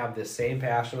people that have the same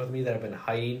passion with me, that have been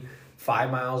hiding 5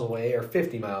 miles away or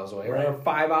 50 miles away or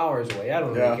 5 hours away. I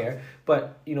don't really care.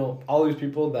 But, all these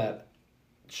people that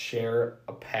share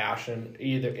a passion,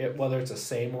 whether it's the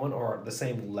same one or the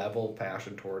same level of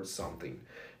passion towards something,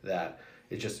 that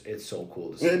it's so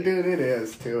cool to see. Dude, it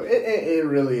is too. It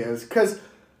really is. Because,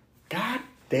 god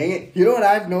dang it, you know what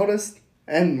I've noticed?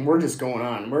 And we're just going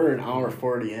on. We're an hour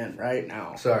 40 in right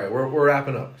now. Sorry, we're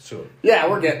wrapping up soon. Yeah,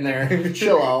 we're getting there.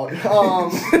 Chill out.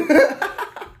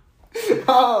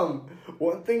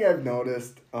 One thing I've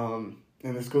noticed, and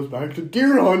this goes back to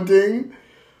deer hunting.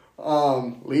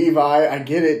 Levi, I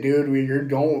get it, dude. You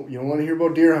don't want to hear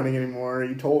about deer hunting anymore.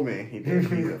 He told me he did.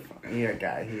 He's a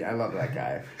guy. I love that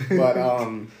guy. But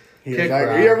he was like,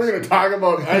 "Are you ever going to talk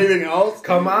about anything else?"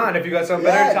 Come on, if you got something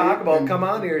better to talk about, come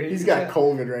on here. He's got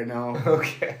COVID right now.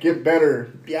 Okay, get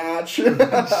better, biatch.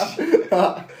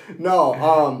 No.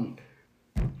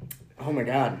 Oh my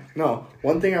God. No.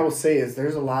 One thing I will say is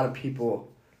there's a lot of people,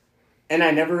 and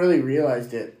I never really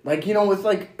realized it. With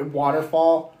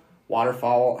waterfowl.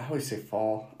 I always say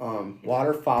fall.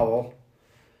 Waterfowl.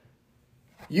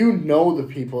 The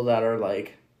people that are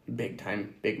big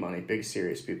time, big money, big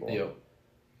serious people. Yep.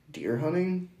 Deer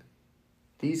hunting,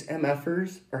 these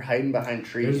MFers are hiding behind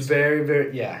trees. There's very,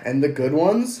 very, yeah. And the good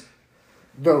ones,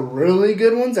 the really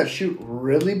good ones that shoot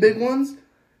really big ones.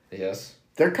 Yes.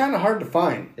 They're kind of hard to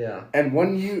find. Yeah. And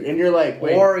you're like,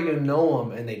 wait. Or you know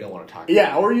them and they don't want to talk to you.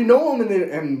 Yeah, or you know them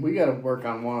and we got to work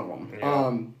on one of them.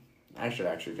 Yeah. I should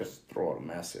actually just throw out a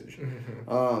message.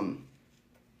 Mm-hmm.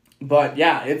 But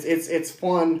yeah, it's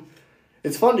fun.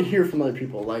 it's fun to hear from other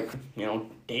people like, you know,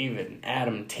 David and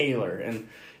Adam Taylor and,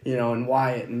 you know, and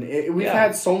Wyatt. And we've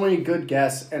had so many good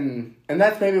guests. And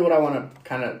that's maybe what I want to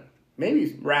kind of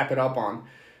maybe wrap it up on.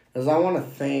 Is I want to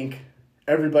thank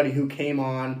everybody who came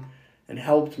on and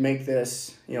helped make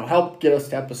this, you know, help get us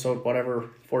to episode, whatever,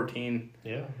 14.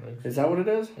 Yeah. Is that what it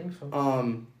is? I think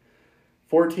so.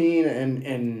 14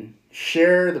 and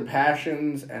share the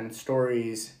passions and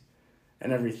stories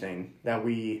and everything that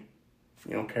we,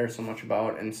 you know, care so much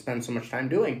about and spend so much time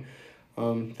doing.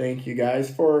 Thank you guys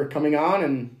for coming on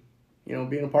and, you know,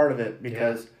 being a part of it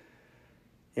because,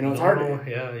 you know, it's hard.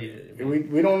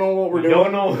 We don't know what we're doing.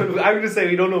 Don't know. I'm going to say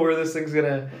we don't know where this thing's going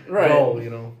to go. You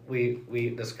know,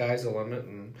 the sky's the limit.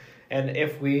 And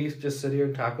if we just sit here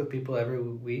and talk with people every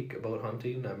week about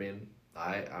hunting, I mean,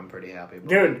 I'm pretty happy.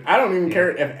 Dude, I don't even care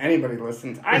if anybody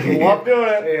listens. I love doing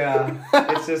it. Yeah.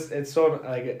 It's so,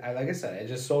 like I said,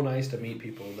 it's just so nice to meet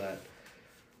people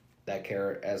that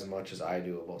care as much as I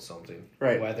do about something.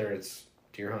 Right. Whether it's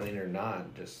deer hunting or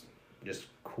not, just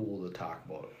cool to talk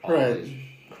about all these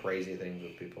crazy things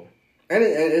with people. And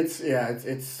it's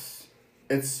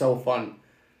so fun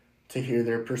to hear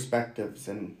their perspectives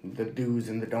and the do's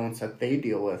and the don'ts that they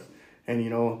deal with. And,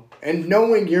 you know, and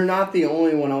knowing you're not the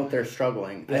only one out there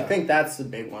struggling. Yeah. I think that's the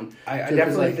big one. I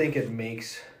definitely think it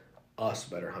makes us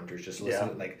better hunters. Just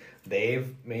listen, like,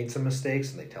 they've made some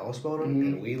mistakes and they tell us about them,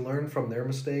 and we learn from their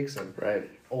mistakes. And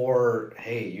or,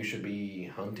 hey, you should be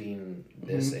hunting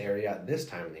this area at this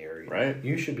time of the area. Right.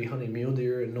 You should be hunting mule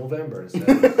deer in November instead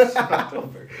of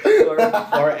October.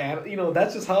 Or, you know,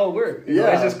 that's just how it works. You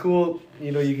know, it's just cool.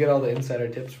 You know, you get all the insider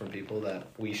tips from people that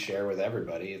we share with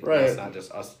everybody. Right. It's not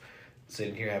just us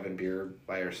sitting here having beer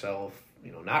by ourselves.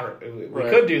 You know, we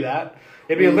could do that.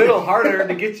 It'd be a little harder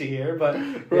to get you here, but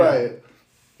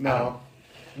no.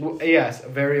 Yes,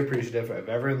 very appreciative of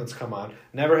everyone that's come on.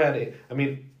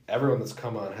 Everyone that's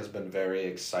come on has been very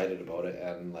excited about it,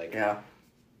 and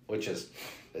which is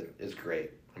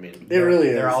great. I mean, it really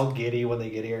is. They're all giddy when they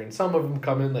get here, and some of them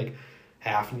come in like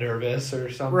half nervous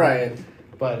or something. Right.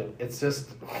 But it's just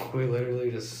we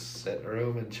literally just sit in a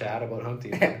room and chat about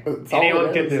hunting.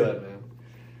 Anyone can do it, man.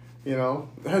 You know,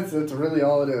 that's really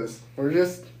all it is. We're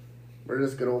just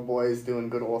good old boys doing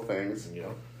good old things. You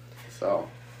know. So,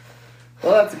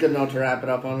 well, that's a good note to wrap it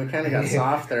up on. We kind of got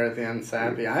soft there at the end,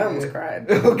 Sappy. I almost cried.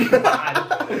 Oh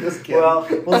God! Just kidding. Well,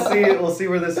 we'll see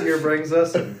where this year brings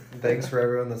us. And thanks for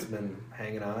everyone that's been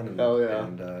hanging on. And,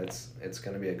 And it's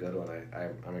going to be a good one.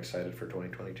 I'm excited for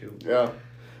 2022. Yeah,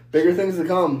 bigger things to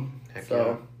come. Heck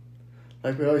so,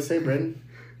 like we always say, Braden,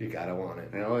 you gotta want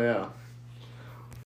it. Oh yeah.